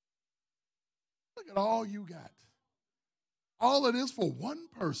 Look at all you got. All of this for one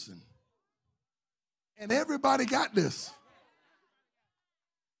person. And everybody got this.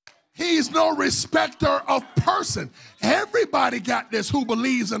 He's no respecter of person. Everybody got this who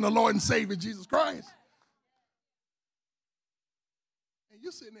believes in the Lord and Savior Jesus Christ. And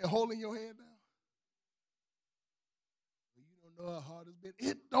you're sitting there holding your head down. You don't know how hard it's been.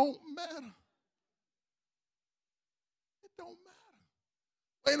 It don't matter. It don't matter.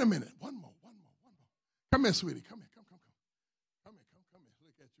 Wait a minute. One more. Come here, sweetie. Come here. Come here.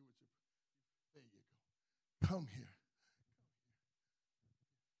 Look at you with your, there you go. Come here.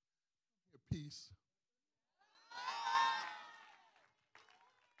 Peace.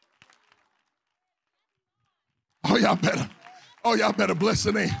 Oh, y'all better bless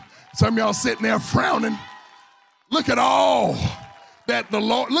the name. Some of y'all sitting there frowning. Look at all that the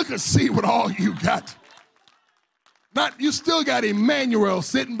Lord, see what all you got. You still got Emmanuel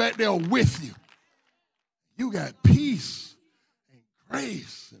sitting back there with you. You got peace and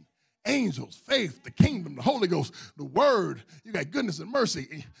grace and angels, faith, the kingdom, the Holy Ghost, the word. You got goodness and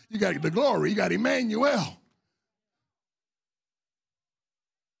mercy. You got the glory. You got Emmanuel.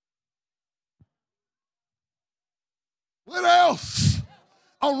 What else?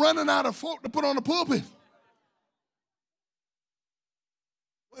 I'm running out of folk to put on the pulpit.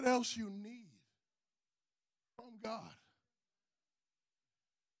 What else you need from God?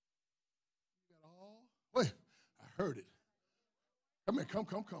 You got all. Wait, I heard it. Come here, come.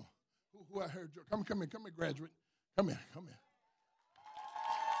 Who I heard? Come here, graduate. Come here.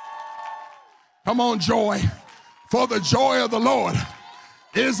 Come on, joy. For the joy of the Lord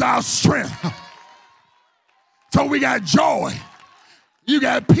is our strength. So we got joy. You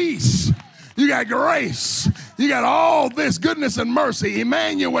got peace. You got grace. You got all this goodness and mercy.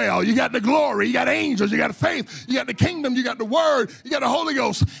 Emmanuel. You got the glory. You got angels. You got faith. You got the kingdom. You got the word. You got the Holy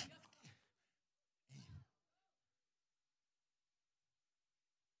Ghost.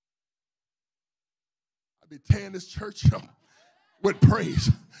 Be tearing this church up with praise.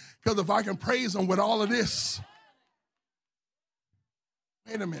 Because if I can praise him with all of this.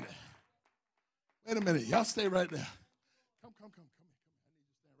 Wait a minute. Y'all stay right there. Come. I need you to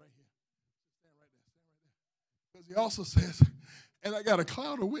stand right here. Stand right there. Because he also says, and I got a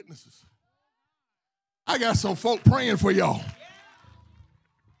cloud of witnesses. I got some folk praying for y'all.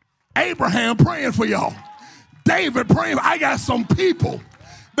 Abraham praying for y'all. David praying. I got some people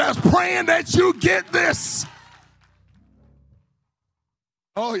that's praying that you get this.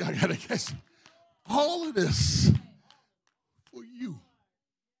 Oh, y'all got to catch all of this for you.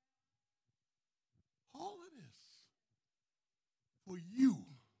 All of this for you.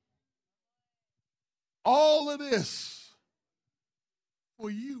 All of this for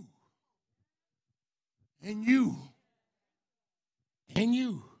you. And you. And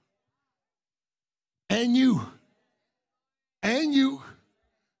you. And you. And you.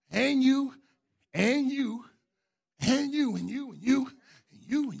 And you. And you. And you. And you. And you.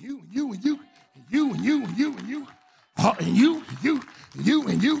 You and you and you and you and you and you and you and you and you and you and you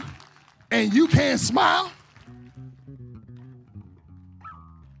and you and you can't smile.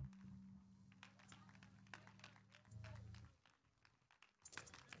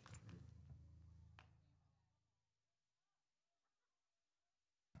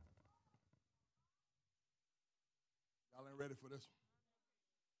 Y'all ain't ready for this one.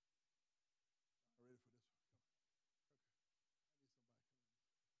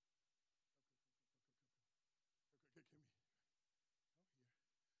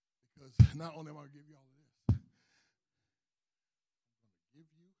 Because not only am I going to give you all of this, I'm going to give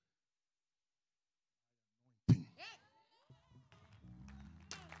you anointing.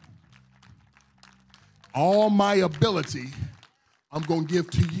 All my ability, I'm going to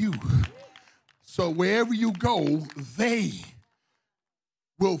give to you. So wherever you go, they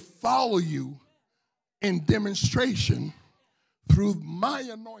will follow you in demonstration through my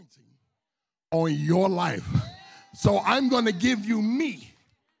anointing on your life. So I'm going to give you me.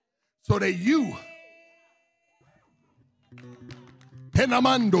 So that you,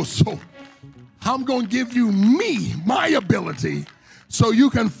 so I'm going to give you me, my ability, so you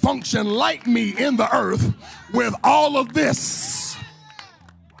can function like me in the earth with all of this.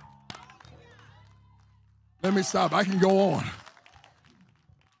 Let me stop. I can go on.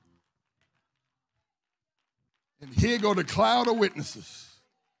 And here go the cloud of witnesses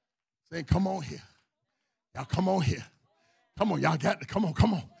saying, come on here. Y'all come on here. Come on, y'all got to, come on,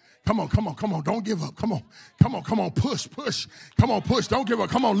 come on. Come on, come on, come on. Don't give up. Come on, come on, come on. Push, push. Come on, push. Don't give up.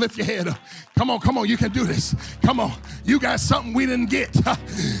 Come on, lift your head up. Come on, come on. You can do this. Come on. You got something we didn't get.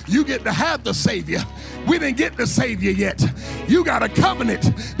 You get to have the Savior. We didn't get the Savior yet. You got a covenant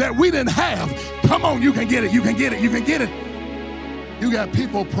that we didn't have. Come on, you can get it. You can get it. You can get it. You got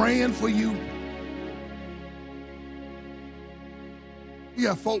people praying for you. You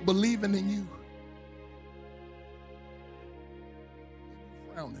got folk believing in you.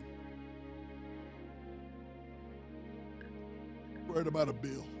 Frowning. Worried about a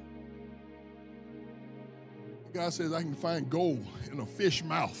bill. God says I can find gold in a fish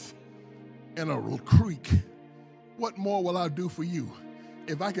mouth in a creek. What more will I do for you?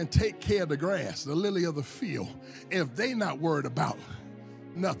 If I can take care of the grass, the lily of the field, if they not worried about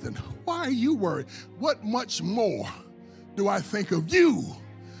nothing, why are you worried? What much more do I think of you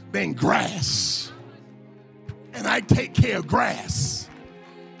than grass? And I take care of grass.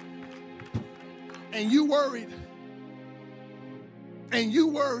 And you worried. And you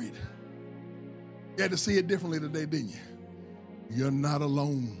worried. You had to see it differently today, didn't you? You're not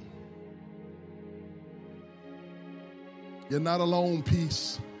alone. You're not alone,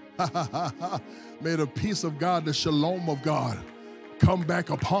 peace. May the peace of God, the shalom of God, come back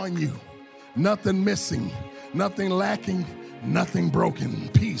upon you. Nothing missing, nothing lacking, nothing broken.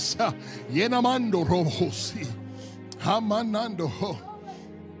 Peace. Yenamando rohosi. Hamanando.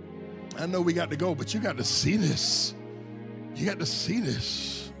 I know we got to go, but you got to see this. You got to see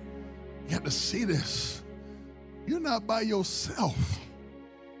this. You got to see this. You're not by yourself.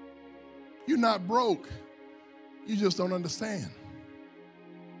 You're not broke. You just don't understand.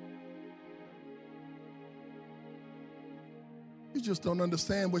 You just don't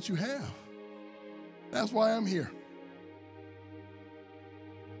understand what you have. That's why I'm here.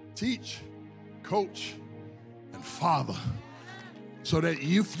 Teach, coach, and father. So that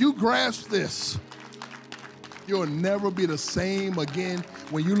if you grasp this, you'll never be the same again.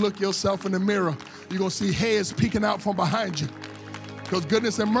 When you look yourself in the mirror, you're going to see heads peeking out from behind you. Because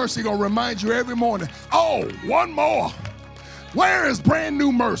goodness and mercy going to remind you every morning, oh, one more. Where is brand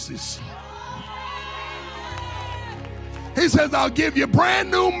new mercies? He says, I'll give you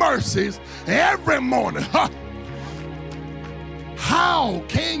brand new mercies every morning. How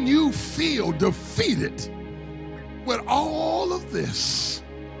can you feel defeated with all of this?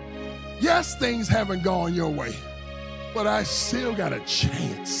 Yes, things haven't gone your way, but I still got a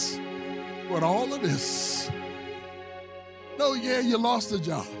chance with all of this. No, yeah, you lost a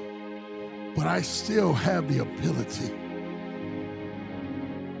job. but I still have the ability.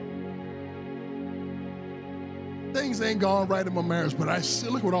 Things ain't gone right in my marriage, but I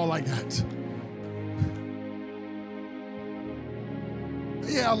still look what all I got.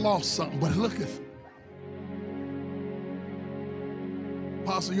 Yeah, I lost something, but look at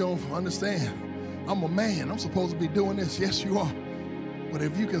Apostle, you don't understand. I'm a man. I'm supposed to be doing this. Yes, you are. But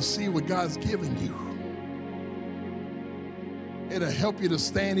if you can see what God's given you, it'll help you to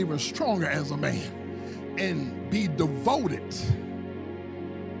stand even stronger as a man and be devoted.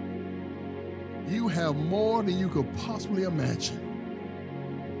 You have more than you could possibly imagine.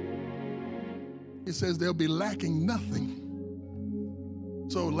 It says they'll be lacking nothing.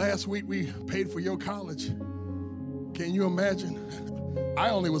 So last week we paid for your college. Can you imagine?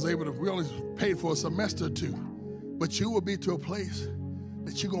 We only paid for a semester or two, but you will be to a place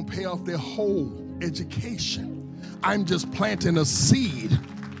that you're going to pay off their whole education. I'm just planting a seed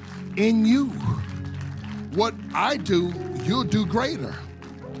in you. What I do, you'll do greater.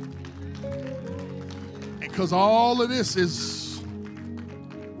 Because all of this is,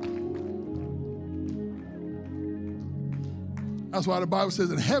 that's why the Bible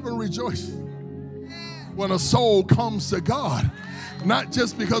says in heaven rejoice when a soul comes to God. Not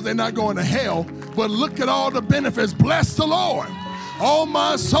just because they're not going to hell, but look at all the benefits. Bless the Lord, oh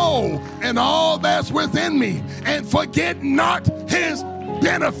my soul, and all that's within me, and forget not his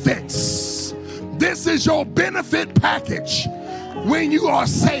benefits. This is your benefit package when you are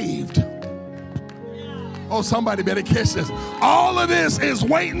saved. Oh, somebody better catch this. All of this is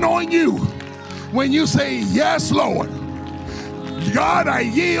waiting on you when you say, yes, Lord. God, I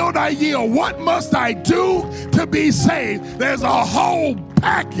yield, I yield. What must I do to be saved? There's a whole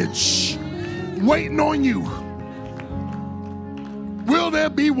package waiting on you. Will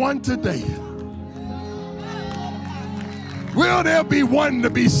there be one today? Will there be one to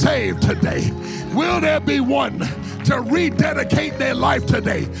be saved today? Will there be one to rededicate their life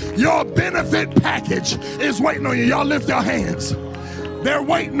today? Your benefit package is waiting on you. Y'all lift your hands. They're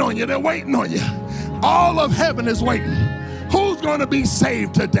waiting on you. They're waiting on you. All of heaven is waiting. Who's going to be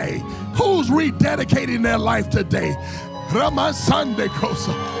saved today? Who's rededicating their life today? Rama Sunday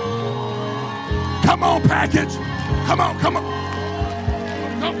Kosa. Come on, package. Come on, come on.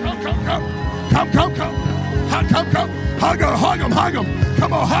 Come. Hug him.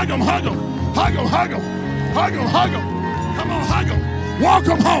 Come on, hug him. Hug him. Come on, hug him.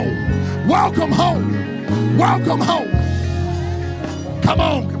 Welcome home. Come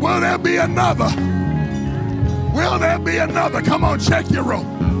on, will there be another? Come on, check your roll.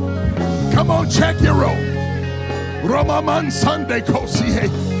 Romaman Sunday Kosi.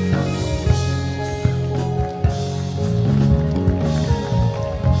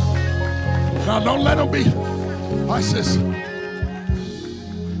 Now don't let him be. Watch this.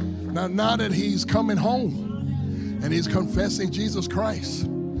 Now that he's coming home and he's confessing Jesus Christ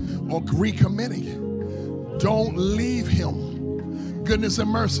or recommitting, don't leave him. Goodness and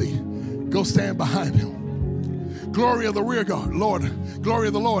mercy, go stand behind him. Glory of the rear guard, Lord. Glory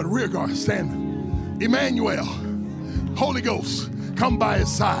of the Lord, rear guard, stand. Emmanuel, Holy Ghost, come by his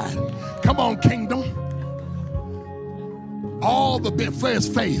side. Come on, kingdom. All the bit for his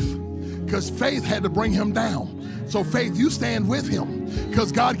faith, because faith had to bring him down. So faith, you stand with him,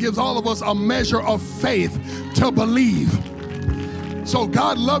 because God gives all of us a measure of faith to believe. So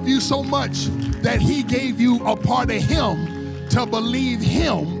God loved you so much that he gave you a part of him to believe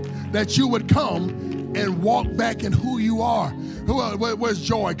him, that you would come and walk back in who you are. Where's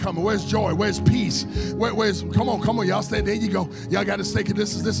joy coming? Where's joy? Where's peace? Come on, y'all stay. There you go. Y'all got to stay.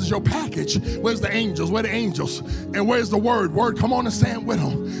 This is your package. Where's the angels? Where the angels? And where's the word? Come on and stand with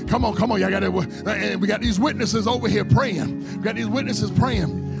them. Come on. Y'all got to. And we got these witnesses over here praying.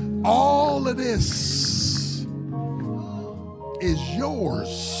 All of this is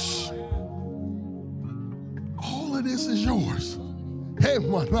yours. All of this is yours. Hey,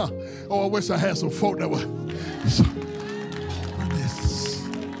 man. Oh, I wish I had some folk that were.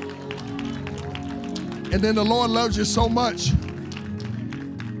 And then the Lord loves you so much.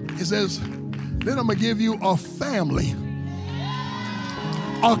 He says, then I'm going to give you a family,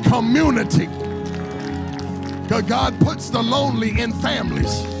 a community. Because God puts the lonely in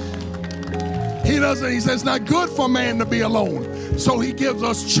families. He says it's not good for man to be alone. So he gives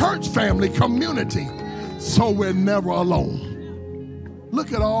us church family, community, so we're never alone.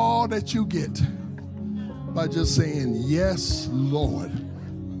 Look at all that you get by just saying, yes, Lord.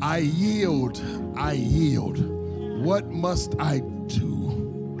 I yield. What must I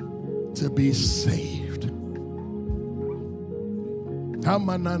do to be saved?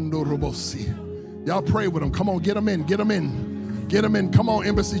 Y'all pray with them. Come on, get them in. Get them in. Come on,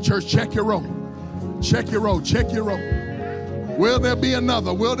 Embassy Church. Check your row. Check your row. Check your row. Will there be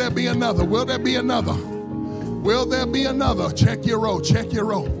another? Will there be another? Will there be another? Will there be another? Check your row. Check your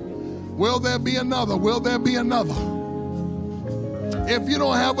row. Will there be another? Will there be another? If you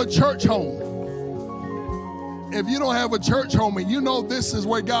don't have a church home, if you don't have a church home and you know this is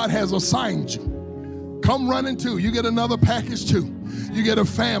where God has assigned you, come running too. You get another package too. You get a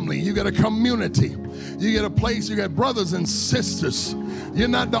family. You get a community. You get a place. You get brothers and sisters. You're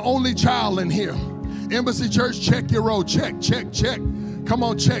not the only child in here. Embassy Church, check your road. Check, check, check. Come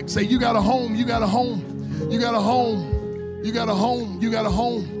on, check. Say, you got a home. You got a home. You got a home. You got a home. You got a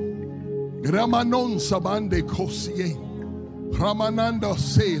home. Ramanon sabande kosie. Ramananda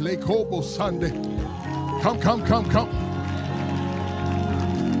se le kobo sande. Come.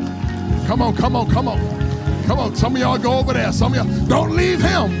 Come on, come on, come on. Come on. Some of y'all go over there. Some of y'all don't leave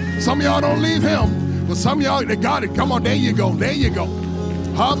him. Some of y'all don't leave him. But some of y'all, they got it. Come on, there you go. There you go.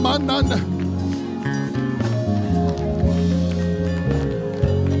 Hamananda.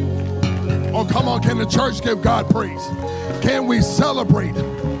 Oh, come on. Can the church give God praise? Can we celebrate?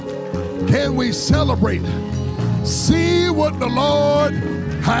 Can we celebrate? See what the Lord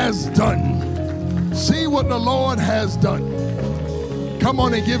has done. See what the Lord has done. Come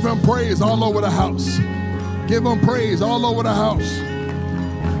on and give him praise all over the house. Give him praise all over the house.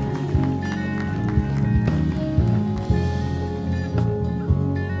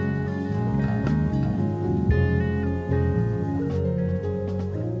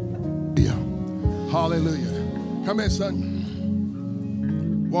 Hallelujah. Come here,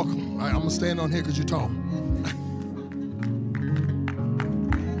 son. Welcome. I'm going to stand on here because you're tall.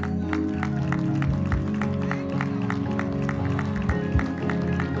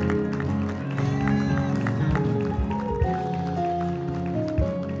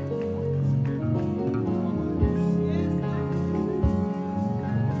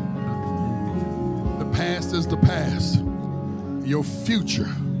 The past is the past. Your future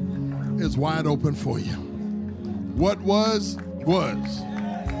is wide open for you. What was.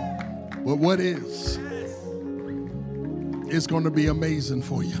 But what is going to be amazing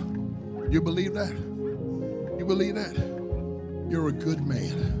for you. You believe that? You believe that? You're a good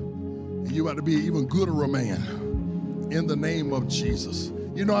man. You ought to be even gooder a man in the name of Jesus.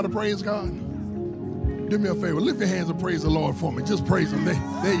 You know how to praise God? Do me a favor. Lift your hands and praise the Lord for me. Just praise him.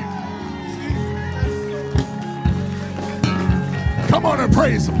 There you go. Come on and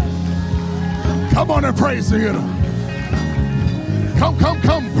praise him. Come on and praise him.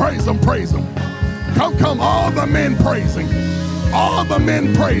 Come, praise him, praise him. Come, all the men praising. All the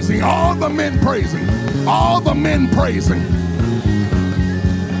men praising, all the men praising, all the men praising.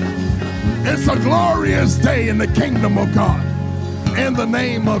 It's a glorious day in the kingdom of God. In the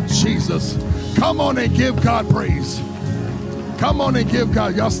name of Jesus. Come on and give God praise. Come on and give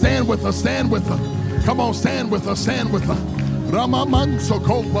God. Y'all stand with us, stand with us. Come on, stand with us, stand with us. Ramamanso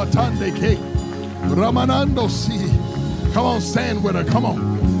batande ke. Ramanando si. Come on, stand with her. Come on.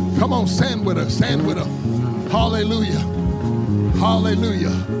 Come on, stand with her. Stand with her. Hallelujah.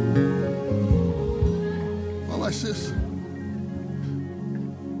 Hallelujah. Well, watch this.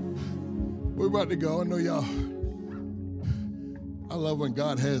 We're about to go. I know y'all. I love when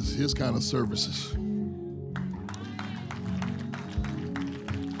God has his kind of services.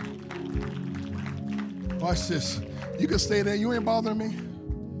 Watch this. You can stay there. You ain't bothering me.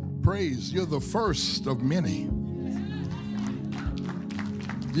 Praise. You're the first of many.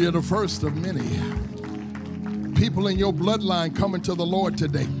 You're the first of many. People in your bloodline coming to the Lord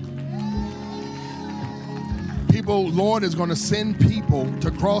today. People, Lord is going to send people to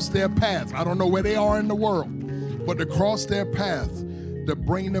cross their path. I don't know where they are in the world, but to cross their path, to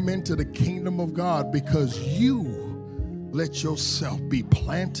bring them into the kingdom of God, because you let yourself be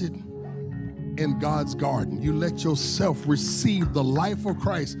planted in God's garden. You let yourself receive the life of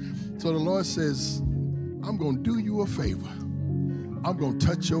Christ. So the Lord says, I'm going to do you a favor. I'm going to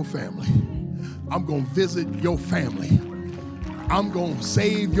touch your family. I'm going to visit your family. I'm going to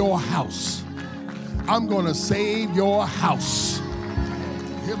save your house. I'm going to save your house.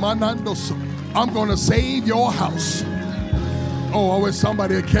 I'm going to save your house. Oh, I wish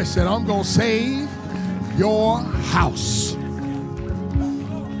somebody would catch that. I'm going to save your house.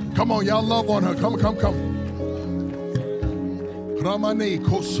 Come on, y'all love on her. Come. Ramane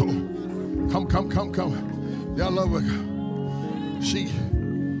Koso. Come. Y'all love her.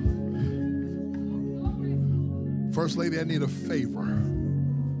 First Lady, I need a favor.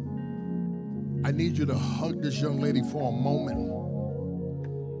 I need you to hug this young lady for a moment,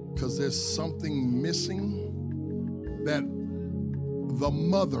 because there's something missing that the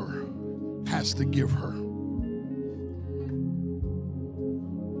mother has to give her.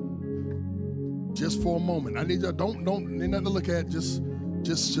 Just for a moment. I need you, don't need nothing to look at. Just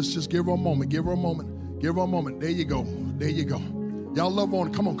give her a moment. Give her a moment. Give her a moment. There you go. There you go. Y'all love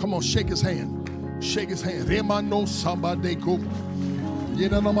on. Come on. Shake his hand. Shake his hand. Remano sabade ko.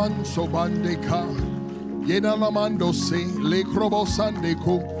 Yenaman sobande ka. Yenamando se le krobo sande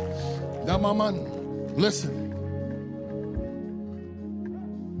ko. Damaman. Listen.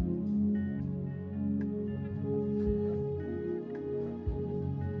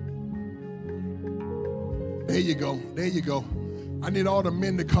 There you go. There you go. I need all the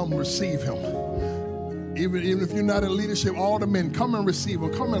men to come receive him. Even if you're not in leadership, all the men, come and receive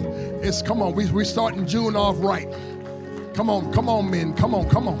him. Come on. We're starting June off right. Come on, men. Come on.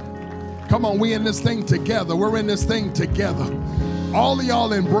 Come on, we in this thing together. We're in this thing together. All of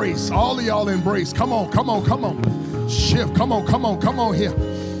y'all embrace. Come on. Shift. Come on here.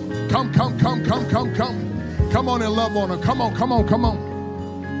 Come. Come on and love on her. Come on. Come.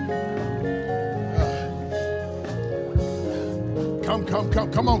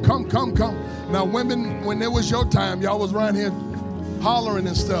 Now, women, when it was your time, y'all was around here hollering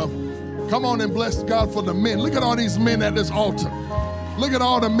and stuff. Come on and bless God for the men. Look at all these men at this altar. Look at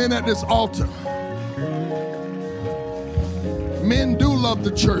all the men at this altar. Men do love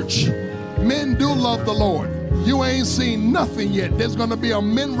the church. Men do love the Lord. You ain't seen nothing yet. There's going to be a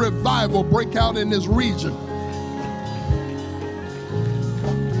men revival break out in this region.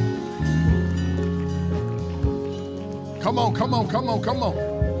 Come on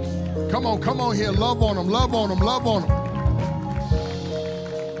here. Love on them.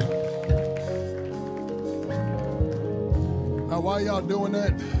 Now, while y'all doing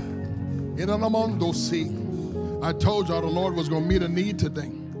that, I told y'all the Lord was going to meet a need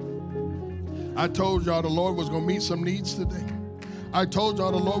today. I told y'all the Lord was going to meet some needs today.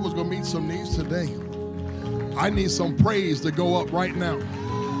 I need some praise to go up right now.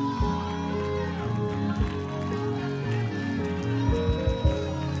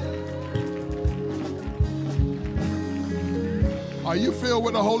 Are you filled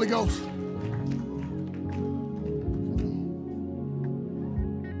with the Holy Ghost?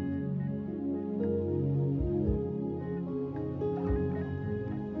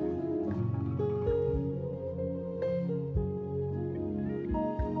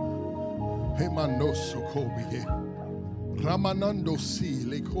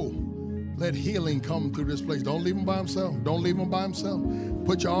 Let healing come through this place. Don't leave him by himself.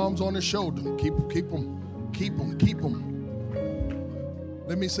 Put your arms on his shoulder. Keep him.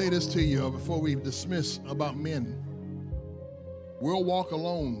 Let me say this to you before we dismiss about men. We'll walk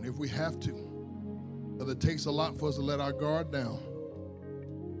alone if we have to, but it takes a lot for us to let our guard down.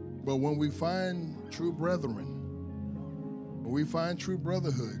 But when we find true brethren, when we find true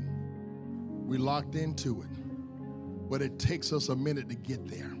brotherhood, we locked into it. But it takes us a minute to get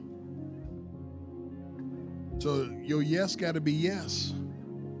there. So your yes got to be yes,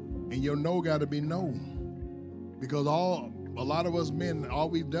 and your no got to be no, because a lot of us men, all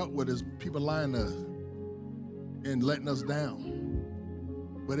we've dealt with is people lying to us and letting us down.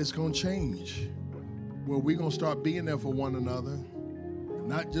 But it's going to change. Well, we're going to start being there for one another,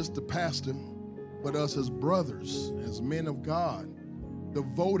 not just the pastor, but us as brothers, as men of God,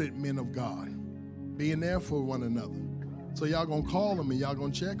 devoted men of God, being there for one another. So y'all going to call him and y'all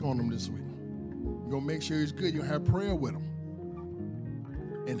going to check on him this week. You're going to make sure he's good. You're going to have prayer with him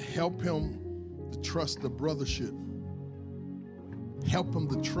and help him to trust the brothership. Help him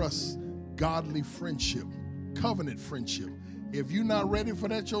to trust godly friendship, covenant friendship. If you're not ready for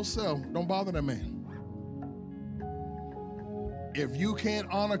that yourself, don't bother that man. If you can't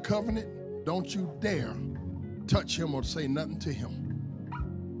honor covenant, don't you dare touch him or say nothing to him.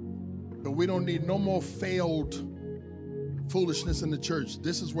 But we don't need no more failed foolishness in the church.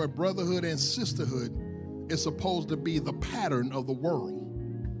 This is where brotherhood and sisterhood is supposed to be the pattern of the world.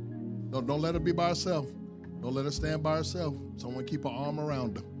 No, don't let her be by herself. Don't let her stand by herself. Someone keep her arm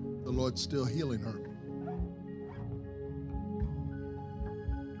around her. The Lord's still healing her.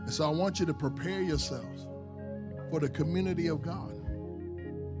 And so I want you to prepare yourselves for the community of God.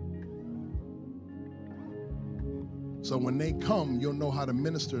 So when they come, you'll know how to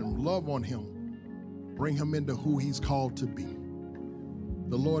minister and love on him. Bring him into who he's called to be.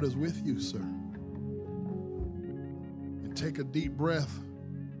 The Lord is with you, sir. And take a deep breath.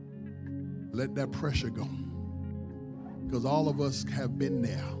 Let that pressure go. Because all of us have been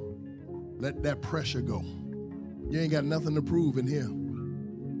there. Let that pressure go. You ain't got nothing to prove in here.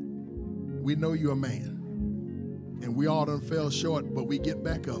 We know you're a man. And we all done fell short, but we get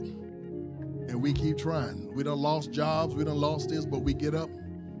back up. And we keep trying. We done lost jobs, we done lost this, but we get up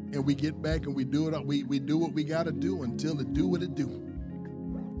and we get back and we do it. We do what we got to do until it do what it do.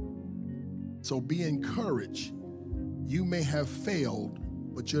 So be encouraged. You may have failed,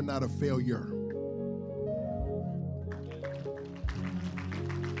 but you're not a failure.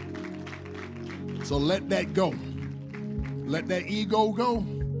 So let that go. Let that ego go,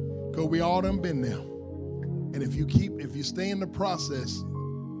 because we all done been there. And if you stay in the process,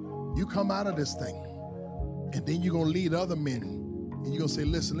 you come out of this thing. And then you're going to lead other men. And you're going to say,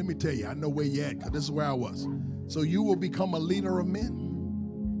 listen, let me tell you, I know where you're at, because this is where I was. So you will become a leader of men.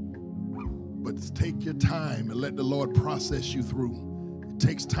 But take your time and let the Lord process you through. It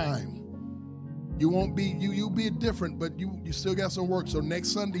takes time. You won't be, you'll be different, but you still got some work. So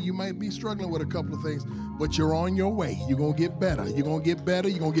next Sunday, you might be struggling with a couple of things, but you're on your way. You're going to get better. You're going to get better.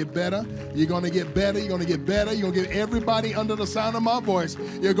 You're going to get better. You're going to get better. You're going to get better. You're going to get everybody under the sound of my voice.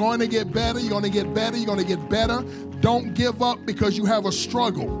 You're going to get better. You're going to get better. You're going to get better. Don't give up because you have a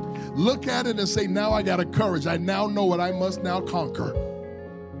struggle. Look at it and say, now I got a courage. I now know what I must now conquer.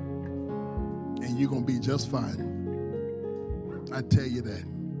 And you're going to be just fine. I tell you that.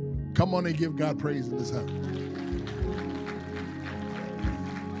 Come on and give God praise in this house.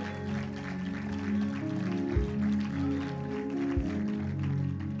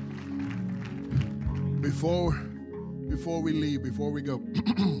 Before we leave, before we go,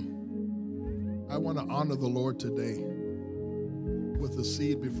 I want to honor the Lord today with a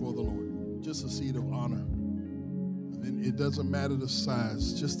seed before the Lord. Just a seed of honor. And it doesn't matter the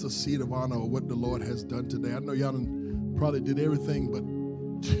size, just a seed of honor of what the Lord has done today. I know y'all probably did everything, but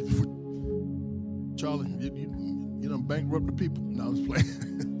Charlie, you done bankrupt the people. No, I was playing.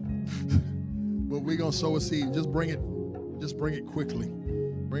 But we're going to sow a seed. Just bring it quickly.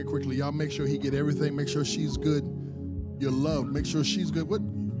 Bring it quickly. Y'all make sure he get everything. Make sure she's good. You're loved. Make sure she's good. What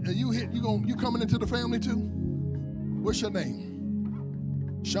are you here? You coming into the family too? What's your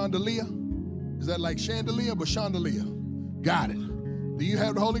name? Chandelier? Is that like chandelier but chandelier? Got it. Do you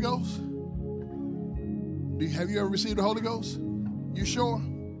have the Holy Ghost? Have you ever received the Holy Ghost? You sure?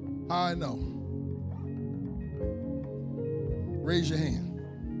 How I know? Raise your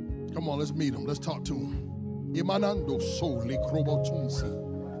hand. Come on, let's meet him. Let's talk to him.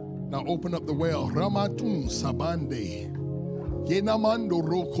 Now open up the well. Ramatun sabande. Yenamando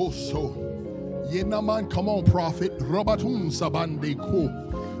rokoso. Yenaman, come on, prophet. Rabatun sabande ko.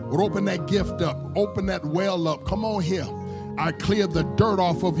 Open that gift up. Open that well up. Come on here. I clear the dirt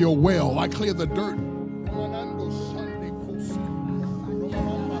off of your well. I clear the dirt.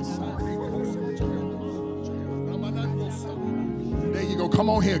 There you go. Come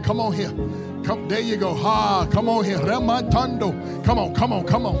on here. Come on here. Come. There you go. Ha. Come on here. Rematando. Come on. Come on.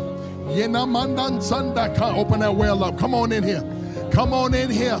 Come on. Yenamandan sanda. Open that well up. Come on in here. Come on in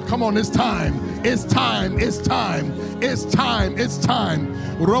here. Come on. It's time. It's time. It's time. It's time. It's time.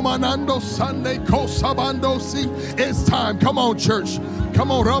 Romanando Sunday Kosabando si. It's time. Come on, church.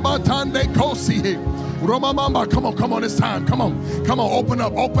 Come on. Rabatande Kosi. Roma Mamba. Come on. Come on. It's time. Come on. Come on. Open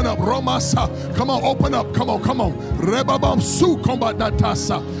up. Open up. Romasa. Come on. Open up. Come on. Come on. Rebabam su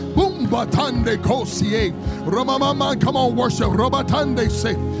kombatatasa. Boom batande Kosi. Roma Mamba. Come on. Worship. Robatande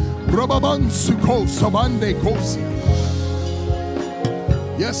se. Robaban suko sabande Kosi.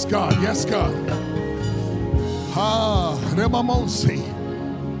 Yes, God. Yes, God. Ha, Remamonsi.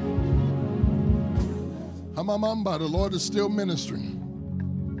 Hamamamba, the Lord is still ministering.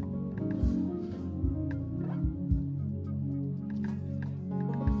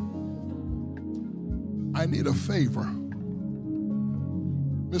 I need a favor.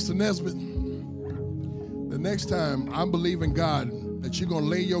 Mr. Nesbitt, the next time I'm believing God that you're going to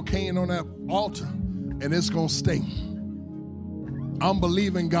lay your cane on that altar and it's going to stay. I'm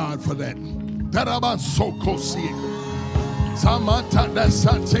believing God for that. Darabansokosi. Samata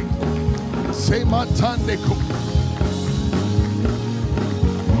dasate. Sematandeko.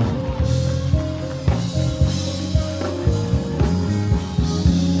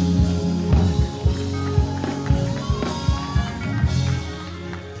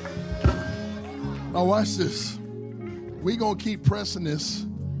 Now watch this. We're going to keep pressing this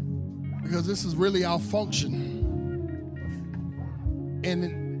because this is really our function.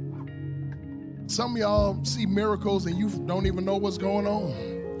 And some of y'all see miracles and you don't even know what's going on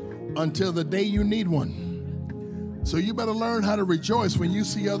until the day you need one. So you better learn how to rejoice when you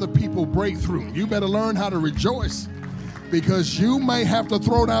see other people break through. You better learn how to rejoice because you may have to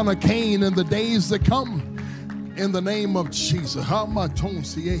throw down a cane in the days that come. In the name of Jesus.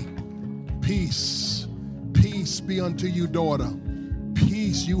 Peace. Peace be unto you, daughter.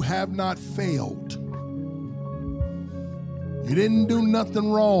 Peace. You have not failed. You didn't do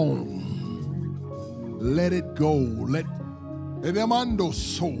nothing wrong. Let it go. Let it amando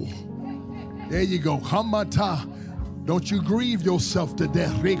soul. There you go. Hamata. Don't you grieve yourself to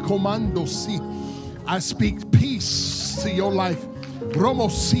death. Recomando si. I speak peace to your life. Romo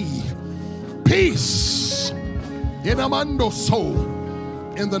si. Peace. Inamando so.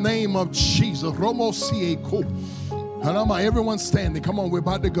 In the name of Jesus. Romo si eko. Everyone standing. Come on, we're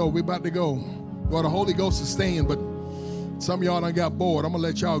about to go. We're about to go. Well, the Holy Ghost is staying, but some of y'all done got bored. I'm going to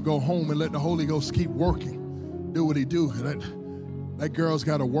let y'all go home and let the Holy Ghost keep working. Do what he do. That girl's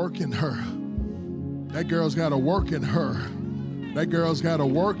got to work in her. That girl's got to work in her. That girl's got to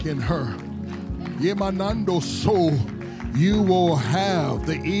work in her. Yemanando so you will have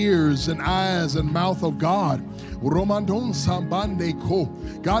the ears and eyes and mouth of God. Romandon sambande ko.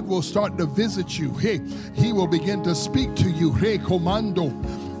 God will start to visit you. Hey, he will begin to speak to you. Hey, commando.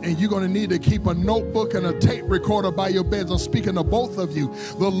 And you're going to need to keep a notebook and a tape recorder by your beds. I'm speaking to both of you.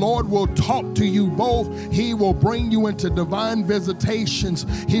 The Lord will talk to you both. He will bring you into divine visitations.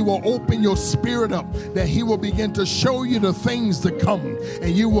 He will open your spirit up, that he will begin to show you the things to come.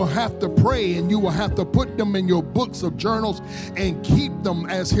 And you will have to pray, and you will have to put them in your books of journals and keep them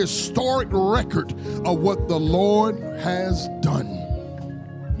as historic record of what the Lord has done.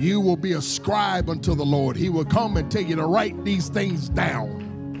 You will be a scribe unto the Lord. He will come and tell you to write these things down.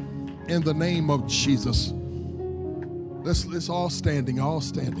 In the name of Jesus. Let's all standing, all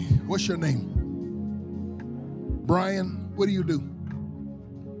standing. What's your name? Brian, what do you do?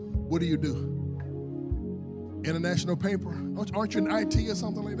 What do you do? International paper? Aren't you in IT or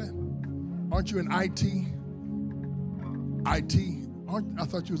something like that? Aren't you in IT? IT? I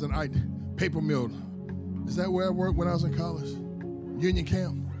thought you was in IT. Paper mill. Is that where I worked when I was in college? Union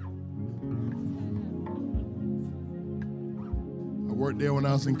Camp? I worked there when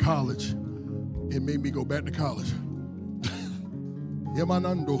I was in college. It made me go back to college. The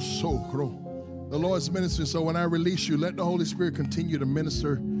Lord's ministry. So when I release you, let the Holy Spirit continue to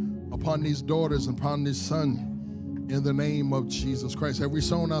minister upon these daughters and upon this son in the name of Jesus Christ. Have we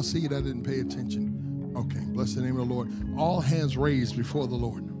sown our seed? I didn't pay attention. Okay, bless the name of the Lord. All hands raised before the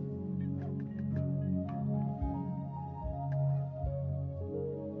Lord.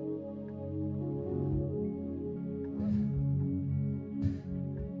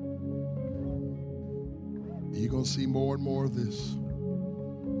 You're going to see more and more of this.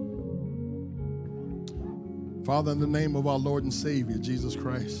 Father, in the name of our Lord and Savior, Jesus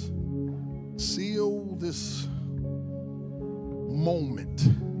Christ, seal this moment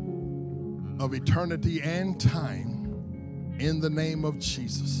of eternity and time in the name of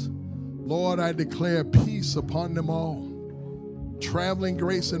Jesus. Lord, I declare peace upon them all. Traveling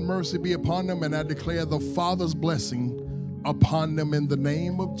grace and mercy be upon them, and I declare the Father's blessing upon them in the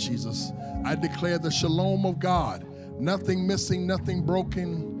name of Jesus. I declare the shalom of God, nothing missing, nothing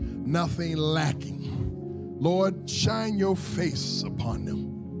broken, nothing lacking. Lord, shine your face upon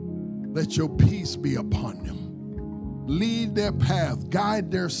them. Let your peace be upon them. Lead their path,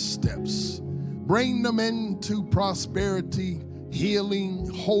 guide their steps. Bring them into prosperity, healing,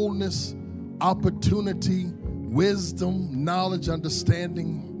 wholeness, opportunity, wisdom, knowledge,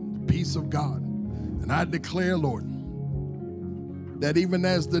 understanding, the peace of God. And I declare, Lord, that even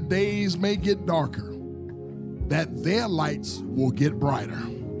as the days may get darker, that their lights will get brighter.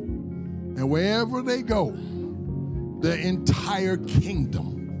 And wherever they go, the entire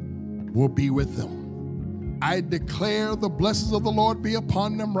kingdom will be with them. I declare the blessings of the Lord be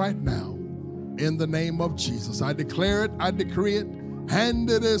upon them right now in the name of Jesus. I declare it, I decree it, and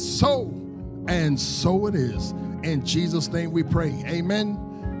it is so, and so it is. In Jesus' name we pray. Amen.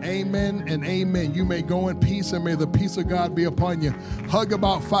 Amen and amen. You may go in peace, and may the peace of God be upon you. Hug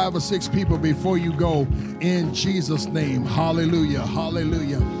about 5 or 6 people before you go in Jesus' name. Hallelujah.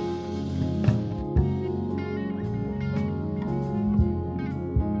 Hallelujah.